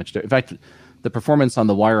performance would be much different. In fact, the performance on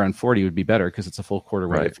the wire on 40 would be better because it's a full quarter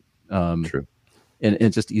wave. True. And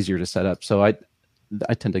it's just easier to set up. So I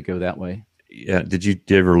tend to go that way. Yeah. Did you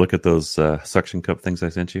ever look at those suction cup things I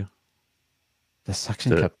sent you? The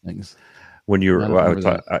suction cup things. When you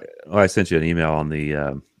were, I sent you an email on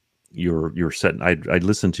the, you're setting, I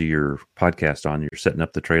listened to your podcast on, you're setting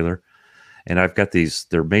up the trailer. And I've got these.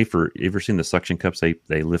 They're made for. You ever seen the suction cups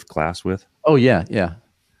they lift glass with? Oh yeah.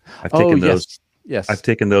 I've taken those. Yes. I've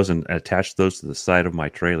taken those and attached those to the side of my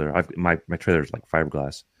trailer. My trailer is like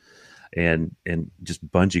fiberglass, and just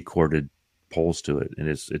bungee corded poles to it, and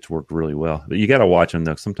it's worked really well. But you got to watch them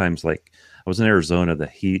though. Sometimes, like I was in Arizona, the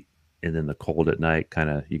heat and then the cold at night,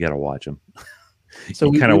 you got to watch them.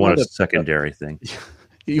 So you kind of want a secondary thing.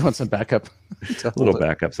 You want some backup. A little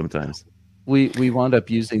backup sometimes. We wound up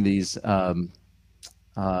using these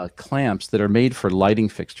clamps that are made for lighting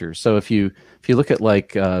fixtures. So if you look at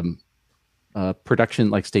like production,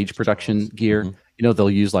 like stage production gear, they'll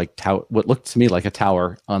use like what looked to me like a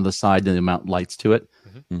tower on the side, and they mount lights to it.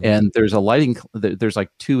 Mm-hmm. And there's a lighting. There's like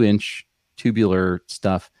 2-inch tubular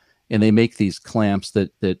stuff, and they make these clamps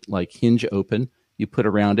that like hinge open. You put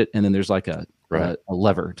around it, and then there's like a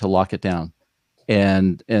lever to lock it down.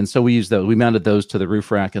 And so we use those. We mounted those to the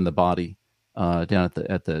roof rack and the body down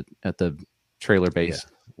at the trailer base.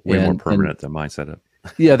 Yeah. Way more permanent than my setup.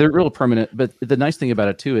 Yeah, they're real permanent. But the nice thing about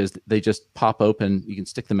it too is they just pop open. You can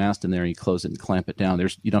stick the mast in there, and you close it and clamp it down.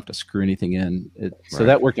 You don't have to screw anything in. So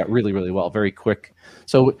that worked out really, really well. Very quick.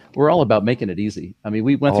 So we're all about making it easy. I mean,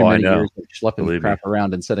 we went through many years of schlepping the crap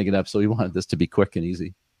around and setting it up. So we wanted this to be quick and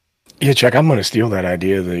easy. Yeah, Chuck, I'm going to steal that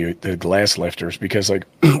idea, the glass lifters, because like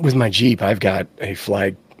with my Jeep, I've got a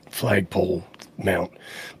flagpole mount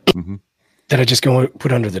that I just go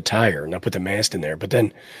put under the tire, and I put the mast in there. But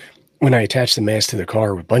then when I attach the mast to the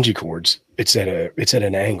car with bungee cords, it's at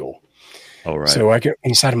an angle. Oh, right. So I can,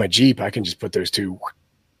 inside of my Jeep, I can just put those 2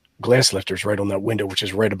 glass lifters right on that window, which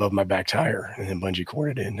is right above my back tire, and then bungee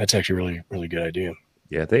cord it in. That's actually really, really good idea.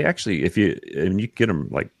 Yeah, they actually, you get them,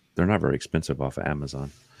 like, they're not very expensive off of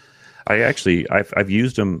Amazon. I've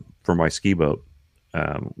used them for my ski boat.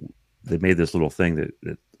 They made this little thing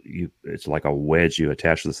that it's like a wedge you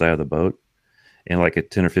attach to the side of the boat, and like at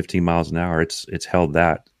 10 or 15 miles an hour, it's held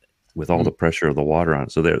that with all the pressure of the water on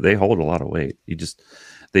it. So they hold a lot of weight. You just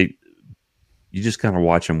kind of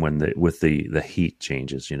watch them with the heat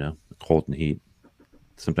changes, cold and heat.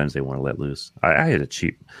 Sometimes they want to let loose. I had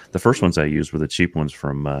the first ones I used were the cheap ones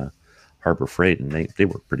from Harbor Freight, and they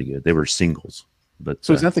were pretty good. They were singles. But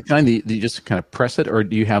so is that the kind that you just kind of press it, or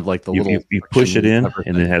do you have like the little you push it in,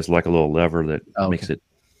 and it has like a little lever that makes it.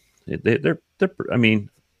 They're I mean,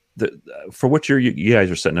 for what you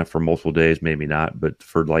guys are setting up for multiple days, maybe not, but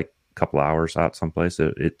for like a couple hours out someplace,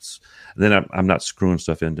 then I'm not screwing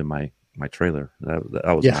stuff into my trailer. That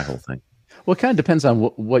was my whole thing. Well, it kind of depends on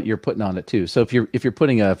what you're putting on it too. So if you're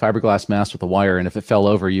putting a fiberglass mast with a wire, and if it fell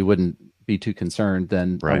over, you wouldn't be too concerned.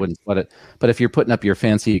 Then I wouldn't sweat it. But if you're putting up your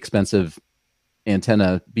fancy, expensive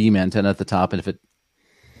beam antenna at the top, and if it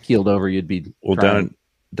keeled over, you'd be down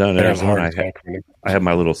in Arizona. I have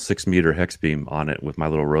my little 6-meter hex beam on it with my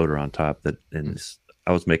little rotor on top.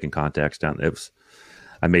 I was making contacts down.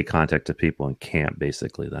 I made contact to people in camp.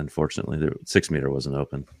 Basically, unfortunately, the 6-meter wasn't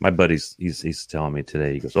open. My buddy's he's telling me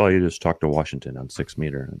today. He goes, "Oh, you just talked to Washington on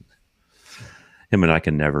 6-meter." And him and I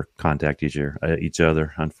can never contact each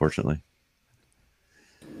other, unfortunately.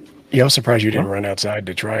 Yeah, I was surprised you didn't run outside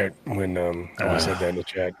to try it when I said that in the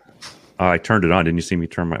chat. I turned it on. Didn't you see me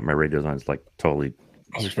turn my radios on? It's like totally.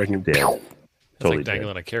 I was expecting dead. It's totally like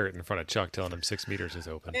dangling a carrot in front of Chuck, telling him 6 meters is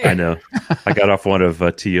open. I know. I got off one of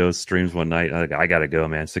T.O.'s streams one night. I got to go,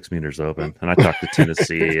 man. 6 meters open. And I talked to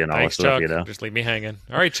Tennessee and all that stuff, Chuck. Just leave me hanging.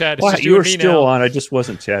 All right, Chad. It's well, just you were me still now. on. I just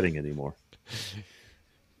wasn't chatting anymore.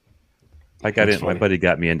 That's funny. My buddy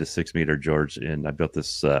got me into 6-meter, George, and I built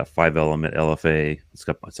this 5-element LFA.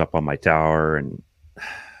 It's up on my tower, and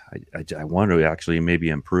I want to actually maybe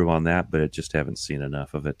improve on that, but I just haven't seen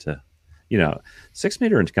enough of it to,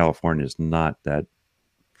 6-meter in California is not that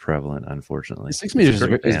prevalent, unfortunately. 6 meters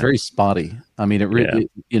is very spotty. I mean,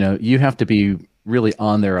 you have to be really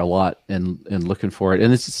on there a lot and looking for it,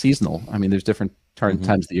 and it's seasonal. I mean, there's different times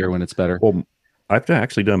of the year when it's better. Well, I've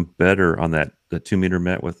actually done better on the 2-meter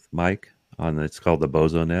met with Mike. It's called the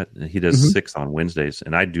Bozo net, and he does 6 on Wednesdays,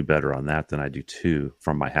 and I do better on that than I do 2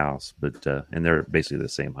 from my house. But and they're basically the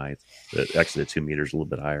same height. Actually, the 2 meters a little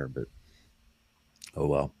bit higher, but oh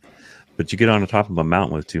well. But you get on the top of a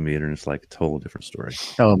mountain with 2-meter, and it's like a total different story.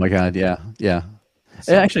 Oh my god, yeah.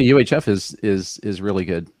 So, actually, UHF is really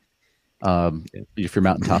good if you're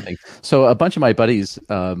mountain topping. So a bunch of my buddies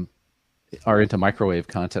are into microwave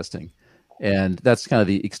contesting. And that's kind of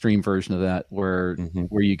the extreme version of that, where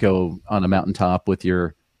you go on a mountaintop with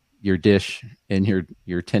your dish and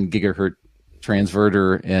your 10 gigahertz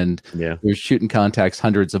transverter, and you're shooting contacts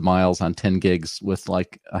hundreds of miles on 10 gigs with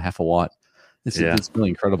like a half a watt. It's really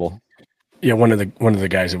incredible. Yeah, one of the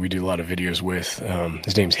guys that we do a lot of videos with,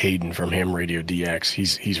 his name's Hayden from Ham Radio DX.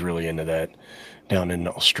 He's really into that down in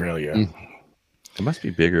Australia. It must be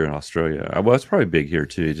bigger in Australia. Well, it's probably big here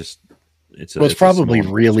too. It's probably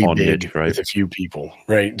really big niche, right? with a few people,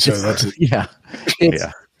 right? So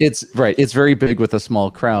it's right. It's very big with a small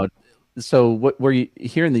crowd. So where you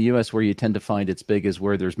here in the U.S. where you tend to find it's big is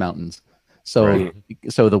where there's mountains. So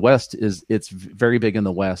the West it's very big in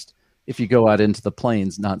the West. If you go out into the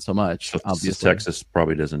plains, not so much. So obviously, Texas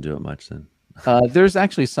probably doesn't do it much then. There's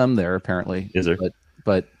actually some there apparently. Is there?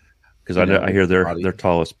 But because I hear their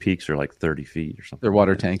tallest peaks are like 30 feet or something. They're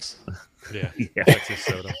water tanks. Yeah. Texas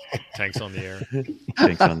soda tanks on the air.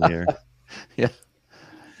 Tanks on the air.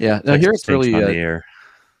 Yeah, no, here it's really on the air.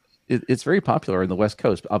 It's very popular in the West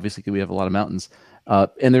Coast. Obviously, we have a lot of mountains,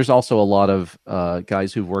 and there's also a lot of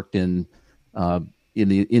guys who've worked in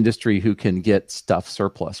the industry who can get stuff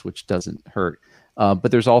surplus, which doesn't hurt. But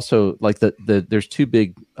there's also like there's two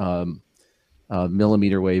big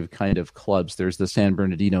millimeter wave kind of clubs. There's the San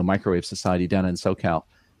Bernardino Microwave Society down in SoCal,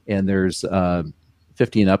 and there's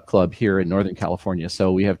 50 and Up Club here in Northern California.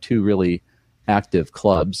 So we have two really active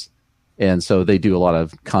clubs. And so they do a lot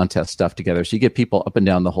of contest stuff together. So you get people up and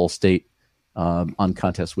down the whole state on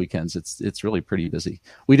contest weekends. It's really pretty busy.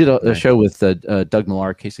 We did a show with Doug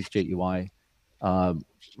Millar, K6JUI,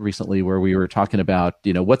 recently, where we were talking about,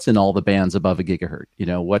 what's in all the bands above a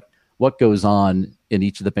gigahertz. What goes on in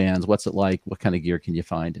each of the bands? What's it like? What kind of gear can you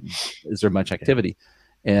find? And is there much activity?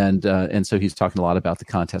 And so he's talking a lot about the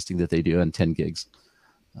contesting that they do on 10 gigs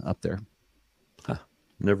up there.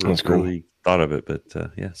 Never really thought of it, but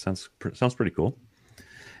sounds pretty cool.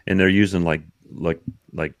 And they're using like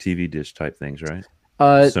TV dish type things, right?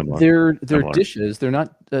 They're dishes. They're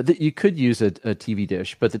not. You could use a TV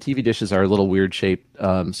dish, but the TV dishes are a little weird shaped.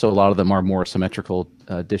 So a lot of them are more symmetrical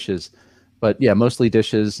dishes. But yeah, mostly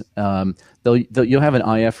dishes. You'll have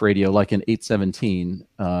an IF radio like an 817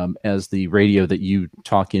 as the radio that you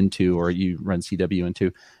talk into or you run CW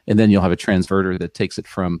into, and then you'll have a transverter that takes it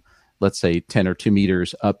from, let's say, 10 or 2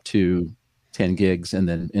 meters up to 10 gigs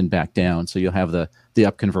and back down. So you'll have the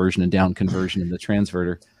up conversion and down conversion in the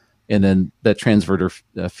transverter, and then that transverter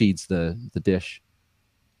feeds the dish.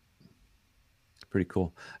 Pretty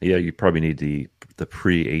cool. Yeah, you probably need the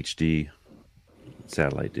pre-HD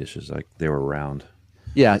satellite dishes, like they were round.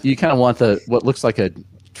 Yeah, you kind of want what looks like a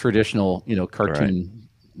traditional, cartoon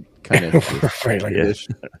kind of dish.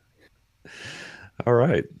 All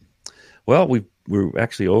right. Well, we're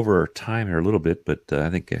actually over our time here a little bit, but I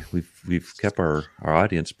think we've kept our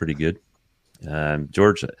audience pretty good.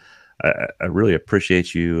 George, I really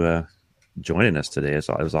appreciate you joining us today. It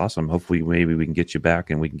was awesome. Hopefully, maybe we can get you back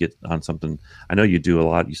and we can get on something. I know you do a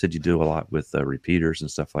lot. You said you do a lot with repeaters and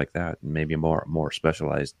stuff like that, and maybe a more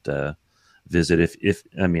specialized visit. If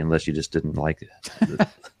unless you just didn't like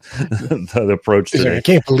the approach today. I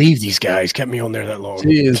can't believe these guys kept me on there that long.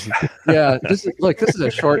 Jeez. Yeah, this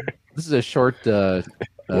is a short.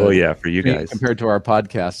 Well, yeah, for you guys compared to our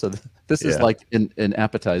podcast. So this is like an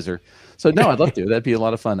appetizer. So no, I'd love to. That'd be a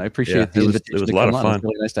lot of fun. I appreciate the invitation. It was a lot of fun. It's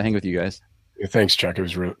really nice to hang with you guys. Yeah, thanks, Chuck. It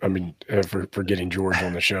was real. For getting George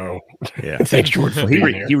on the show. Yeah, thanks, George. For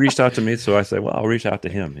being here. He reached out to me, so I said, "Well, I'll reach out to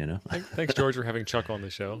him." Thanks, George, for having Chuck on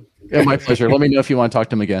the show. Yeah, my pleasure. Let me know if you want to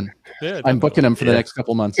talk to him again. Yeah, I'm booking him for the next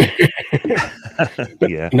couple months.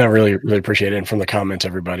 Yeah, no, really appreciate it. And from the comments,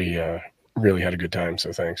 everybody really had a good time.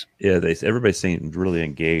 So thanks. Yeah, everybody seemed really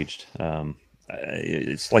engaged.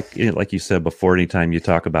 It's like you said before. Anytime you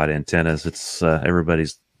talk about antennas, it's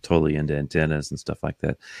everybody's totally into antennas and stuff like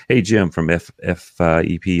that. Hey, Jim from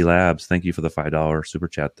FEP Labs, thank you for the $5 super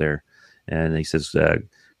chat there. And he says,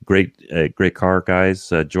 great car,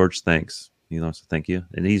 guys. George, thanks. So thank you.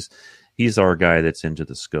 And he's our guy that's into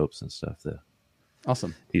the scopes and stuff.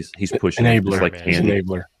 Awesome. He's pushing enabler, it, like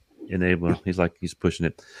enabler. He's pushing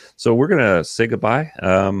it. So we're gonna say goodbye.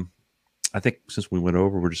 I think since we went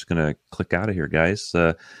over, we're just going to click out of here, guys.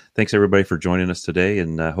 Thanks, everybody, for joining us today,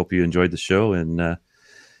 and I hope you enjoyed the show. And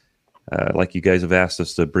like you guys have asked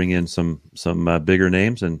us to bring in some bigger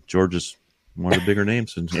names, and George is one of the bigger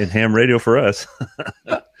names in ham radio for us.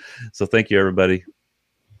 So thank you, everybody.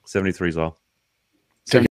 73's all.